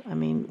issues. I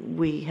mean,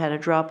 we had a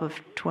drop of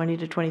 20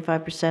 to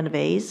 25% of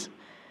A's.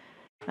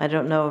 I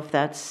don't know if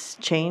that's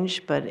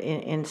changed, but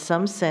in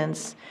some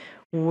sense,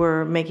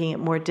 we're making it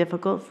more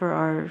difficult for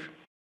our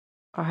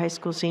high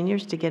school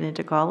seniors to get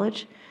into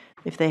college.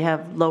 If they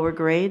have lower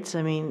grades,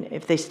 I mean,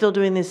 if they're still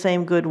doing the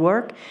same good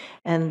work,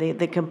 and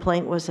the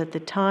complaint was at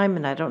the time,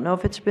 and I don't know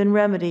if it's been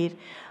remedied,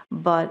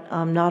 but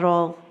not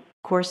all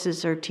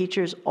courses or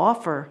teachers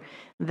offer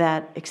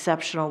that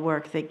exceptional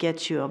work that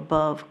gets you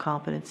above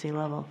competency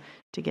level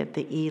to get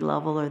the E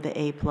level or the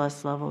A+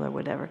 level or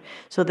whatever.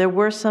 So there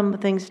were some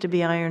things to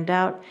be ironed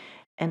out,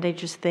 and I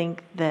just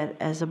think that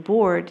as a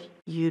board,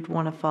 you'd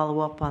want to follow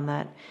up on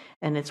that,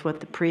 and it's what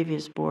the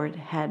previous board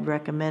had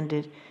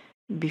recommended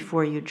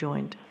before you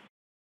joined.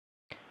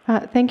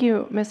 Thank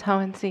you, Ms.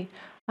 Hohensee.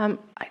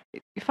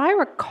 If I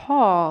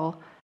recall,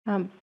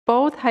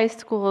 both high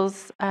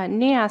schools'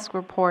 NEASC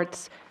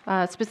reports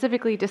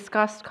specifically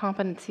discussed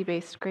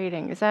competency-based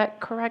grading. Is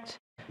that correct,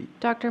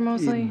 Dr.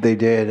 Mosley? They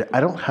did. I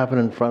don't have it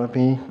in front of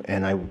me,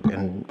 and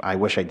I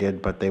wish I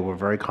did, but they were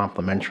very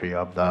complimentary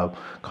of the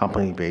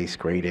competency-based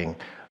grading.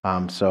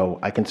 So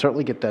I can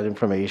certainly get that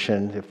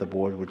information if the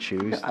board would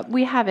choose.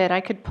 We have it.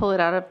 I could pull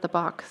it out of the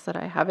box that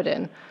I have it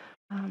in.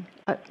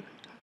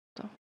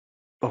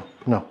 Oh,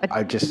 no,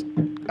 I just,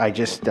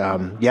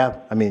 yeah,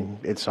 I mean,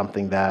 it's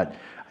something that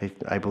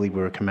I believe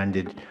we were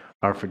commended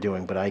for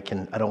doing, but I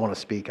don't want to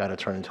speak out of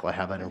turn until I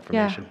have that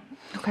information.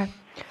 Yeah. Okay.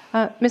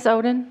 Ms.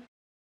 Oden?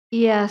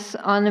 Yes,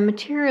 on the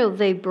material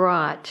they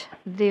brought,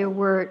 there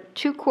were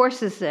 2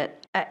 courses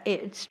that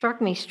it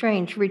struck me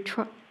strange.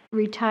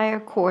 Retire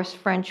course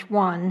French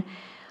 1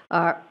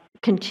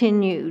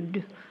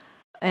 continued,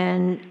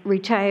 and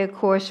retire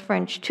course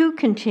French 2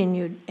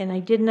 continued, and I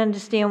didn't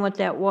understand what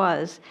that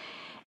was.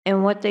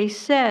 And what they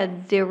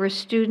said, there were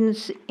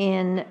students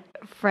in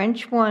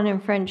French 1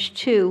 and French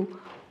 2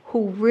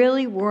 who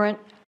really weren't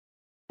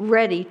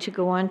ready to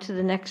go on to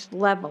the next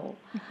level.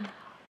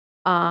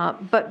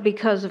 But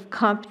because of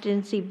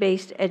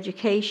competency-based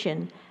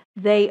education,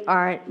 they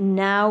are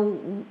now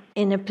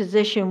in a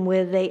position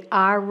where they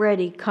are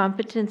ready.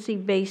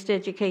 Competency-based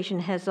education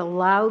has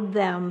allowed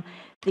them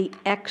the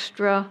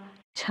extra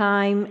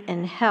time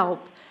and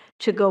help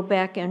to go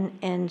back,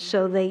 and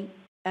so they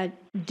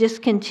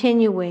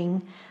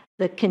discontinuing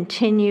the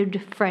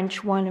continued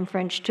French 1 and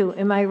French 2.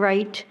 Am I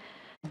right,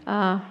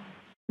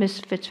 Ms.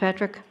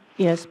 Fitzpatrick?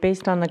 Yes,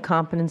 based on the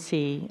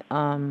competency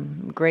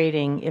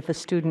grading, if a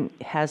student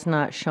has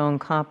not shown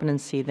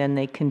competency, then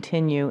they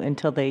continue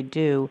until they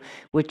do,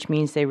 which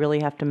means they really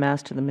have to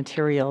master the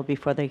material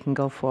before they can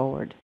go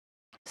forward.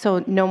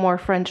 So no more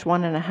French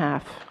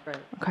 1.5. Right.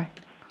 Okay.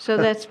 So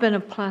that's been a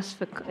plus,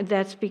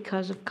 that's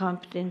because of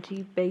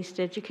competency-based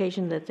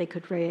education that they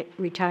could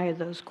retire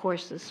those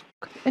courses.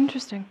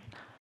 Interesting.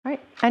 All right.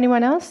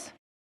 Anyone else?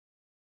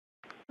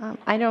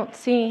 I don't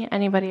see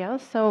anybody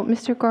else. So,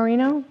 Mr.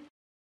 Guarino?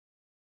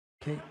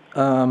 Okay.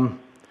 On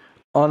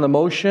the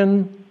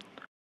motion,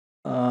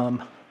 okay.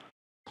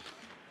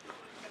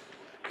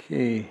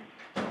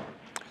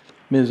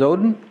 Ms.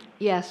 Oden?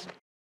 Yes.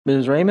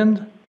 Ms.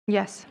 Raymond?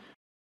 Yes.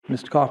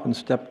 Mr. Kaufman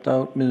stepped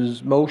out.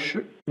 Ms.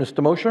 Mosher?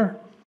 Mr. Mosher?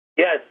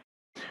 Yes.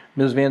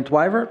 Ms. Van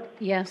Twyver?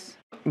 Yes.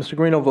 Mr.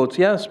 Guarino votes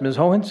yes. Ms.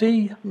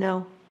 Hohensee?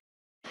 No.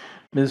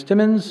 Ms.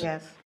 Timmons?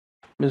 Yes.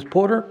 Ms.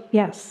 Porter?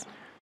 Yes.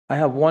 I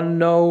have one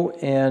no,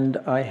 and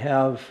I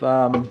have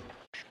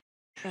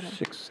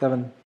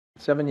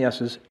seven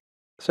yeses.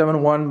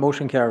 7-1,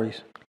 motion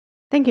carries.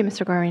 Thank you,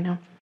 Mr. Guarino.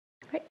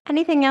 Right.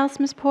 Anything else,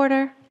 Ms.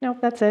 Porter? No,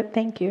 that's it.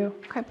 Thank you.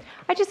 Okay.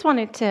 I just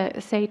wanted to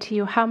say to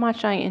you how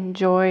much I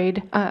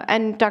enjoyed,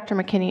 and Dr.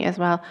 McKinney as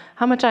well,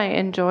 how much I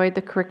enjoyed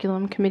the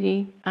curriculum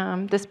committee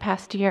this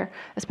past year,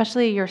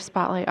 especially your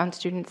spotlight on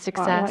student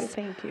success.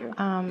 Thank you.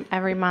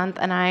 Every month,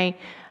 and I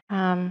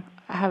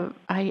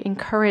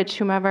encourage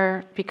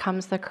whomever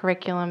becomes the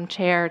curriculum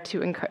chair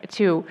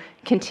to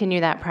continue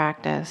that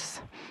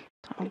practice.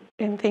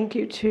 And thank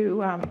you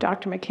to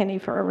Dr.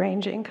 McKinney for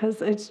arranging,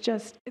 because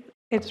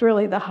it's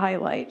really the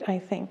highlight, I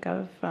think,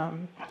 of a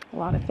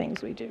lot of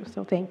things we do.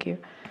 So thank you.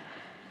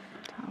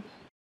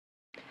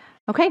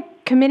 Okay,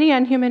 Committee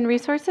on Human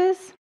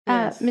Resources.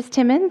 Yes. Ms.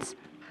 Timmons?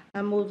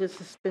 I move to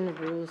suspend the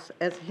rules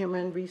as the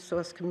Human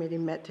Resource Committee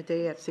met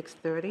today at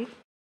 6:30.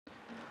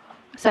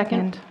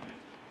 Second.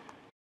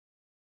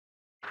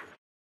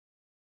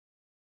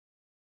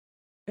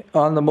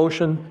 On the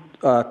motion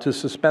to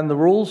suspend the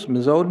rules,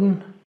 Ms.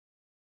 Oden?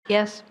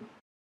 Yes.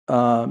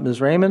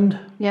 Ms. Raymond?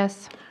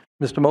 Yes.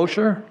 Mr.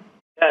 Mosher?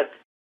 Yes.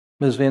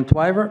 Ms. Van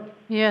Twyver?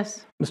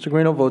 Yes. Mr.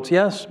 Guarino votes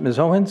yes. Ms.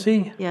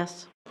 Hohensee?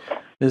 Yes.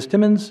 Ms.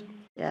 Timmons?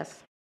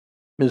 Yes.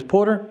 Ms.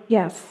 Porter?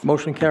 Yes.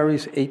 Motion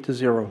carries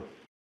 8-0.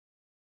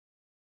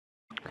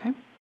 Okay.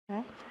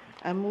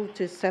 I move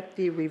to accept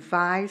the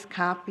revised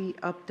copy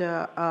of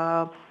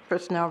the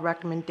personnel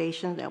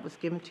recommendation that was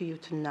given to you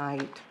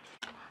tonight,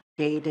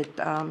 dated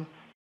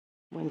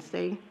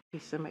Wednesday,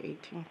 December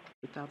 18,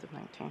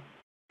 2019.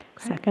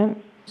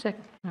 Second.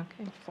 Second.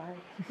 Okay. Sorry.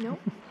 No.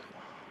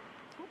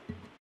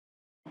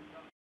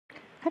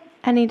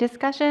 Any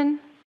discussion?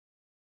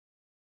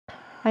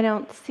 I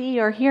don't see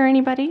or hear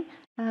anybody.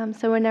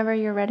 So whenever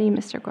you're ready,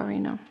 Mr.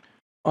 Guarino.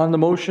 On the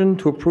motion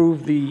to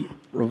approve the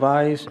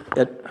revised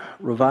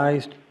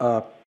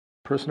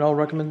personnel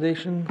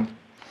recommendation,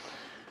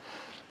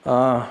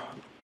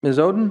 Ms.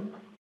 Oden?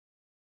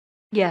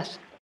 Yes.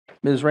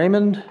 Ms.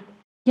 Raymond?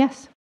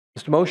 Yes.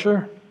 Mr.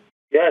 Mosher?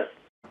 Yes.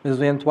 Ms.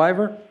 Van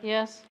Twyver?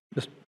 Yes.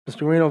 Mr.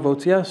 Guarino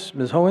votes yes.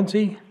 Ms.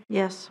 Hohensee?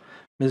 Yes.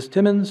 Ms.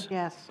 Timmons?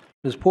 Yes.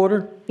 Ms.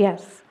 Porter?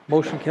 Yes.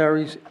 Motion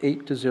carries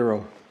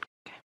 8-0.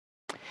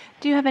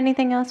 Do you have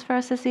anything else for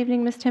us this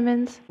evening, Ms.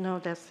 Timmons? No,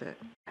 that's it.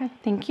 Okay,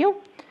 thank you.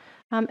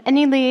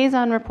 Any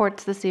liaison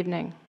reports this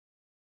evening?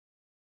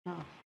 No.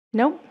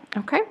 Nope.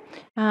 Okay.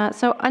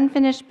 So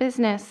unfinished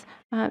business.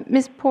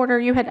 Ms. Porter,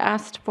 you had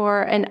asked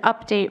for an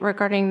update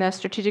regarding the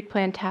strategic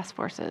plan task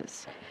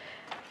forces.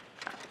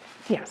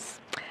 Yes.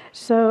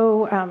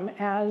 So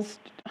as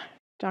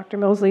Dr.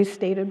 Mosley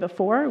stated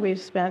before, we've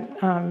spent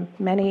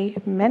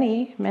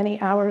many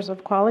hours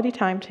of quality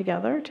time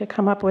together to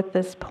come up with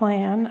this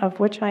plan, of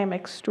which I am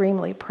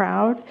extremely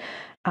proud.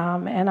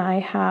 And I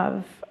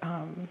have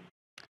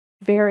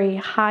very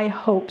high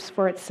hopes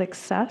for its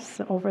success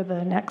over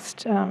the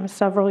next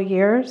several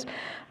years.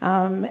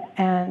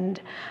 And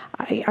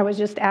I was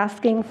just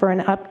asking for an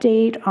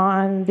update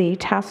on the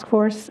task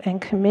force and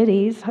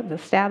committees, the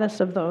status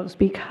of those,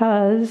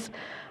 because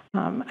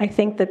I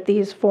think that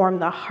these form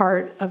the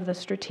heart of the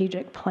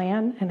strategic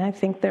plan, and I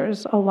think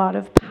there's a lot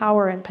of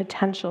power and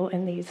potential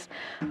in these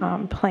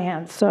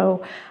plans.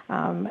 So,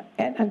 and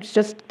it's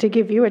just to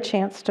give you a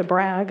chance to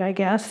brag, I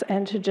guess,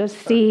 and to just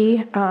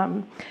see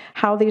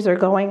how these are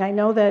going. I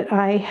know that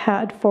I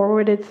had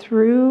forwarded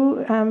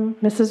through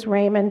Mrs.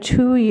 Raymond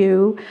to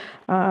you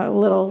a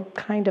little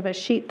kind of a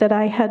sheet that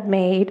I had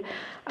made.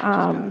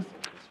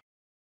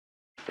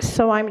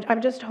 So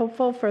I'm just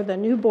hopeful for the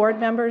new board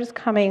members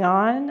coming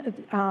on.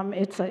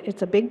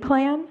 It's a big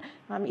plan,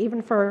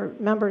 even for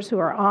members who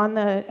are on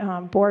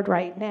the board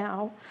right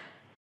now.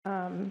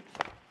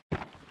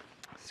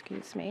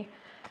 Excuse me.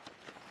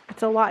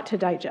 It's a lot to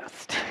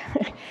digest.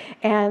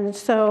 And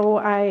so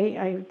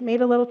I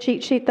made a little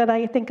cheat sheet that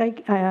I think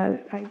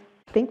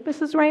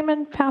Mrs.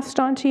 Raymond passed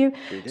on to you.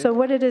 So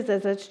what it is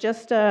it's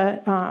just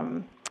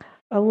a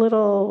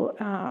little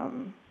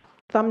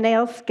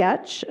thumbnail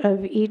sketch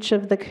of each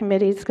of the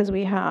committees, because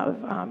we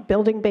have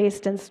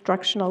building-based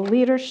instructional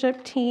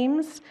leadership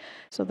teams.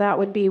 So that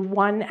would be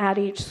one at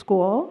each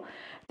school.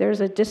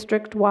 There's a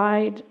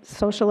district-wide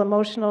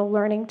social-emotional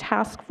learning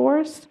task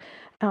force.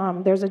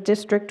 There's a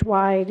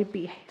district-wide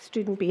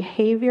student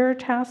behavior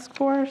task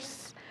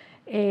force,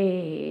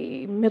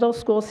 a middle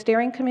school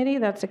steering committee,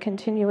 that's a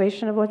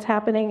continuation of what's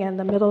happening, and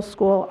the middle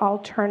school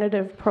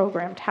alternative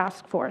program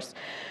task force.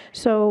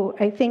 So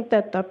I think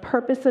that the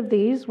purpose of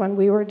these, when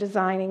we were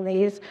designing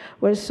these,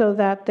 was so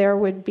that there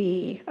would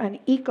be an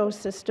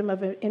ecosystem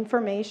of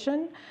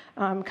information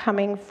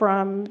coming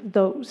from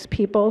those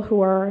people who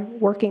are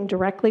working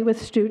directly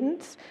with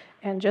students,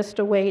 and just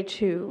a way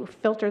to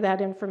filter that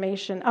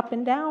information up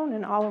and down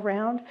and all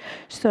around.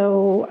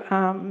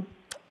 So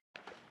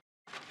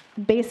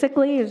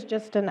basically is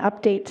just an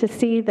update to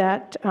see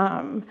that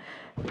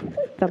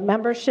the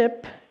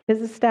membership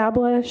is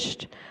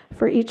established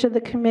for each of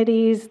the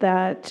committees,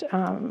 that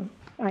and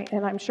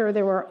I'm sure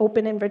there were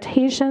open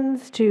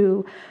invitations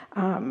to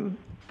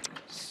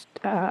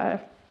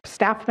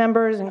staff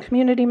members and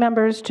community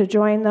members to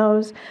join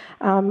those.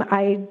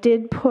 I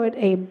did put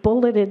a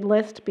bulleted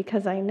list,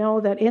 because I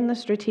know that in the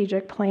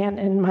strategic plan,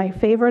 in my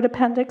favorite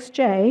Appendix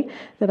J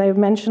that I've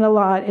mentioned a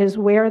lot, is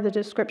where the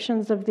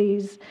descriptions of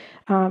these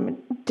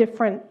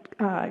different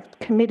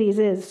committees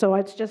is. So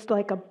it's just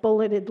like a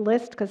bulleted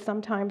list, because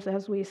sometimes,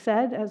 as we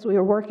said, as we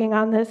were working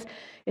on this,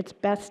 it's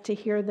best to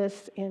hear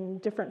this in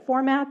different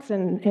formats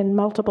and in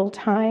multiple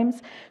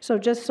times. So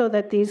just so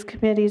that these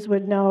committees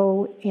would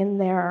know in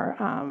their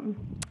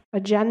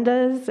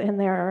agendas and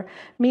their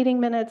meeting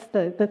minutes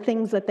the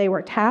things that they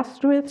were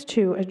tasked with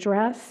to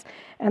address.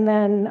 And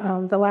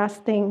then the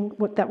last thing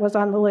that was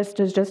on the list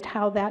is just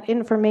how that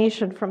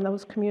information from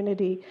those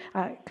committee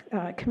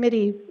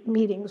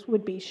meetings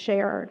would be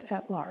shared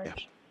at large. Yeah.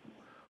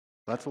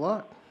 That's a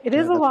lot. It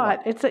is a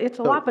lot. It's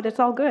a lot, but it's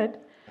all good.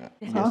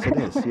 Yes, it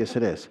is. Yes,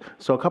 it is.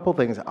 So a couple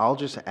things. I'll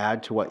just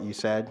add to what you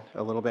said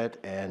a little bit,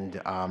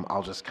 and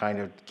I'll just kind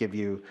of give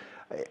you,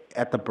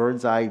 at the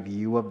bird's eye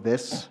view of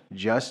this,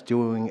 just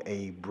doing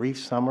a brief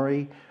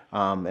summary.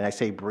 And I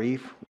say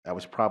brief, I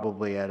was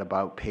probably at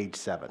about page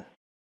 7.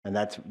 And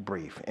that's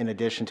brief, in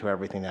addition to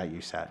everything that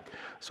you said.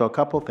 So a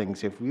couple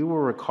things. If you will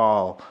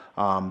recall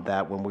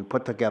that when we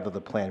put together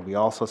the plan, we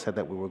also said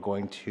that we were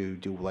going to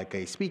do like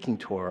a speaking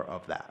tour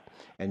of that,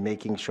 and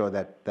making sure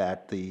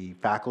that the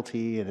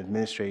faculty and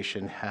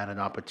administration had an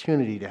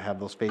opportunity to have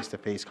those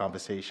face-to-face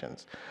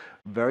conversations.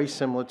 Very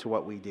similar to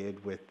what we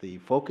did with the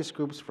focus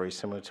groups, very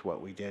similar to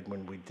what we did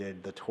when we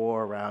did the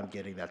tour around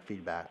getting that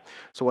feedback.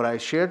 So what I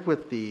shared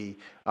with the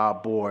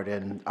board,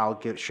 and I'll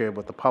share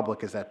with the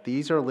public, is that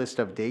these are a list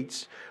of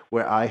dates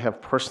where I have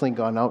personally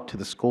gone out to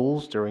the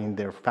schools during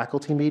their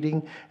faculty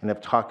meeting and have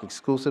talked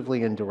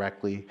exclusively and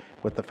directly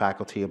with the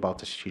faculty about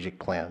the strategic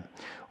plan.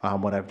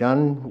 What I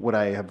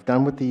have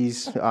done with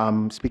these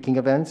speaking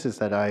events is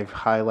that I've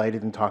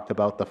highlighted and talked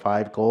about the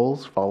 5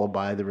 goals, followed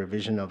by the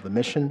revision of the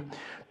mission,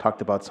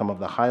 talked about some of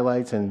the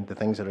highlights and the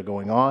things that are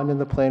going on in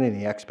the plan and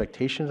the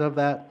expectations of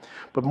that.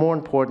 But more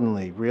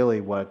importantly,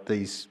 really what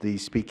these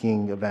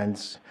speaking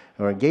events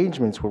or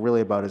engagements were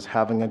really about is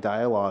having a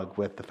dialogue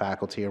with the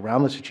faculty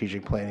around the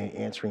strategic plan and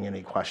answering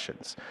any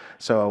questions.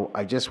 So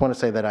I just want to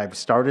say that I've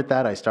started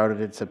that. I started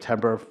it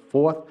September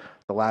 4th.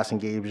 The last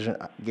engagement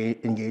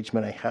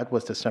I had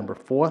was December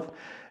 4th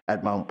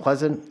at Mount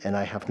Pleasant, and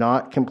I have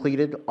not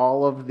completed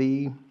all of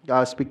the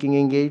speaking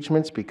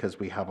engagements because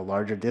we have a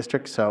larger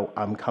district, so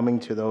I'm coming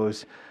to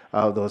those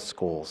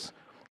schools.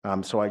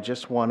 So I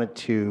just wanted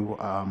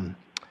to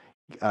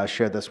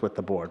share this with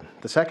the board.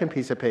 The second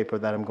piece of paper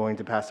that I'm going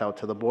to pass out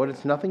to the board,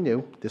 it's nothing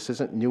new. This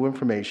isn't new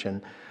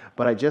information,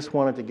 but I just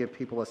wanted to give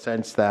people a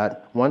sense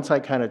that once I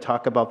kind of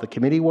talk about the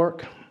committee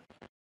work,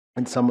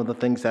 and some of the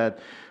things that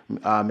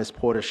Ms.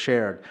 Porter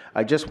shared.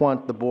 I just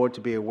want the board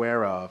to be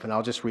aware of, and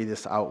I'll just read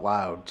this out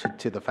loud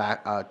to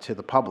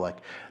the public,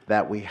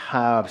 that we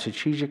have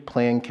strategic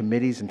plan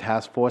committees and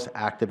task force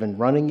active and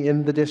running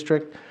in the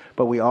district,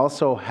 but we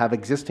also have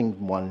existing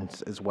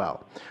ones as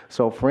well.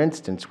 So, for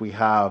instance, we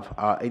have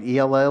an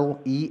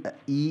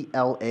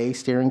ELA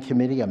steering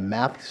committee, a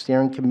math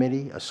steering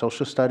committee, a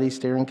social studies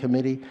steering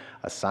committee,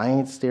 a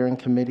science steering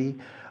committee,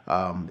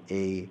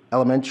 a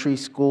elementary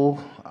school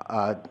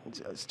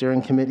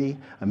steering committee,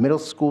 a middle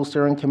school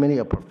steering committee,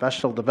 a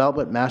professional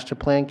development master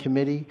plan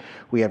committee.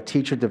 We have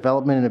teacher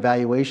development and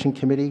evaluation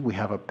committee. We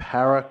have a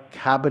para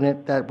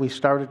cabinet that we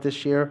started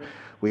this year.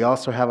 We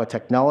also have a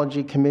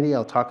technology committee.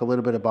 I'll talk a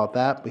little bit about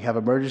that. We have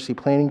emergency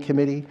planning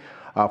committee,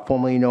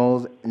 formerly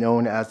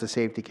known as the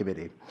safety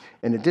committee.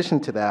 In addition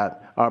to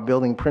that, our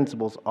building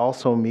principals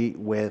also meet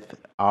with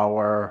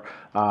our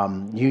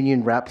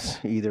union reps.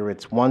 Either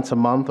it's once a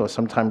month or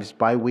sometimes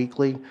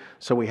bi-weekly.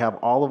 So we have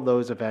all of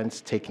those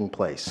events taking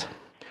place.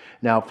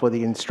 Now, for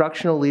the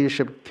instructional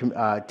leadership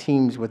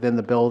teams within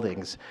the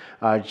buildings,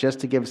 just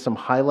to give some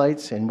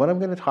highlights, and what I'm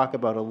going to talk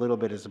about a little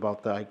bit is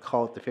about I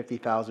call it the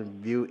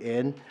 50,000 view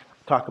in,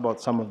 talk about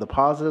some of the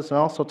positives, and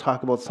also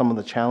talk about some of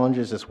the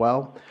challenges as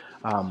well.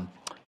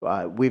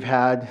 We've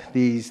had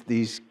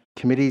these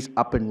committees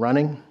up and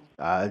running.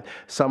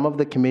 Some of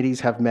the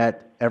committees have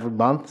met every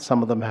month.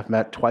 Some of them have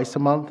met twice a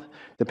month,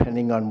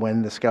 depending on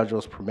when the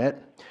schedules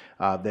permit.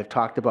 They've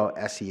talked about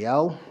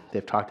SEL.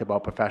 They've talked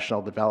about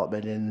professional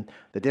development in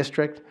the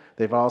district.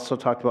 They've also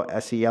talked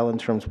about SEL in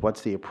terms of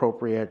what's the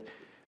appropriate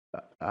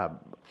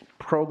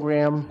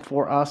program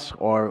for us,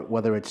 or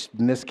whether it's,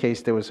 in this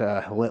case, there was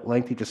a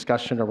lengthy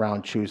discussion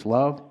around Choose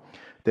Love.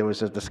 There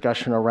was a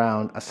discussion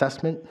around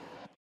assessment,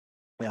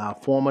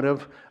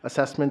 formative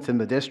assessments in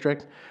the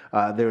district.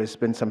 There has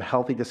been some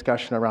healthy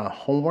discussion around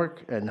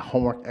homework and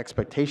homework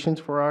expectations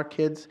for our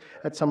kids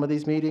at some of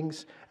these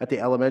meetings at the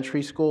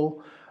elementary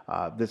school.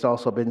 There's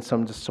also been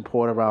some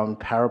support around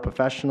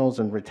paraprofessionals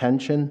and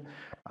retention.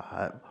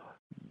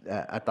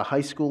 At the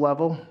high school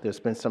level, there's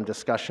been some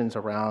discussions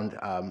around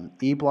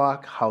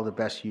E-Block, how to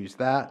best use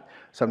that,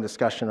 some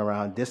discussion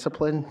around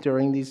discipline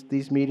during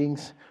these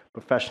meetings,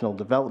 professional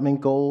development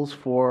goals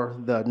for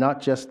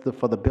not just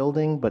for the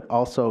building, but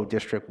also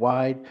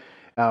district-wide.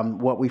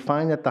 What we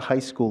find at the high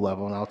school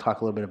level, and I'll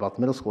talk a little bit about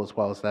the middle school as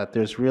well, is that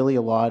there's really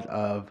a lot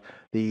of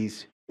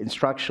these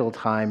instructional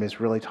time is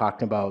really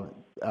talking about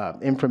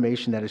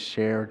information that is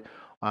shared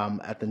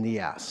at the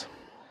NIAS.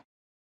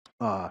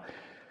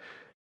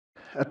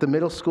 At the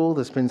middle school,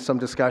 there's been some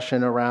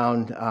discussion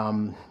around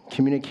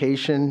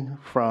communication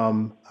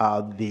from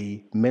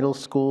the middle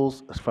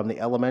schools, from the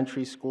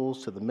elementary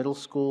schools to the middle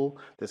school.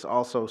 There's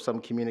also some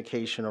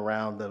communication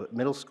around the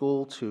middle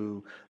school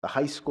to the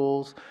high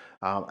schools.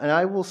 And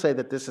I will say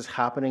that this is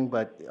happening,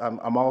 but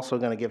I'm also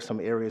going to give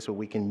some areas where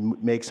we can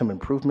make some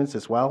improvements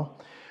as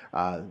well.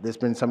 There's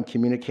been some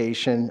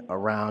communication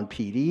around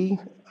PD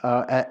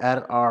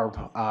at our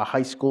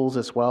high schools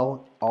as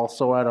well,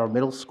 also at our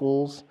middle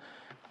schools.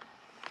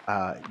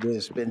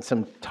 There's been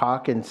some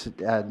talk,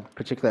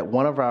 particularly at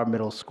one of our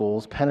middle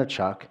schools,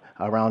 Pennachuck,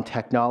 around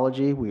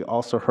technology. We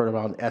also heard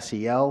about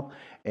SEL,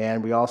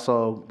 and we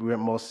were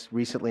most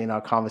recently in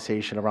our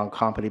conversation around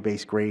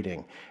competency-based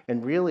grading.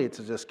 And really, it's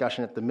a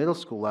discussion at the middle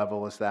school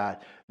level is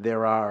that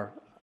there are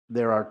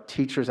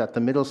teachers at the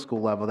middle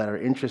school level that are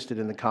interested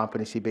in the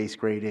competency-based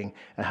grading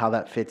and how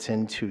that fits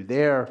into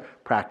their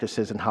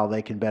practices and how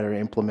they can better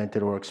implement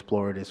it or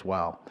explore it as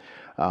well.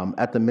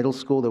 At the middle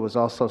school, there was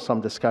also some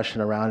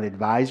discussion around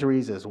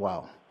advisories as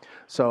well.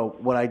 So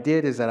what I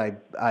did is that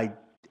I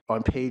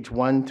on page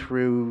 1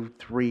 through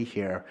 3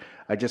 here,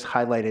 I just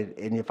highlighted,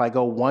 and if I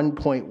go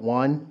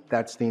 1.1,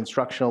 that's the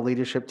instructional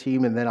leadership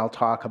team, and then I'll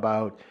talk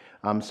about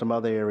some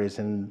other areas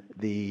in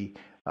the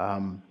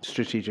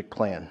strategic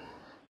plan.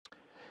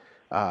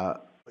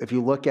 If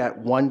you look at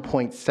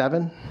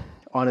 1.7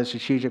 on a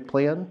strategic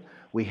plan,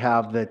 we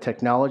have the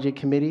technology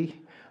committee.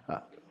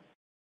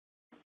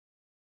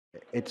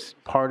 It's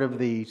part of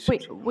the...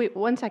 Wait,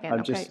 1 second,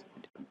 okay.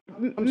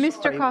 I'm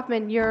Mr. sorry.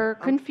 Kaufman, you're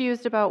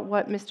confused about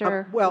what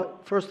Mr. Well,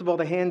 first of all,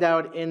 the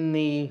handout in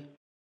the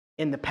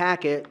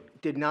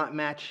packet did not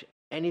match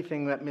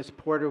anything that Ms.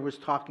 Porter was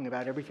talking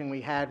about. Everything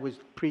we had was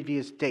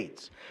previous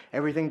dates.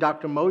 Everything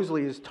Dr.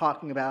 Mosley is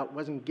talking about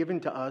wasn't given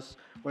to us.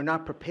 We're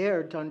not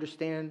prepared to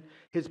understand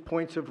his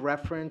points of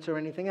reference or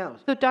anything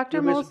else. So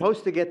Dr. We're Mosley...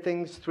 supposed to get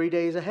things 3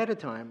 days ahead of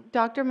time.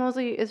 Dr.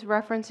 Mosley is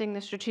referencing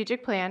the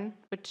strategic plan,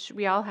 which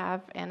we all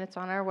have, and it's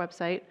on our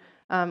website.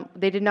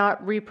 They did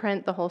not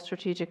reprint the whole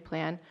strategic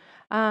plan.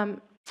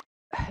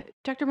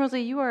 Dr.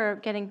 Mosley, you are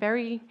getting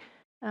very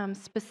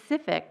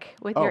specific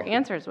with your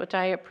answers, which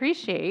I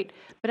appreciate,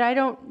 but I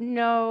don't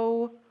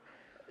know,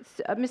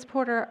 Ms.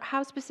 Porter,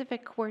 how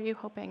specific were you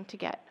hoping to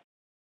get?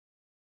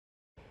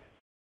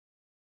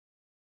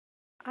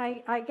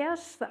 I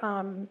guess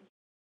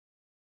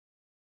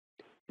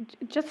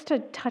just to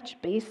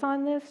touch base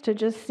on this, to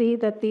just see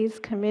that these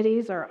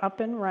committees are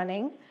up and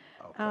running,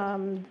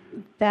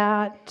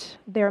 that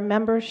their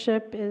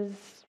membership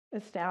is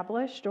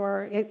established,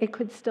 or it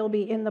could still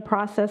be in the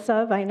process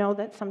of. I know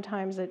that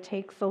sometimes it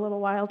takes a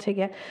little while to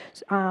get,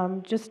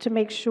 just to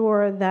make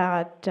sure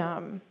that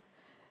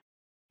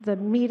the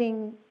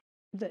meeting,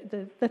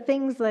 the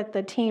things that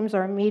the teams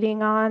are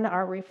meeting on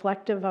are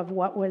reflective of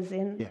what was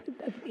in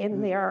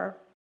their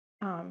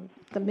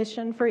the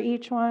mission for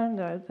each one,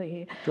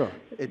 the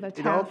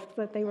tasks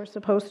that they were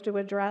supposed to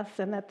address,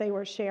 and that they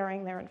were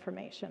sharing their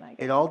information, I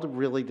guess. It all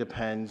really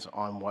depends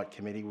on what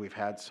committee we've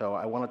had. So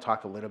I want to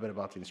talk a little bit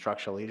about the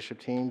instructional leadership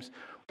teams.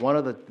 One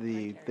of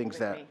the things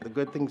that, the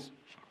good things,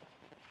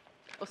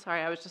 Oh,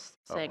 sorry, I was just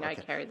saying I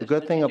carried the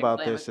good thing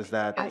about this is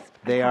that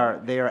they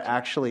are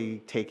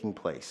actually taking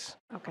place.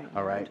 Okay.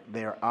 All right,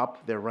 they're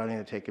up, they're running,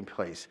 they're taking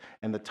place.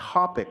 And the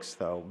topics,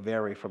 though,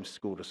 vary from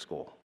school to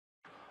school.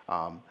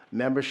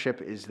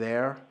 Membership is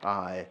there.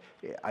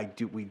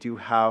 We do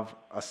have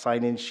a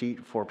sign-in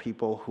sheet for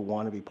people who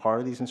want to be part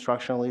of these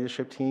instructional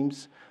leadership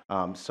teams.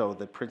 So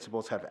the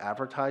principals have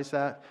advertised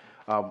that.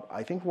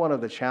 I think one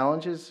of the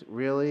challenges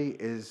really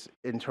is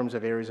in terms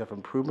of areas of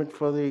improvement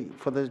for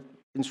the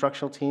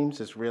instructional teams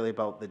is really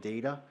about the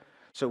data.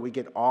 So we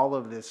get all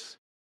of this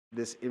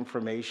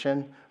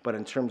information, but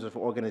in terms of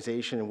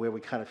organization and where we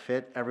kind of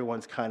fit,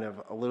 everyone's kind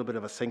of a little bit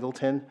of a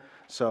singleton.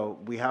 So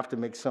we have to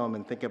make some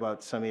and think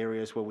about some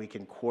areas where we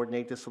can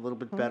coordinate this a little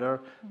bit better,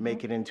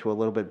 make it into a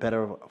little bit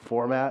better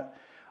format.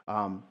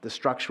 The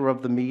structure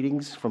of the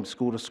meetings from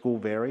school to school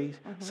varies.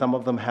 Some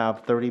of them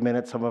have 30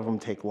 minutes, some of them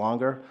take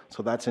longer.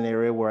 So that's an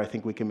area where I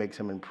think we can make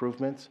some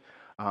improvements.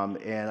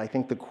 And I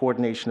think the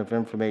coordination of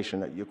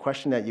information, your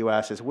question that you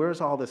asked is, where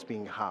is all this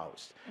being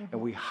housed? And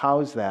we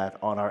house that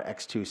on our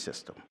X2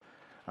 system.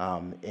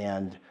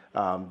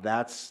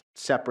 That's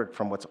separate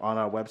from what's on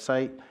our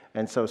website.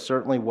 And so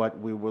certainly what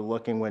we were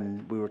looking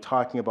when we were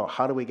talking about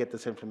how do we get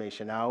this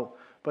information out,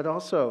 but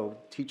also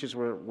teachers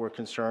were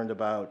concerned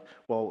about,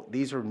 well,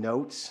 these are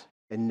notes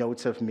and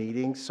notes of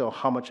meetings, so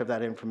how much of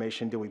that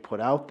information do we put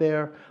out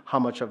there? How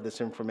much of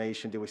this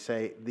information do we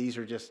say, these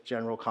are just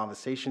general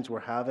conversations we're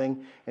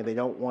having, and they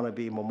don't want to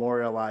be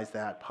memorialized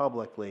that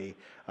publicly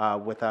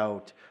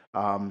without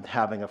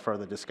having a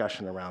further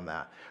discussion around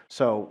that.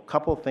 So a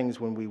couple of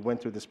things when we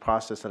went through this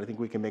process that I think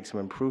we can make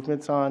some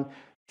improvements on,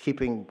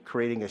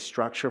 creating a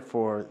structure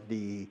for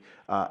the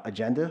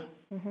agenda.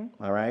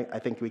 All right, I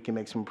think we can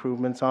make some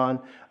improvements on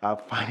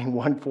finding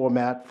one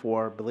format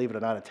for, believe it or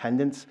not,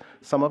 attendance.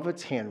 Some of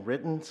it's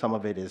handwritten, some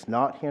of it is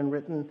not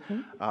handwritten.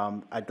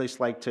 I'd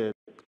just like to,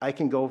 I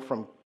can go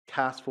from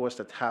task force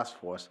to task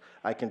force.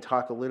 I can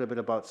talk a little bit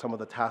about some of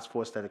the task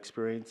force that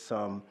experienced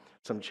some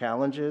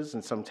challenges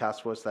and some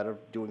task force that are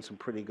doing some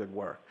pretty good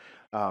work.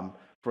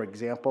 For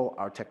example,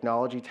 our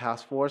technology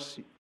task force,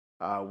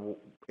 and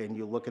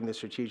you look in the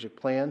strategic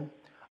plan,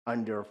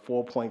 under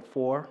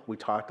 4.4, we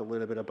talked a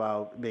little bit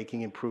about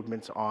making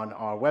improvements on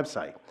our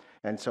website.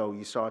 And so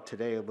you saw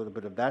today a little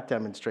bit of that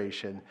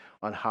demonstration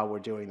on how we're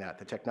doing that.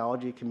 The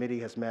technology committee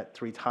has met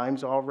 3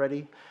 times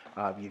already.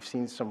 You've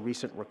seen some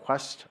recent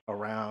requests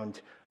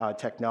around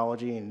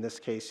technology. In this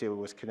case, it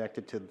was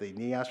connected to the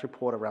NEAS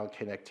report around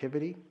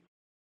connectivity.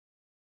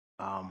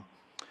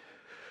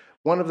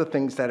 One of the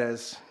things that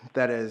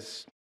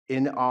is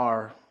in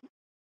our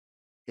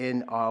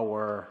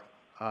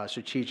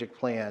strategic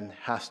plan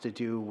has to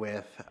do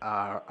with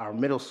our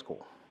middle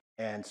school.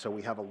 And so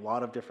we have a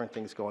lot of different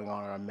things going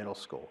on in our middle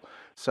school.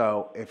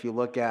 So if you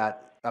look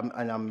at,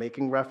 and I'm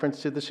making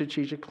reference to the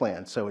strategic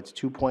plan, so it's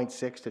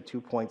 2.6 to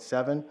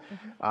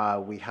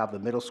 2.7. We have the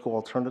middle school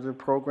alternative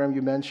program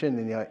you mentioned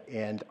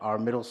and our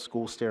middle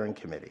school steering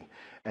committee.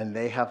 And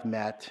they have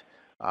met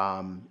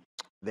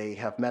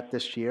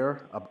this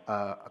year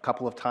a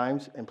couple of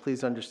times, and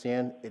please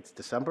understand it's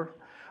December.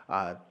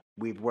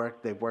 They've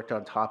worked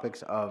on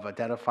topics of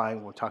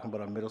identifying, we're talking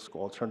about our middle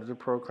school alternative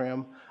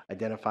program,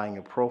 identifying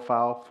a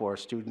profile for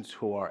students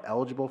who are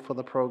eligible for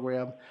the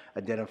program,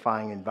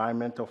 identifying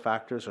environmental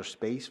factors or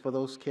space for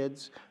those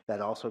kids. That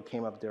also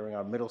came up during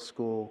our middle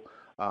school,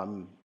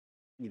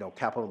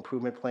 capital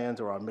improvement plans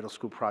or our middle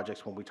school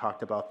projects when we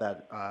talked about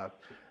that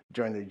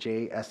during the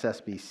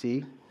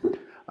JSSBC.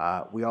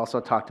 We also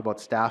talked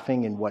about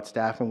staffing and what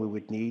staffing we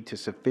would need to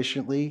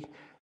sufficiently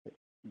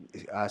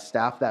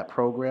staff that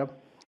program.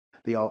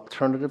 The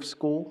alternative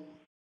school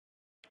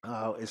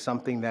is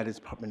something that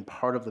has been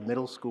part of the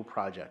middle school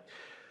project.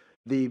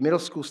 The middle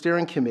school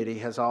steering committee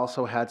has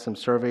also had some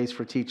surveys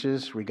for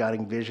teachers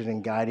regarding vision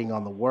and guiding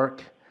on the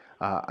work,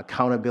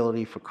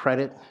 accountability for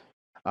credit,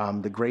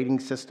 the grading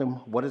system.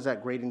 What does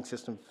that grading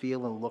system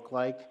feel and look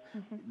like?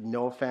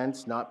 No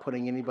offense, not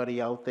putting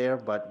anybody out there,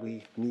 but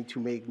we need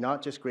to make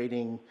not just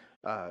grading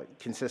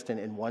consistent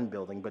in one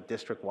building, but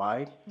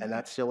district-wide, and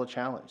that's still a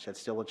challenge. That's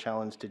still a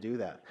challenge to do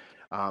that.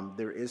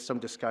 There is some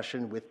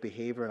discussion with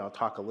behavior, and I'll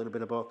talk a little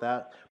bit about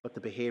that, but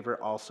the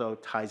behavior also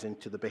ties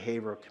into the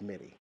behavioral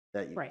committee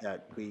that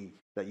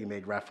you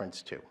made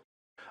reference to.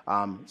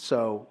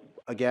 So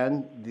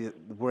again,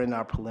 we're in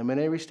our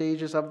preliminary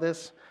stages of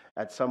this.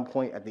 At some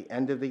point at the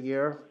end of the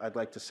year, I'd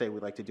like to say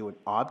we'd like to do an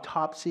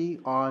autopsy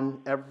on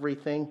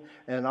everything.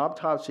 And an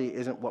autopsy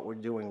isn't what we're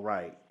doing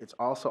right. It's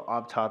also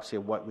autopsy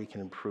of what we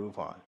can improve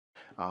on.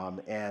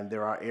 And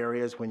there are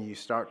areas when you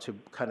start to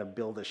kind of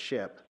build a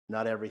ship,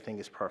 not everything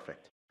is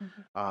perfect.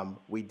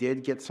 We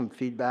did get some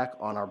feedback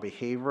on our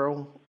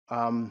behavioral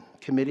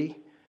committee.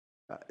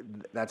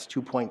 That's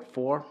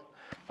 2.4.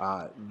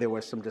 There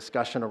was some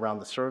discussion around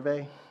the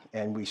survey,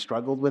 and we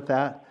struggled with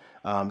that.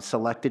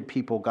 Selected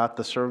people got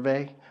the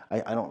survey.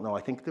 I don't know.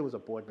 I think there was a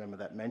board member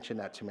that mentioned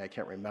that to me. I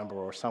can't remember.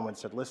 Or someone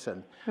said,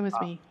 listen. It was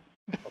me.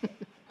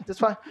 That's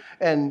fine.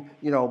 And,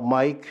 you know,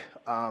 Mike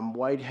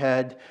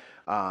Whitehead,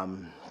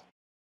 Dan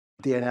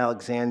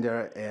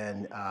Alexander,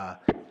 and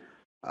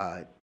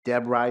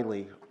Deb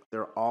Riley,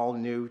 they're all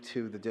new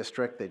to the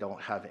district. They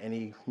don't have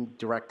any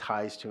direct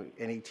ties to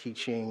any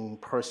teaching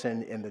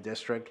person in the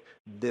district.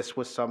 This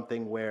was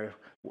something where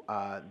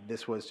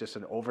this was just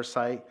an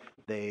oversight.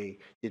 They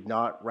did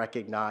not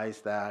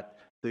recognize that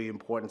the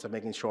importance of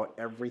making sure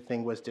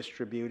everything was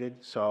distributed.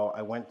 So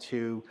I went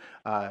to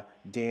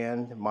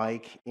Dan,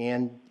 Mike,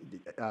 and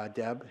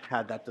Deb,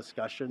 had that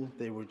discussion.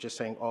 They were just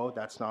saying, oh,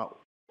 that's not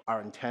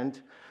our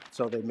intent.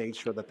 So they made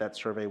sure that that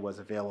survey was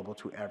available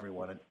to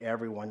everyone, and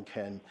everyone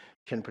can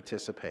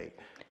participate.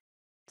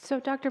 So,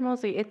 Dr.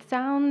 Mosley, it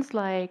sounds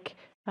like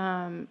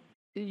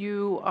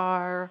you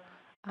are,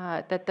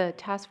 that the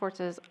task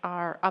forces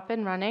are up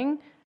and running,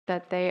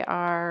 that they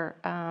are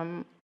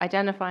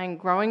identifying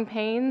growing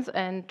pains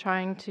and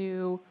trying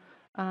to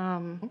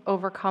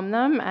overcome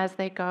them as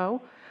they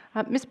go.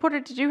 Ms. Porter,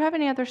 did you have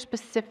any other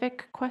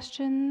specific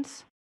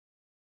questions?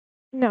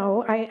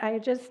 No, I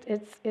just,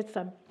 it's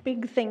a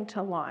big thing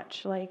to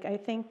launch. Like, I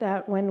think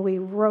that when we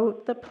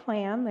wrote the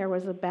plan, there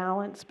was a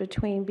balance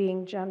between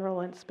being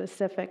general and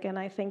specific, and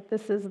I think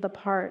this is the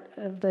part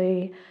of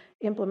the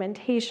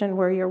implementation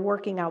where you're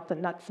working out the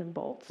nuts and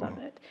bolts of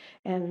it.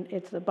 And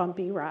it's a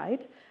bumpy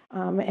ride,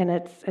 and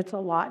it's a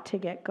lot to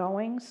get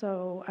going.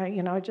 So,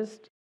 I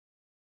just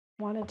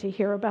wanted to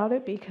hear about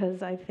it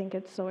because I think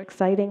it's so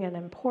exciting and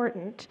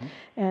important.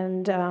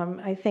 And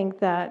I think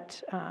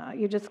that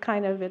you just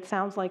kind of, it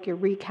sounds like you're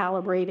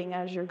recalibrating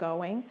as you're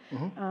going.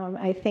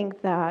 I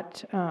think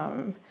that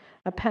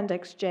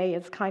Appendix J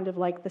is kind of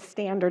like the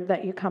standard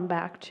that you come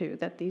back to,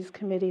 that these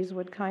committees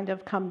would kind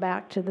of come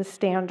back to the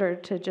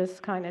standard to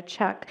just kind of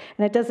check.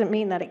 And it doesn't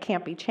mean that it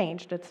can't be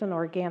changed. It's an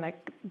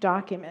organic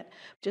document,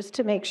 just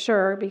to make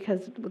sure,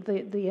 because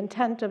the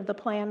intent of the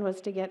plan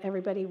was to get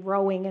everybody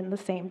rowing in the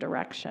same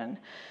direction.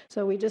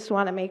 So we just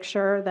want to make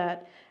sure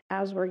that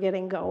as we're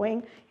getting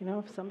going,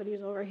 if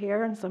somebody's over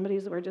here and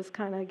we're just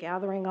kind of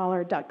gathering all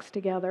our ducks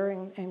together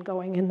and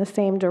going in the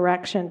same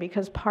direction,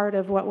 because part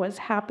of what was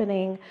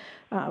happening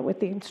with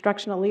the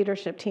instructional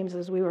leadership teams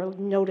is we were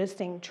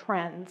noticing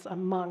trends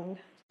among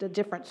the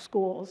different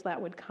schools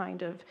that would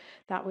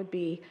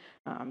be,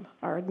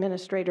 our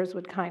administrators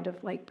would kind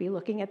of like be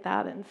looking at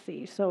that and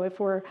see. So if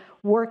we're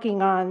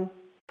working on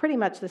pretty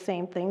much the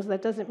same things,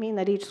 that doesn't mean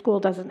that each school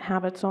doesn't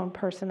have its own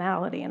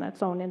personality and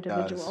its own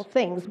individual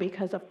things,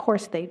 because of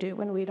course they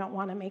do, and we don't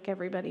want to make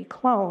everybody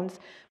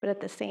clones, but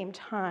at the same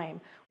time,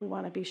 we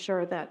want to be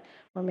sure that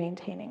we're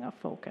maintaining a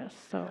focus.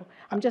 So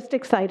I'm just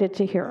excited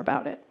to hear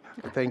about it.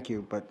 Thank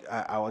you, but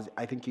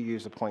I think you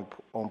used the point,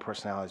 own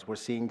personalities. We're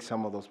seeing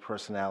some of those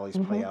personalities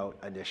play out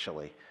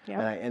initially,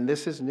 and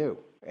this is new.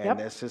 And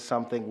this is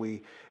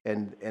something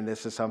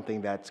this is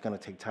something that's going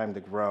to take time to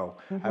grow.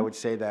 I would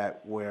say that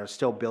we're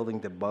still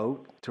building the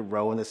boat to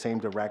row in the same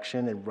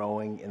direction, and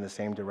rowing in the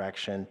same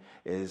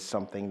is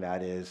something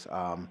that is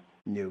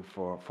new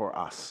for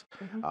us.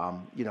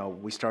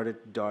 We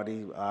started,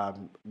 Dottie,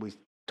 we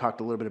talked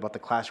a little bit about the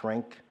class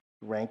rank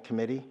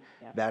committee.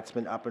 That's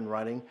been up and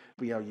running.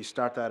 But, you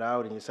start that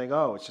out and you say,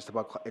 oh,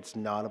 it's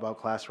not about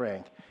class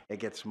rank. It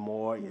gets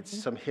more, it's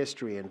some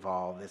history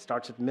involved. It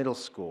starts at middle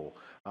school,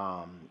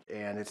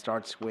 and it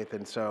starts with,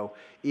 and so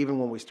even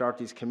when we start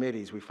these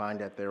committees, we find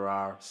that there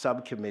are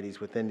subcommittees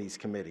within these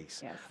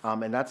committees.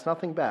 And that's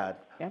nothing bad,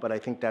 but I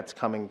think that's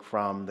coming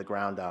from the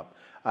ground up.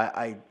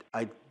 I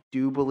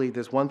do believe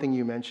there's one thing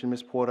you mentioned,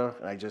 Ms. Porter,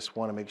 and I just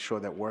want to make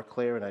sure that we're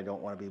clear, and I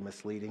don't want to be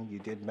misleading. You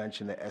did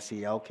mention the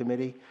SEL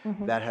committee.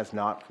 That has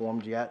not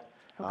formed yet,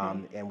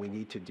 and we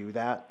need to do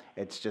that.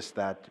 It's just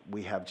that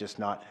we have just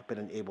not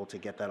been able to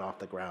get that off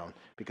the ground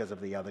because of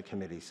the other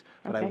committees.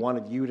 But I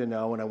wanted you to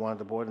know, and I wanted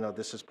the board to know,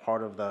 this is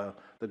part of the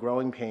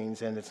growing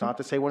pains, and it's not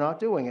to say we're not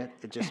doing it.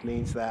 It just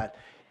means that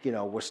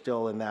we're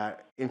still in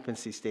that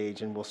infancy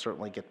stage, and we'll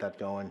certainly get that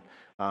going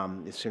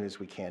as soon as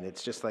we can.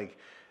 It's just like,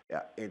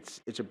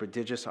 it's a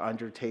prodigious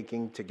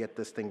undertaking to get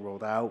this thing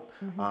rolled out.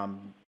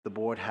 The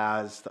board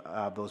has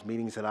those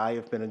meetings that I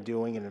have been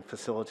doing and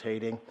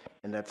facilitating,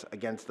 and that's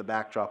against the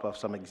backdrop of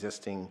some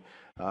existing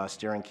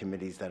steering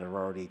committees that are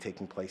already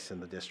taking place in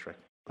the district.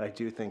 But I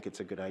do think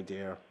it's a good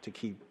idea to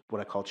keep what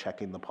I call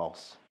checking the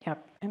pulse.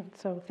 Yep, and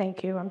so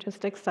thank you. I'm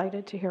just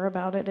excited to hear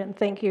about it, and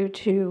thank you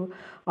to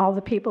all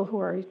the people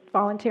who are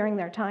volunteering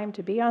their time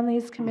to be on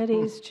these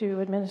committees, to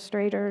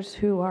administrators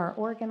who are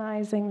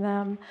organizing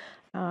them.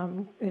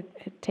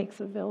 It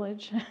takes a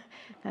village,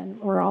 and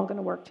we're all going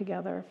to work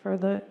together for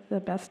the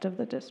best of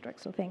the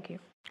district. So thank you.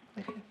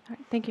 All right,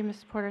 thank you,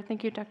 Ms. Porter.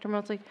 Thank you, Dr.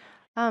 Mosley.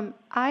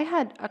 I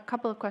had a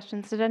couple of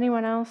questions. Did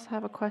anyone else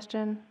have a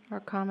question or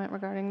comment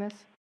regarding this?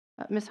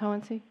 Ms.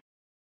 Hohensee?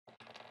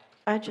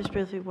 I just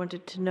really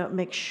wanted to know,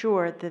 make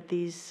sure that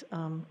these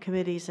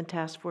committees and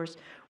task force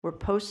were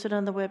posted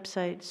on the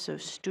website so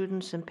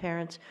students and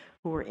parents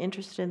who were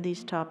interested in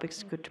these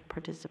topics could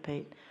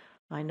participate.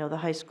 I know the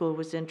high school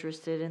was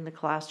interested in the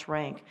class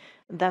rank.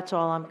 That's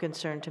all I'm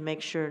concerned, to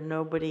make sure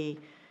nobody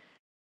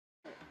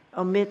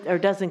omit or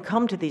doesn't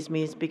come to these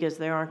meetings because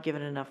they aren't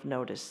given enough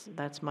notice.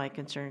 That's my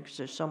concern, because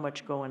there's so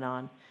much going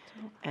on,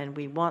 and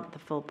we want the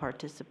full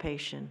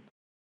participation.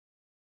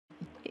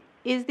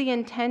 Is the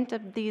intent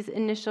of these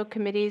initial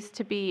committees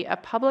to be a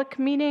public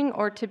meeting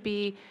or to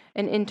be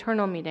an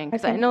internal meeting?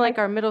 Because I know like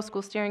our middle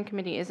school steering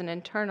committee is an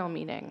internal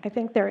meeting. I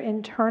think they're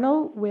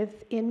internal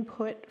with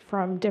input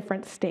from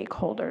different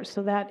stakeholders.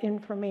 So that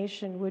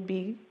information would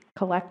be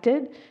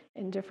collected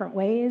in different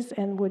ways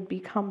and would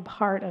become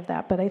part of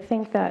that. But I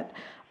think that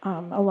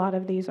a lot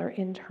of these are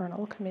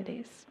internal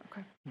committees,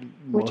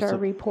 which are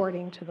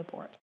reporting to the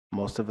board.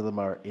 Most of them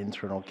are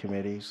internal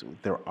committees.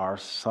 There are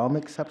some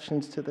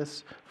exceptions to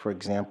this. For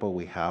example,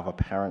 we have a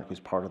parent who's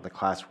part of the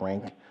class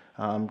rank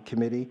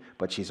committee,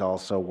 but she's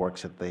also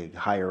works at the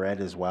higher ed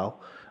as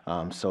well.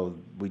 So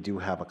we do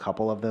have a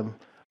couple of them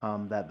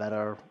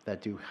that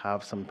do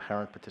have some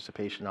parent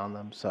participation on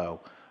them.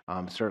 So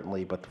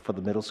certainly, but for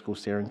the middle school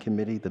steering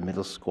committee, the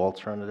middle school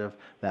alternative,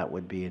 that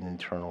would be an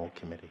internal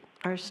committee.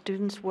 Are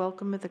students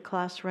welcome at the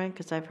class rank?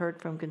 Because I've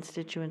heard from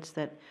constituents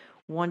that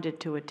wanted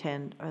to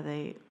attend.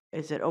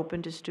 Is it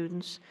open to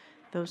students,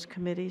 those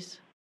committees?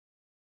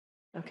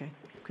 Okay.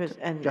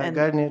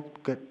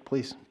 Good,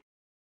 please.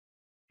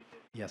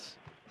 Yes.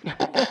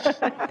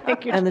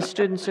 Thank you. And the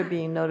students are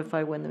being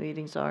notified when the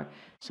meetings are,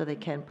 so they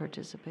can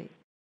participate.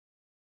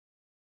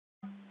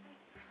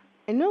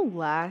 I know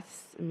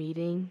last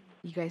meeting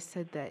you guys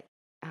said that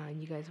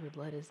you guys would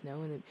let us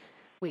know. And then,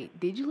 wait,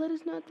 did you let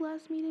us know at the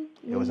last meeting?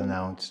 It was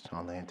announced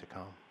on the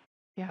intercom.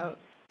 Yeah. Oh.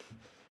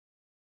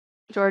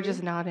 George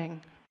is nodding.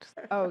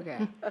 Oh,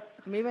 okay.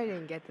 Maybe I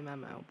didn't get the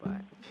memo,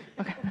 but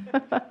okay.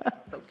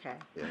 Okay.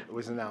 Yeah, it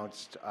was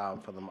announced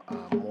for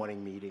the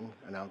morning meeting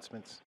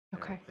announcements.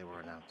 Okay. They were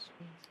announced.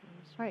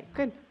 All right,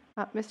 good.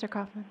 Mr.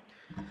 Kaufman.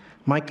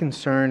 My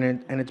concern,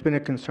 and it's been a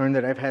concern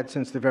that I've had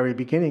since the very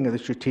beginning of the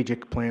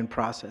strategic plan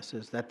process,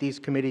 is that these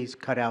committees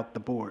cut out the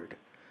board.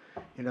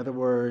 In other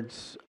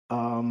words,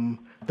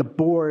 the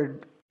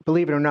board,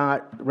 believe it or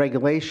not,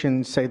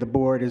 regulations say the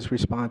board is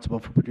responsible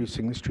for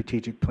producing the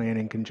strategic plan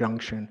in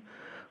conjunction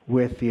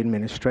with the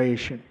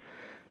administration.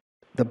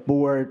 The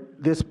board,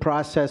 this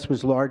process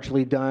was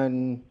largely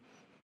done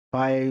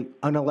by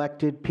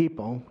unelected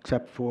people,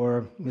 except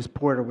for Ms.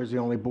 Porter was the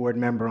only board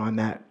member on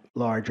that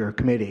larger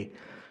committee.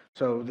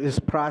 So this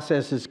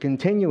process is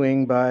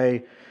continuing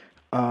by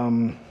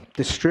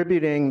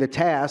distributing the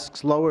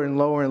tasks lower and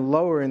lower and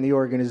lower in the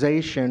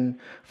organization,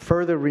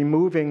 further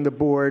removing the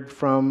board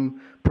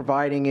from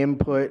providing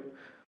input.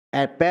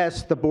 At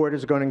best, the board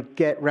is going to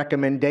get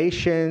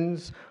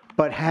recommendations,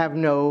 but have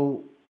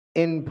no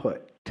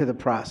input to the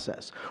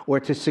process, or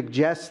to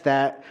suggest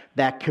that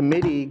that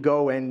committee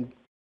go and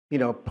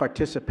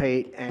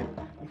participate and,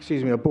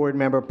 a board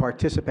member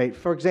participate.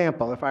 For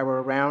example, if I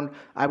were around,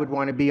 I would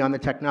want to be on the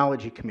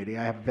technology committee.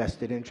 I have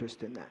vested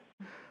interest in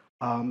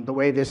that. The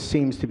way this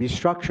seems to be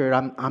structured,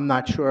 I'm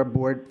not sure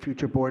a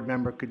future board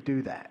member could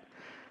do that.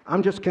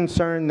 I'm just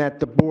concerned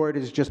that the board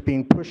is just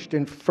being pushed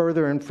in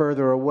further and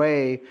further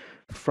away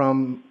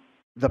from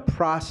the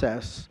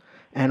process,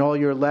 and all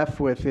you're left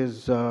with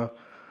is a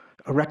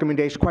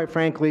recommendation. Quite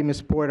frankly,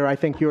 Ms. Porter, I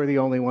think you're the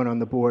only one on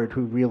the board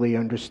who really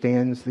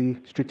understands the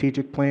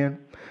strategic plan,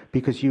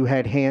 because you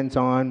had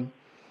hands-on,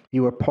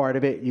 you were part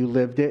of it, you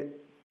lived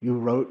it, you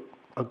wrote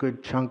a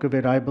good chunk of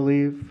it, I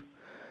believe.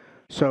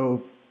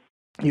 So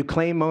you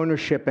claim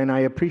ownership, and I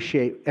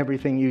appreciate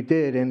everything you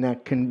did, and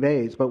that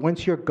conveys. But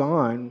once you're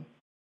gone,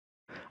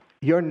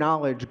 your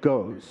knowledge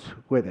goes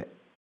with it,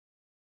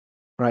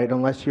 right?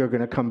 Unless you're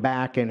going to come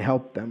back and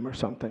help them or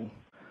something.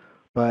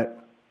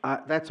 But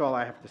that's all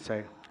I have to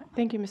say.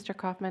 Thank you, Mr.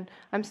 Kaufman.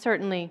 I'm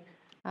certainly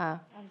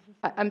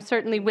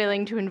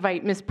willing to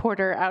invite Ms.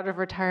 Porter out of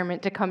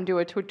retirement to come do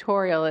a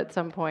tutorial at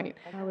some point.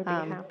 I would be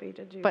happy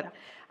to do that.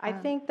 I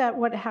think that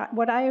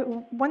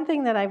one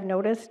thing that I've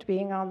noticed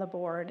being on the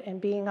board and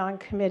being on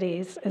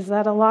committees is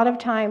that a lot of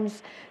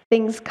times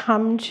things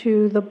come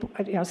to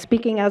the,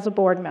 speaking as a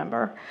board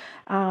member,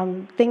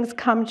 things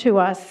come to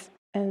us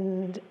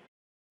and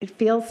it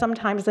feels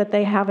sometimes that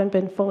they haven't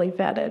been fully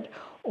vetted,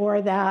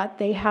 or that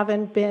they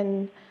haven't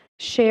been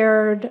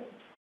shared.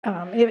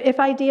 If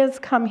ideas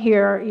come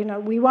here,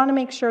 we want to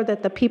make sure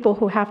that the people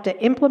who have to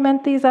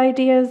implement these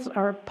ideas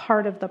are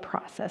part of the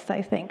process,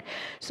 I think.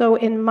 So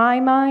in my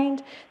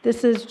mind,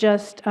 this is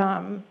just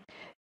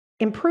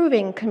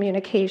improving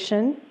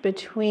communication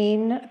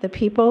between the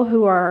people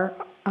who are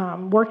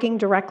working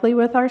directly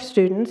with our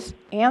students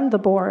and the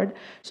board,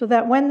 so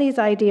that when these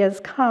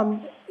ideas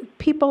come,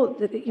 people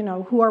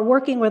who are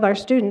working with our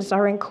students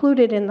are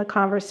included in the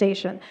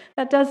conversation.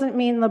 That doesn't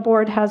mean the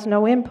board has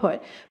no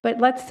input, but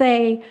let's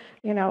say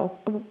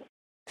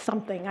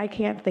something. I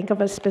can't think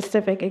of a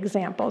specific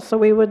example. So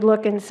we would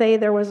look and say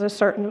there was a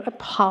certain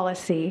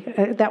policy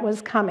that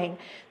was coming.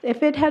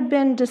 If it had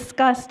been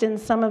discussed in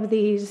some of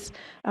these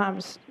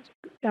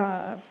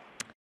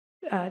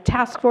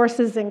task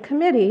forces and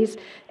committees,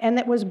 and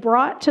it was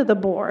brought to the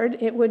board,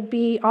 it would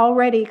be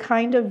already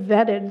kind of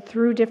vetted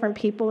through different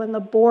people, and the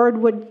board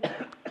would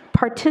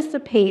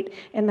participate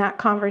in that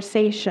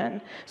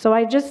conversation. So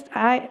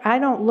I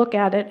don't look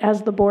at it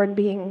as the board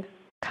being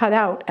cut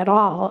out at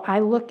all. I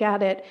look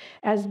at it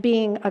as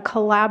being a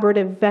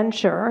collaborative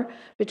venture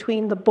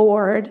between the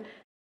board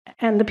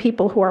and the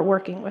people who are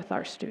working with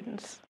our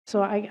students.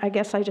 So I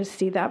guess I just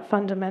see that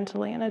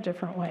fundamentally in a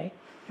different way.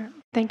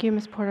 Thank you,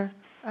 Ms. Porter.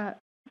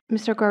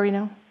 Mr.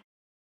 Guarino.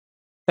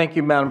 Thank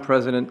you, Madam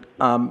President.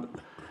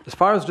 As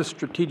far as the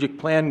strategic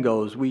plan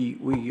goes,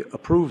 we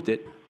approved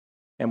it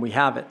and we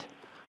have it.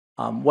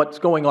 What's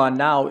going on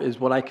now is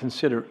what I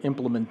consider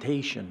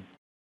implementation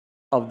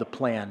of the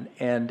plan,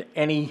 and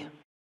any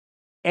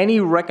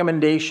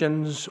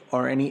recommendations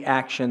or any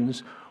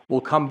actions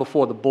will come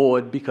before the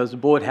board because the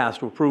board has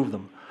to approve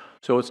them.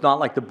 So it's not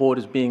like the board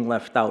is being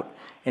left out.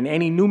 And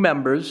any new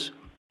members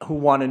who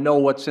want to know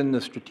what's in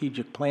the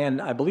strategic plan,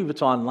 I believe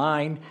it's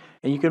online,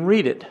 and you can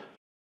read it.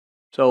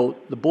 So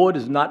the board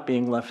is not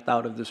being left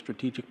out of the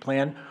strategic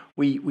plan.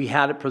 We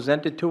had it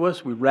presented to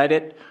us, we read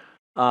it,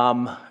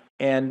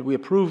 and we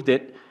approved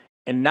it.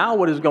 And now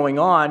what is going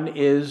on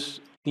is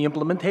the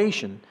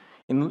implementation.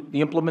 And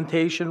the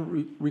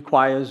implementation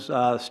requires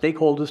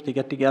stakeholders to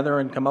get together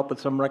and come up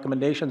with some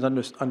recommendations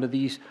under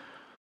these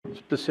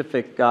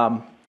specific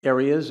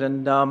areas.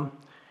 And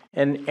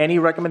any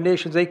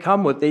recommendations they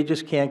come with, they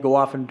just can't go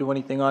off and do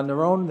anything on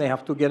their own. They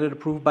have to get it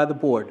approved by the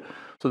board.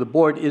 So the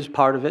board is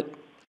part of it,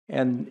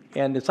 and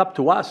it's up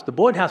to us. The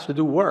board has to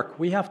do work.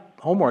 We have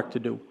homework to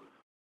do.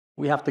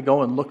 We have to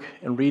go and look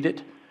and read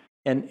it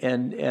and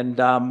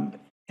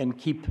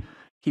keep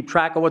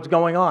track of what's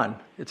going on.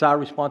 It's our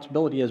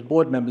responsibility as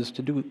board members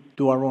to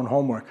do our own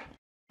homework.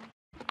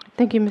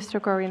 Thank you, Mr.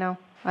 Guarino.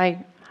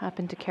 I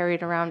happen to carry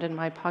it around in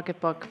my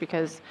pocketbook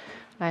because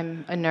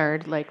I'm a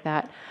nerd like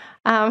that.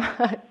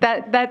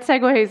 That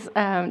segues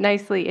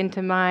nicely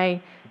into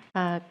my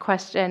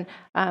question.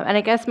 And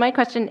I guess my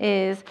question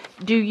is,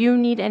 do you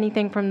need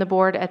anything from the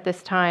board at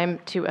this time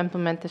to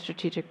implement the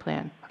strategic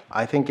plan?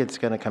 I think it's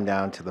going to come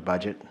down to the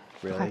budget,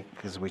 really,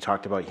 because we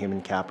talked about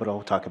human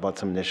capital, talk about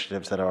some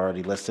initiatives that are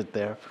already listed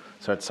there.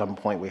 So at some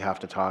point, we have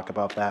to talk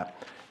about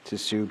that. To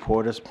Sue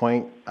Porter's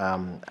point,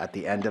 at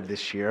the end of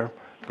this year,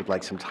 we'd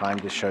like some time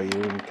to show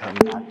you and come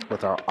back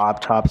with our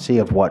autopsy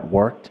of what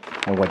worked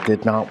and what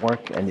did not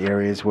work, and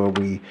areas where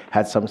we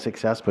had some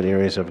success, but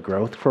areas of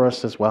growth for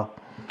us as well.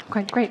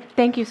 Okay, great.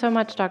 Thank you so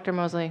much, Dr.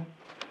 Mosley.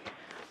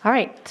 All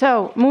right,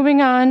 so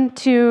moving on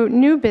to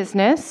new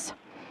business.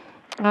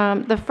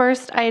 The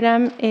first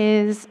item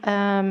is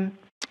a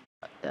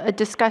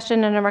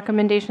discussion and a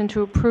recommendation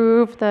to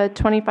approve the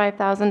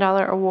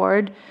 $25,000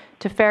 award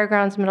to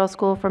Fairgrounds Middle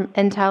School from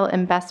Intel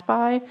and Best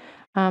Buy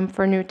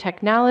for new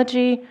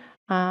technology.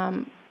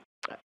 I'm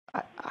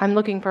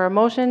looking for a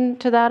motion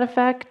to that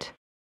effect.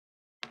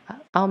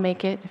 I'll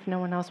make it if no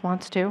one else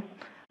wants to.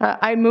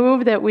 I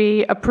move that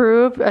we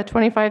approve a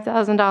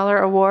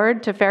 $25,000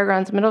 award to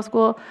Fairgrounds Middle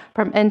School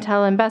from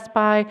Intel and Best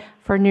Buy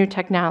for new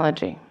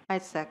technology. I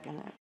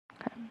second it.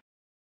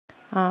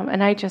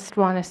 And I just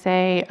want to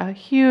say a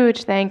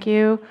huge thank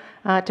you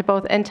to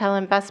both Intel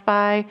and Best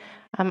Buy.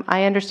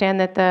 I understand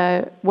that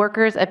the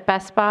workers at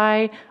Best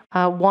Buy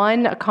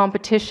won a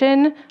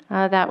competition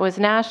that was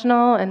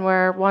national, and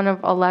we're one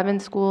of 11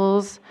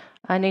 schools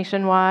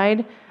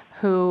nationwide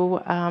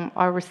who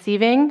are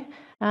receiving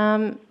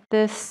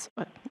this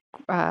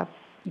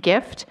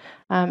gift.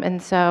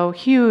 And so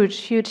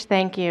huge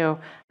thank you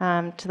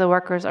to the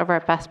workers over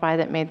at Best Buy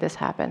that made this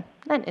happen,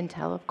 and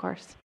Intel, of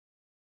course.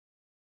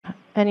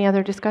 Any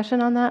other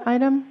discussion on that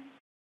item?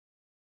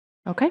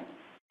 Okay.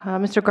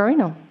 Mr.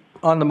 Guarino.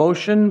 On the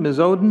motion, Ms.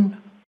 Oden?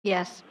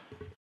 Yes.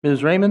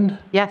 Ms. Raymond?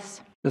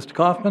 Yes. Mr.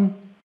 Kaufman?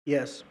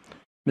 Yes.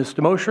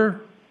 Mr.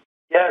 Mosher?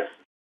 Yes.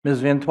 Ms.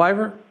 Van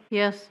Twyver?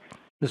 Yes.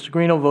 Mr.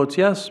 Guarino votes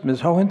yes.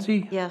 Ms.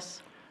 Hohensee?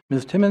 Yes.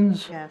 Ms.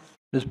 Timmons? Yes.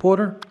 Ms.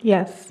 Porter?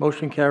 Yes.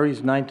 Motion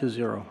carries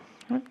 9-0.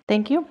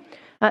 Thank you.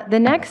 The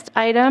next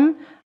item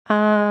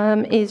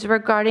is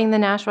regarding the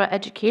Nashua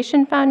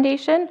Education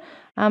Foundation.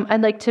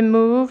 I'd like to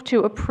move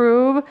to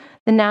approve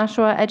the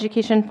Nashua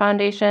Education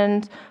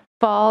Foundation's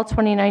Fall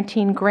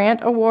 2019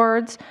 Grant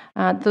Awards.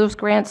 Those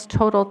grants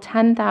total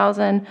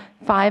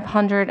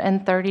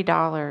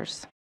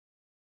 $10,530.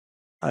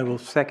 I will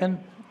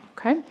second.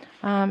 Okay.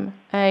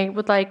 I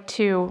would like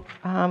to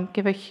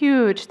give a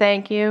huge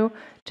thank you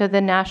to the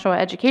Nashua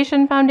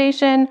Education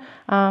Foundation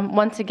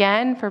once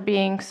again for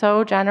being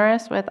so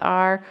generous with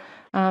our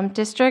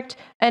district,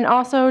 and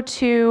also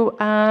to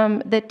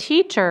the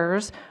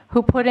teachers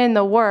who put in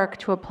the work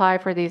to apply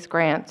for these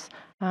grants.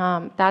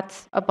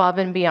 That's above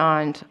and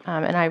beyond,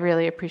 and I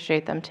really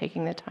appreciate them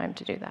taking the time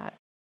to do that.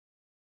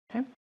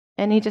 Okay.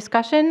 Any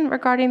discussion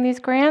regarding these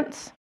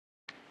grants?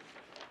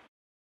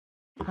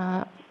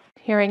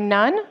 Hearing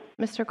none.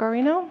 Mr.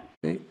 Guarino?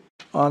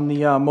 On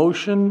the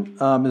motion,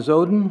 Ms.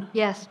 Oden,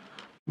 Yes.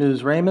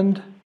 Ms.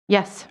 Raymond,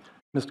 Yes.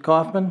 Mr.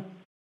 Kaufman,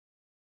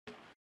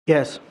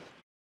 Yes.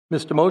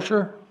 Mr.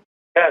 Mosher,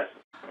 Yes.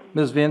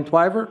 Ms. Van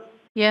Twyver,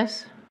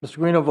 Yes. Mr.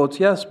 Guarino votes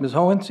yes. Ms.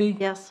 Hohensie,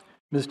 Yes.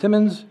 Ms.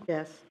 Timmons,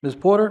 Yes. Ms.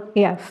 Porter,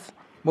 Yes.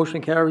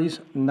 motion carries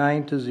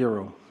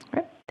 9-0.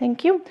 Great,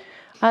 thank you.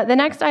 The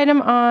next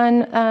item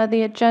on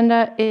the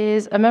agenda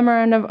is a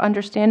memorandum of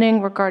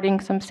understanding regarding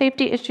some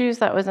safety issues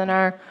that was in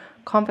our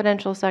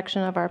confidential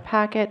section of our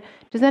packet.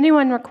 Does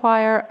anyone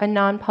require a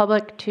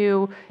non-public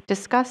to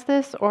discuss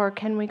this, or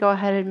can we go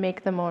ahead and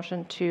make the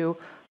motion to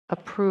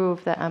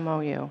approve the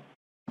MOU?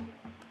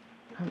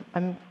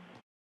 I'm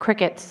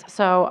crickets,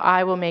 so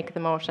I will make the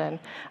motion.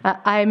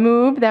 I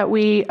move that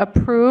we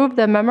approve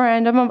the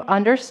memorandum of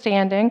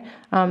understanding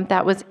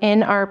that was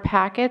in our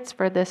packets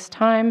for this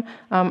time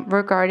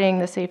regarding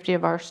the safety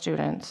of our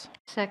students.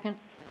 Second.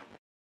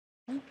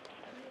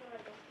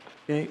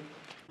 Okay.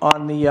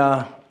 On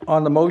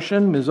the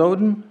motion, Ms.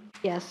 Oden,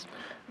 Yes.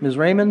 Ms.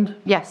 Raymond,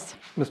 Yes.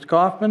 Mr.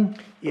 Kaufman,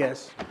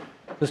 Yes.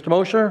 Mr.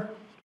 Mosher,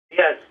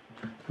 Yes.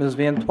 Ms.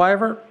 Van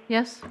Twyver,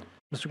 Yes.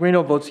 Mr.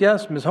 Guarino votes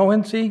yes. Ms.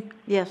 Hohensie,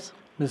 Yes.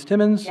 Ms.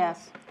 Timmons,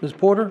 Yes. Ms.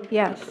 Porter,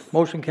 Yes.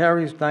 motion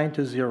carries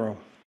 9-0.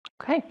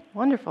 Okay,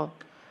 wonderful.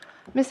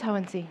 Ms.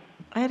 Hohensie.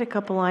 I had a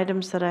couple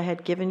items that I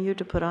had given you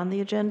to put on the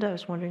agenda. I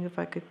was wondering if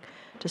I could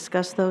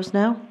discuss those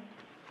now.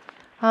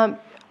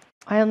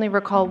 I only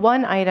recall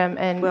one item,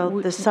 and Well,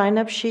 the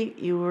sign-up sheet,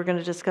 you were going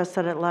to discuss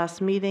that at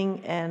last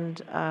meeting,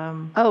 and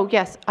oh,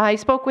 yes, I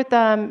spoke with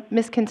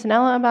Ms.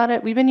 Quintanilla about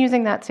it. We've been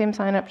using that same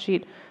sign-up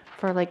sheet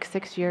for like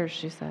 6 years,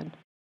 she said.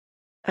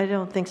 I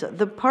don't think so.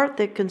 The part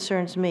that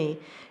concerns me,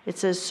 it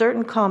says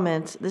certain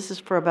comments, this is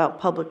for about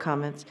public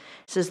comments.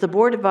 It says the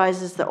board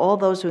advises that all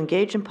those who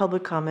engage in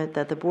public comment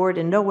that the board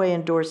in no way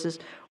endorses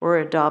or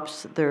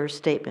adopts their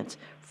statements.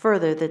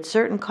 Further, that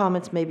certain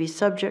comments may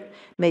subject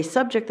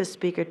the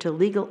speaker to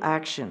legal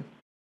action,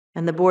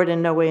 and the board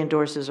in no way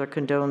endorses or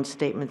condones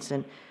statements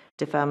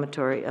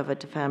of a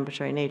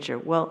defamatory nature.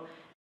 Well,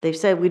 they've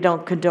said we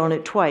don't condone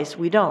it twice.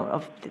 We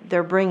don't.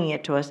 They're bringing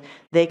it to us.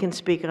 They can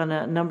speak on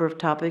a number of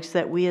topics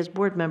that we as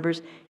board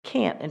members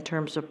can't in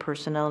terms of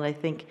personnel, and I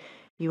think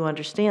you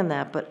understand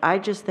that. But I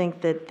just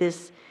think that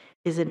this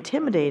is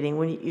intimidating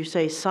when you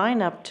say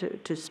sign up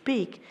to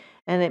speak,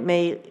 and it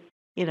may,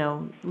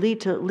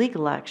 lead to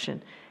legal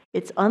action.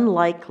 It's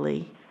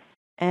unlikely,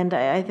 and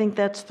I think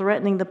that's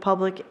threatening the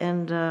public,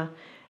 and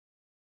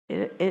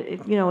it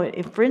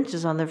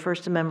infringes on their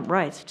First Amendment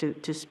rights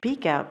to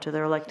speak out to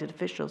their elected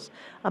officials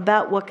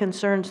about what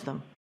concerns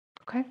them.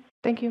 Okay,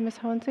 thank you, Ms.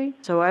 Hohensie.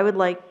 So I would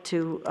like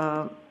to,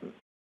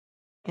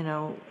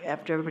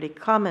 after everybody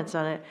comments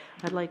on it,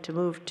 I'd like to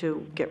move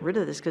to get rid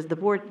of this, because the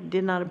board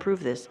did not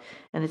approve this.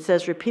 And it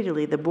says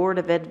repeatedly, the Board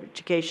of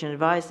Education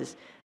advises.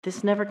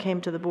 This never came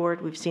to the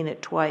board. We've seen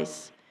it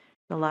twice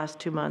in the last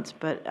 2 months,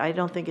 but I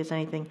don't think it's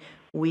anything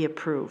we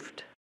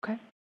approved. Okay,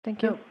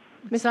 thank you.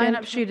 Ms.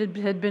 Sign-up sheet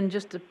had been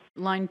just a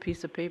lined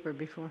piece of paper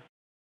before.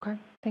 Okay,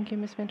 thank you,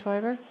 Ms. Van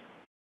Twyver.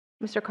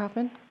 Mr.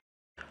 Kaufman?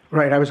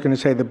 Right, I was going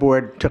to say the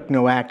board took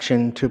no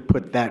action to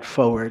put that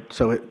forward,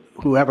 so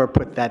whoever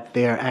put that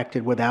there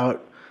acted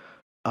without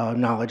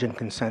knowledge and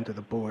consent of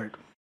the board.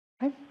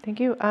 Okay,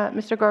 thank you.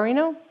 Mr.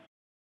 Guarino?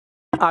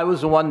 I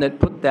was the one that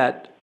put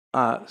that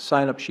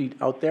sign-up sheet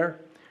out there,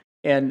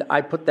 and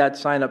I put that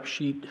sign-up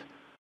sheet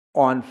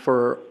on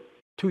for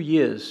 2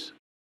 years,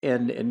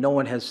 and no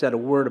one has said a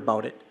word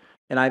about it.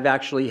 And I've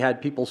actually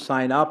had people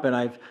sign up, and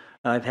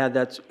I've had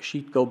that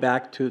sheet go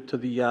back to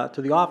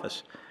the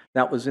office.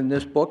 That was in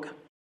this book,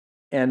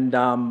 and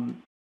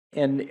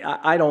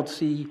I don't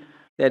see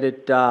that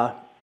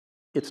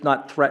it's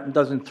not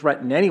doesn't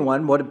threaten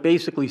anyone. What it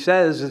basically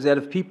says is that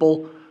if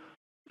people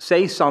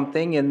say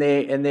something and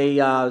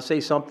they say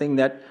something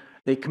that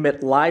they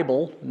commit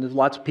libel, and there's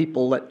lots of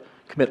people that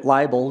commit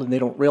libel and they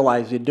don't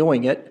realize they're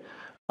doing it,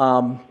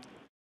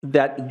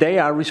 that they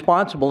are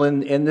responsible,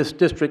 and this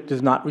district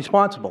is not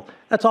responsible.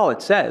 That's all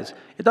it says.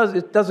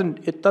 It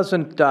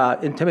doesn't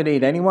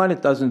intimidate anyone.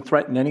 It doesn't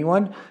threaten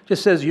anyone. It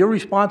just says you're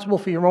responsible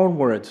for your own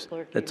words.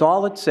 That's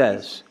all it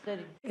says.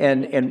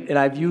 And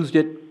I've used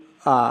it.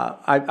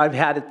 I've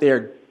had it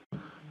there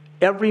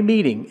every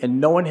meeting, and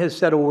no one has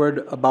said a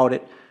word about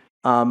it.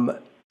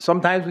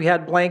 Sometimes we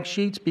had blank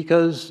sheets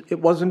because it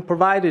wasn't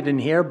provided in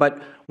here,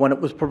 but when it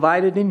was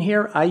provided in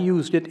here, I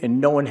used it, and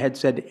no one had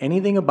said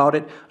anything about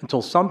it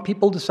until some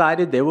people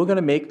decided they were going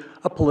to make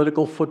a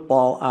political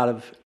football out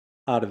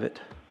of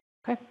it.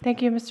 Okay,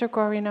 thank you, Mr.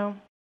 Guarino.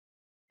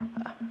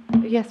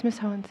 Yes, Ms.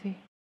 Hohensie.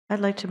 I'd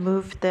like to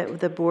move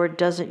that the board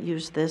doesn't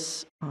use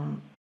this.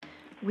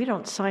 We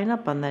don't sign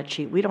up on that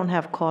sheet. We don't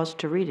have cause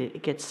to read it.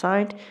 It gets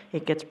signed,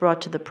 it gets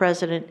brought to the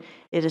president.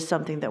 It is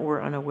something that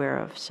we're unaware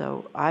of.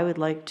 So I would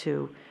like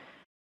to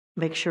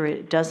make sure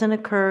it doesn't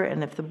occur,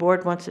 and if the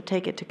board wants to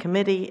take it to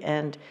committee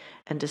and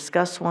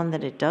discuss one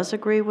that it does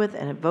agree with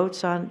and it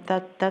votes on,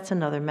 that's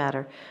another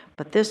matter.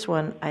 But this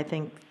one, I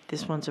think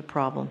this one's a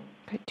problem.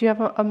 Okay, do you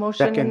have a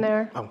motion in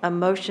there? A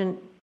motion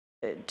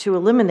to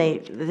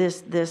eliminate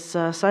this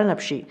sign-up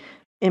sheet.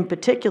 in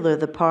particular,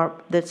 the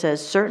part that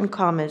says certain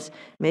comments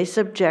may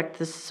subject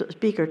the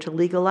speaker to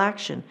legal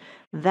action.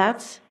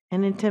 That's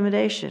an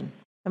intimidation.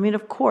 I mean,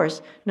 of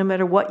course, no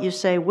matter what you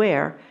say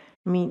where,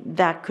 I mean,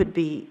 that could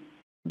be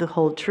the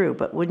whole true.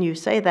 But when you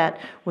say that,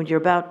 when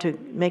you're about to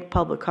make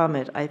public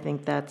comment, I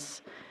think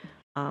that's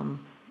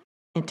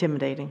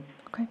intimidating.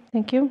 Okay,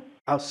 thank you.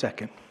 I'll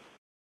second.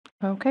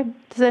 Okay.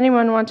 Does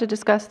anyone want to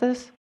discuss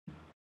this?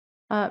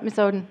 Ms.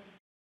 Oden?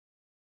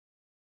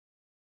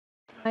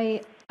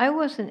 I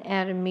wasn't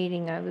at a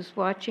meeting. I was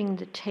watching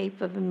the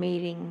tape of a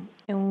meeting,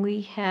 and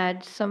we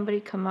had somebody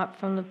come up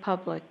from the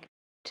public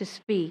to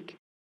speak,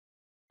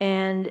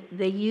 and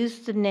they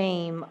used the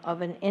name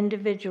of an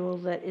individual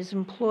that is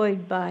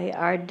employed by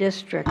our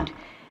district,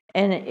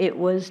 and it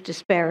was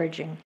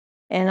disparaging.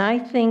 And I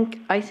think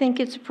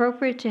it's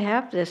appropriate to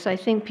have this. I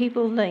think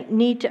people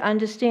need to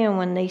understand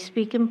when they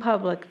speak in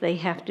public, they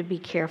have to be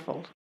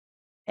careful.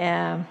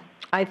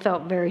 I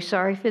felt very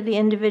sorry for the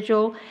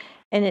individual,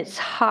 and it's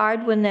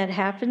hard when that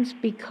happens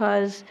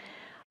because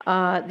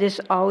there's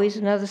always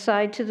another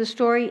side to the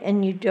story,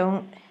 and you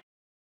don't,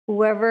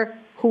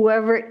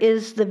 whoever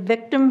is the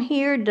victim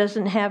here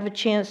doesn't have a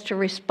chance to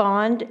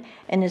respond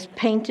and is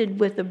painted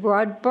with a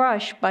broad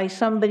brush by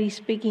somebody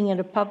speaking at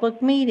a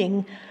public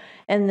meeting,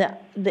 and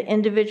the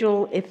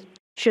individual,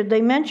 should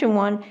they mention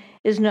one,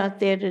 is not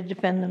there to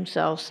defend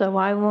themselves. So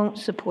I won't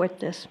support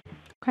this.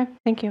 Okay,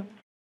 thank you.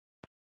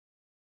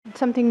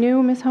 Something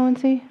new, Ms.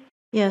 Hohensee?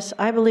 Yes,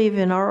 I believe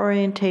in our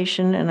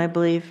orientation, and I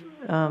believe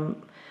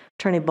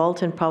Attorney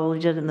Bolton probably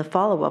did in the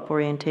follow-up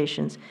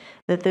orientations,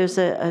 that there's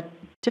a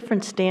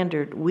different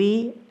standard.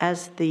 We,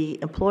 as the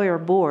employer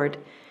board,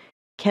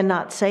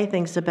 cannot say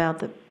things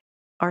about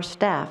our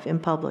staff in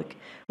public.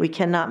 We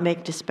cannot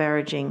make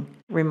disparaging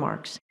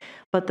remarks.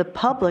 But the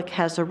public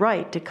has a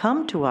right to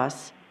come to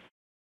us,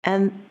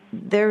 and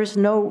there's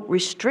no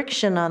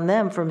restriction on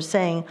them from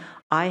saying,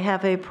 I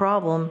have a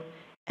problem,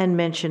 and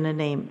mention a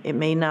name. It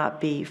may not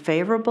be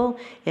favorable.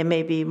 It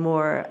may be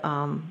more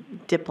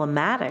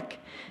diplomatic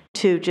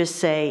to just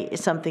say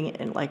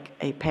something like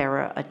a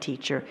a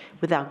teacher,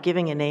 without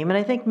giving a name, and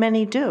I think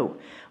many do.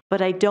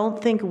 But I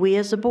don't think we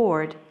as a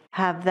board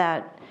have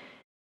that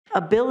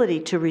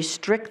ability to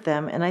restrict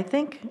them, and I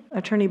think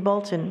Attorney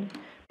Bolton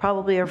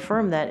probably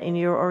affirmed that in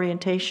your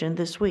orientation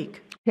this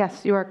week.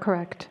 Yes, you are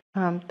correct.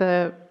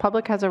 The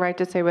public has a right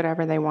to say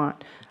whatever they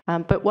want.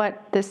 But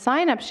what the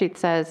sign-up sheet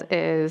says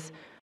is,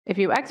 if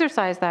you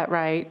exercise that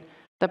right,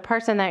 the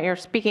person that you're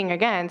speaking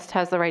against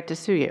has the right to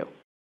sue you.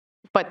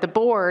 But the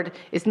board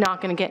is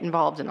not going to get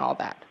involved in all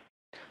that.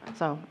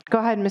 So go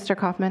ahead, Mr.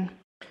 Kaufman.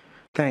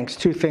 Thanks.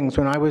 Two things.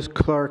 When I was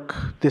clerk,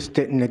 this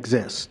didn't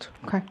exist.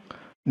 Okay.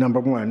 Number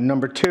one.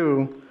 Number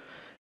two,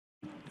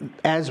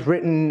 as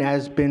written,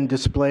 has been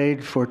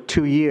displayed for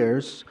 2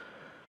 years,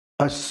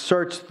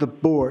 asserts the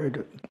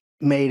board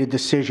made a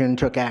decision,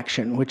 took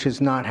action, which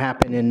has not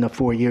happened in the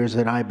 4 years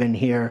that I've been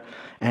here.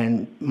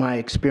 And my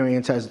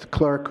experience as the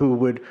clerk who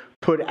would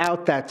put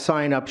out that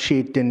sign-up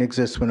sheet didn't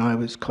exist when I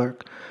was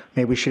clerk.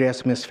 Maybe we should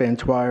ask Ms. Van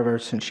Twyver,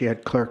 since she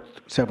had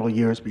clerked several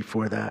years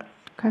before that.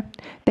 Okay.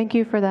 Thank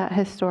you for that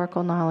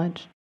historical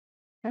knowledge.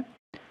 Okay.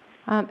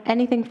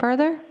 Anything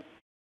further?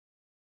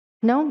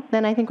 No?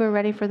 Then I think we're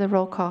ready for the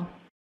roll call.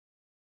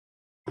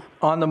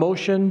 On the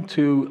motion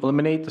to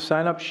eliminate the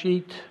sign-up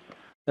sheet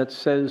that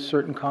says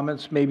certain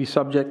comments may be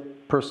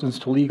subject persons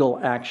to legal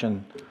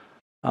action,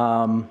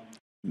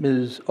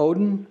 Ms.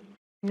 Oden?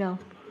 No.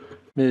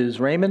 Ms.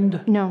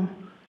 Raymond? No.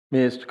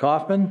 Mr.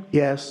 Kaufman?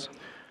 Yes.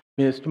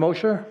 Mr.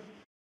 Mosher?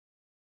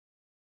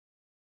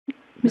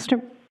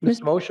 Mr.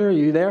 Mosher, are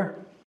you there?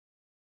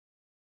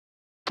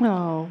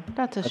 Oh,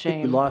 that's a I think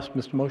shame. we lost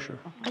Mr. Mosher.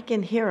 I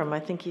can hear him. I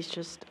think he's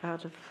just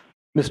out of...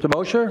 Mr.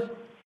 Mosher?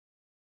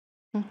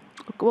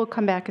 We'll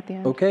come back at the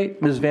end. Okay.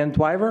 Ms. Van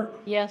Twyver?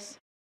 Yes.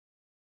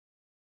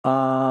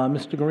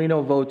 Mr.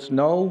 Garino votes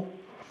no.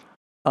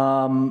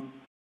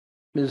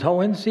 Ms.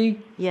 Hohensee?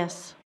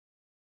 Yes.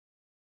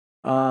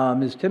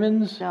 Ms.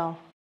 Timmons? No.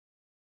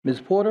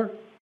 Ms. Porter?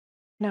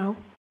 No.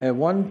 I have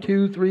 1,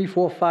 2, 3,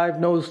 4, 5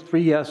 noes,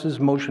 3 yeses.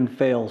 Motion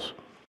fails.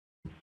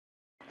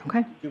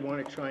 Okay. Did you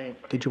want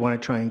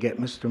to try and get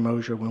Mr.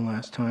 Mosher one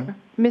last time?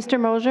 Mr.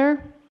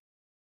 Mosher?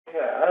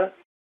 Yeah.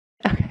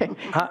 Okay.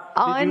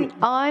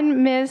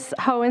 On Ms.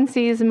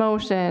 Hohensee's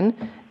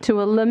motion to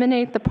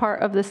eliminate the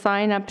part of the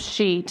sign-up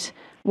sheet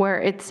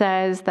where it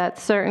says that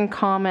certain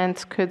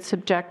comments could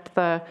subject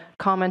the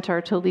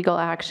commenter to legal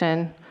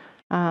action,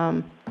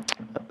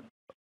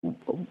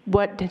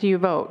 what did you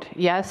vote?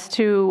 Yes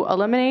to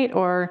eliminate,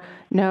 or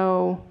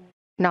no,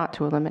 not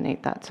to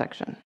eliminate that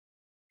section?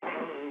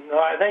 No,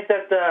 I think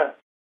that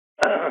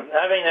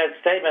having that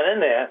statement in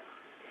there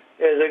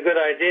is a good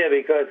idea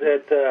because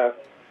it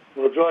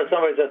will draw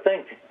somebody to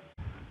think,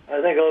 I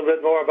think, a little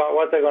bit more about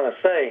what they're going to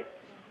say,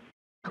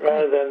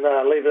 rather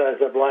than leave it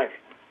as a blank.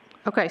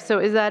 Okay, so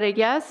is that a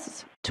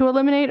yes to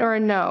eliminate or a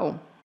no?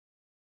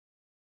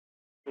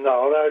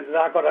 No, that's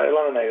not going to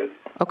eliminate it.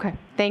 Okay,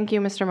 thank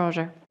you, Mr.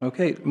 Mosher.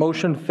 Okay,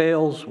 motion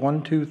fails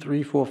 1, 2,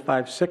 3, 4,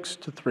 5, 6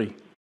 to 3.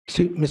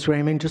 See, Ms.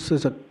 Raymond, just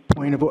as a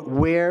Point of,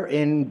 where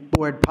in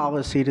board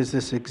policy does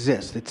this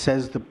exist? It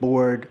says the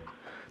board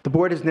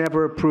has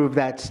never approved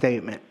that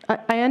statement.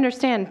 I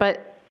understand,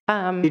 but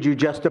Did you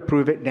just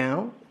approve it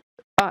now?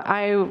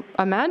 I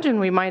imagine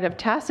we might have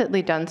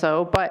tacitly done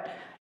so, but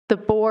the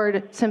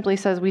board simply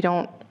says we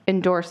don't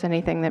endorse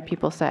anything that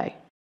people say.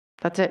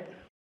 That's it.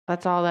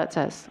 That's all that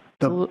says.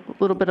 It's a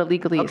little bit of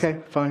legalese. Okay,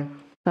 fine.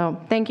 So,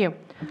 thank you.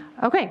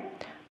 Okay.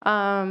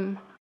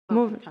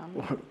 Move.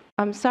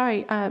 I'm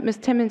sorry, Ms.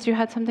 Timmons, you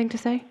had something to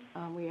say?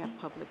 We have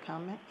public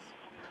comments.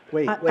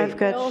 Wait, I've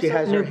got she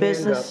has new her hand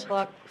business.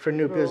 up for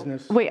new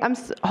business. Wait,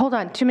 hold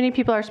on. Too many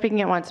people are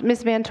speaking at once.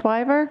 Ms. Van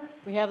Twyver?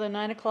 We have the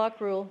 9 o'clock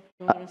rule.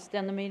 You want to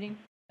extend the meeting?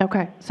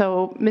 Okay,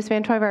 so Ms.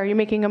 Van Twyver, are you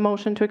making a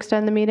motion to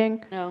extend the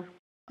meeting? No.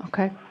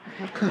 Okay.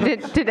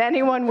 Did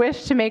anyone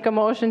wish to make a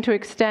motion to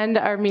extend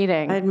our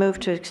meeting? I'd move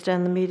to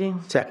extend the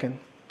meeting. Second.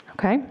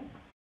 Okay.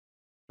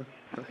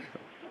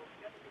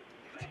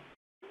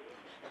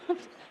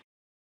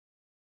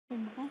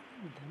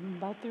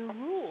 About their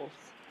rules.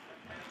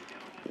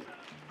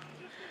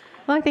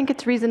 Well, I think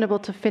it's reasonable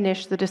to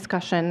finish the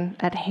discussion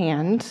at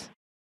hand.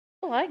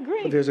 Well, I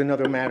agree. There's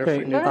another matter for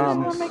Okay, new I'll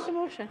business. make the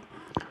motion.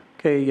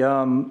 Okay,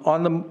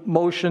 on the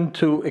motion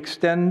to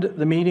extend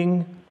the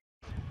meeting,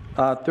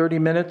 30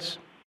 minutes,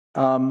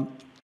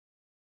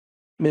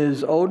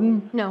 Ms.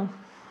 Oden, No.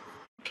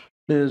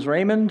 Ms.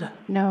 Raymond,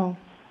 No.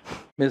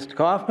 Mr.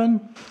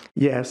 Kaufman,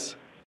 Yes.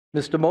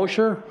 Mr.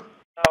 Mosher,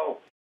 No.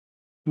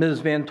 Ms.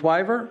 Van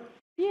Twyver,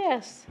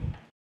 Yes.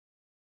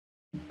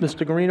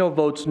 Mr. Guarino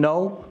votes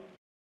no,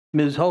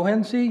 Ms.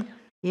 Hohensee,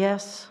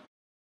 Yes.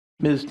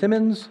 Ms.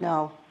 Timmons,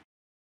 No.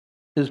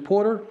 Ms.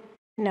 Porter.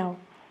 No.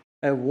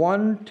 I have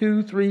 1,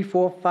 2, 3,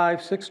 4,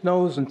 5, 6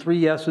 noes and 3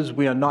 yeses.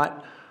 We are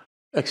not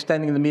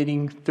extending the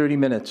meeting 30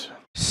 minutes.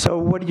 So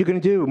what are you going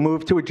to do?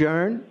 Move to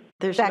adjourn?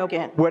 There's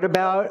Second. What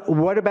about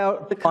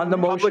On the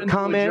motion public to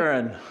comment?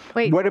 adjourn.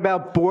 Wait. What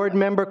about board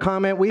member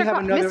comment? We have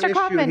another Mr. issue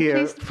Kaufman, here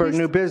please- for please-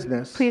 new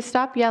business. Please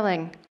stop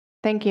yelling.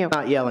 Thank you.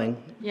 Not yelling.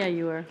 Yeah,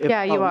 you are.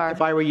 Yeah, you are.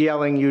 If I were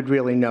yelling, you'd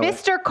really know it.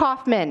 Mr.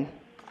 Kaufman.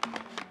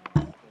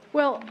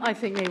 Well, I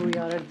think maybe we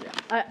ought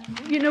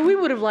to, we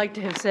would have liked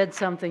to have said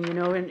something,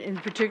 and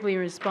particularly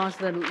in response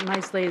to the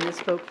nice lady that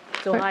spoke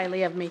so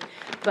highly of me.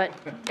 But,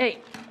 hey.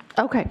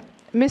 Okay.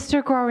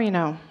 Mr.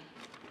 Guarino.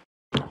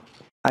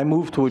 I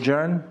move to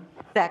adjourn.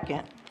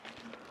 Second.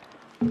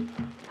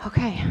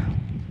 Okay.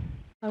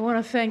 I want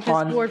to thank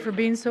this board for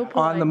being so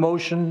polite. On the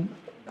motion,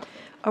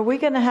 Are we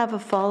going to have a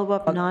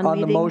follow-up on the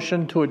non-meeting?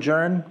 motion to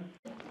adjourn,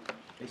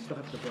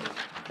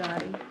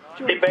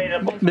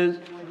 Debatable.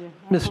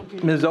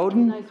 Ms.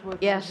 Oden,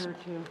 Yes.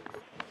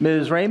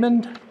 Ms.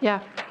 Raymond, Yeah.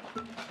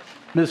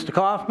 Mr.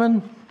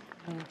 Kaufman,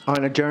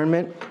 On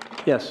adjournment?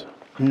 yes.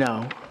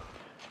 No.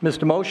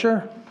 Mr.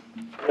 Mosher,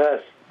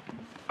 Yes.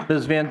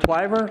 Ms. Van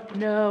Twyver,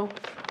 No.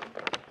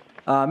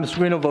 Mr.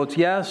 Guarino votes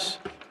yes.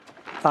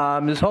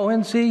 Ms.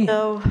 Hohensee,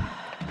 No.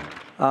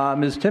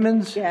 Ms.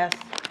 Timmons, Yes.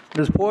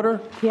 Ms. Porter.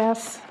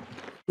 Yes.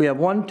 We have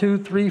 1, 2,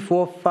 3,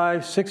 4,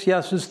 5, 6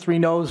 yeses, 3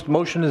 noes.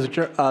 Motion is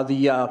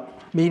the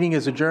meeting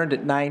is adjourned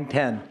at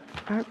 9:10.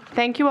 All right.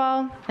 Thank you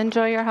all.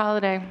 Enjoy your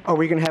holiday. Are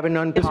we going to have a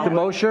non-public?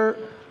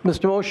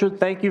 Mr. Mosher,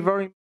 thank you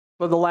very much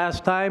for the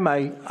last time.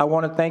 I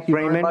want to thank you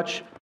very Raymond?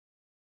 much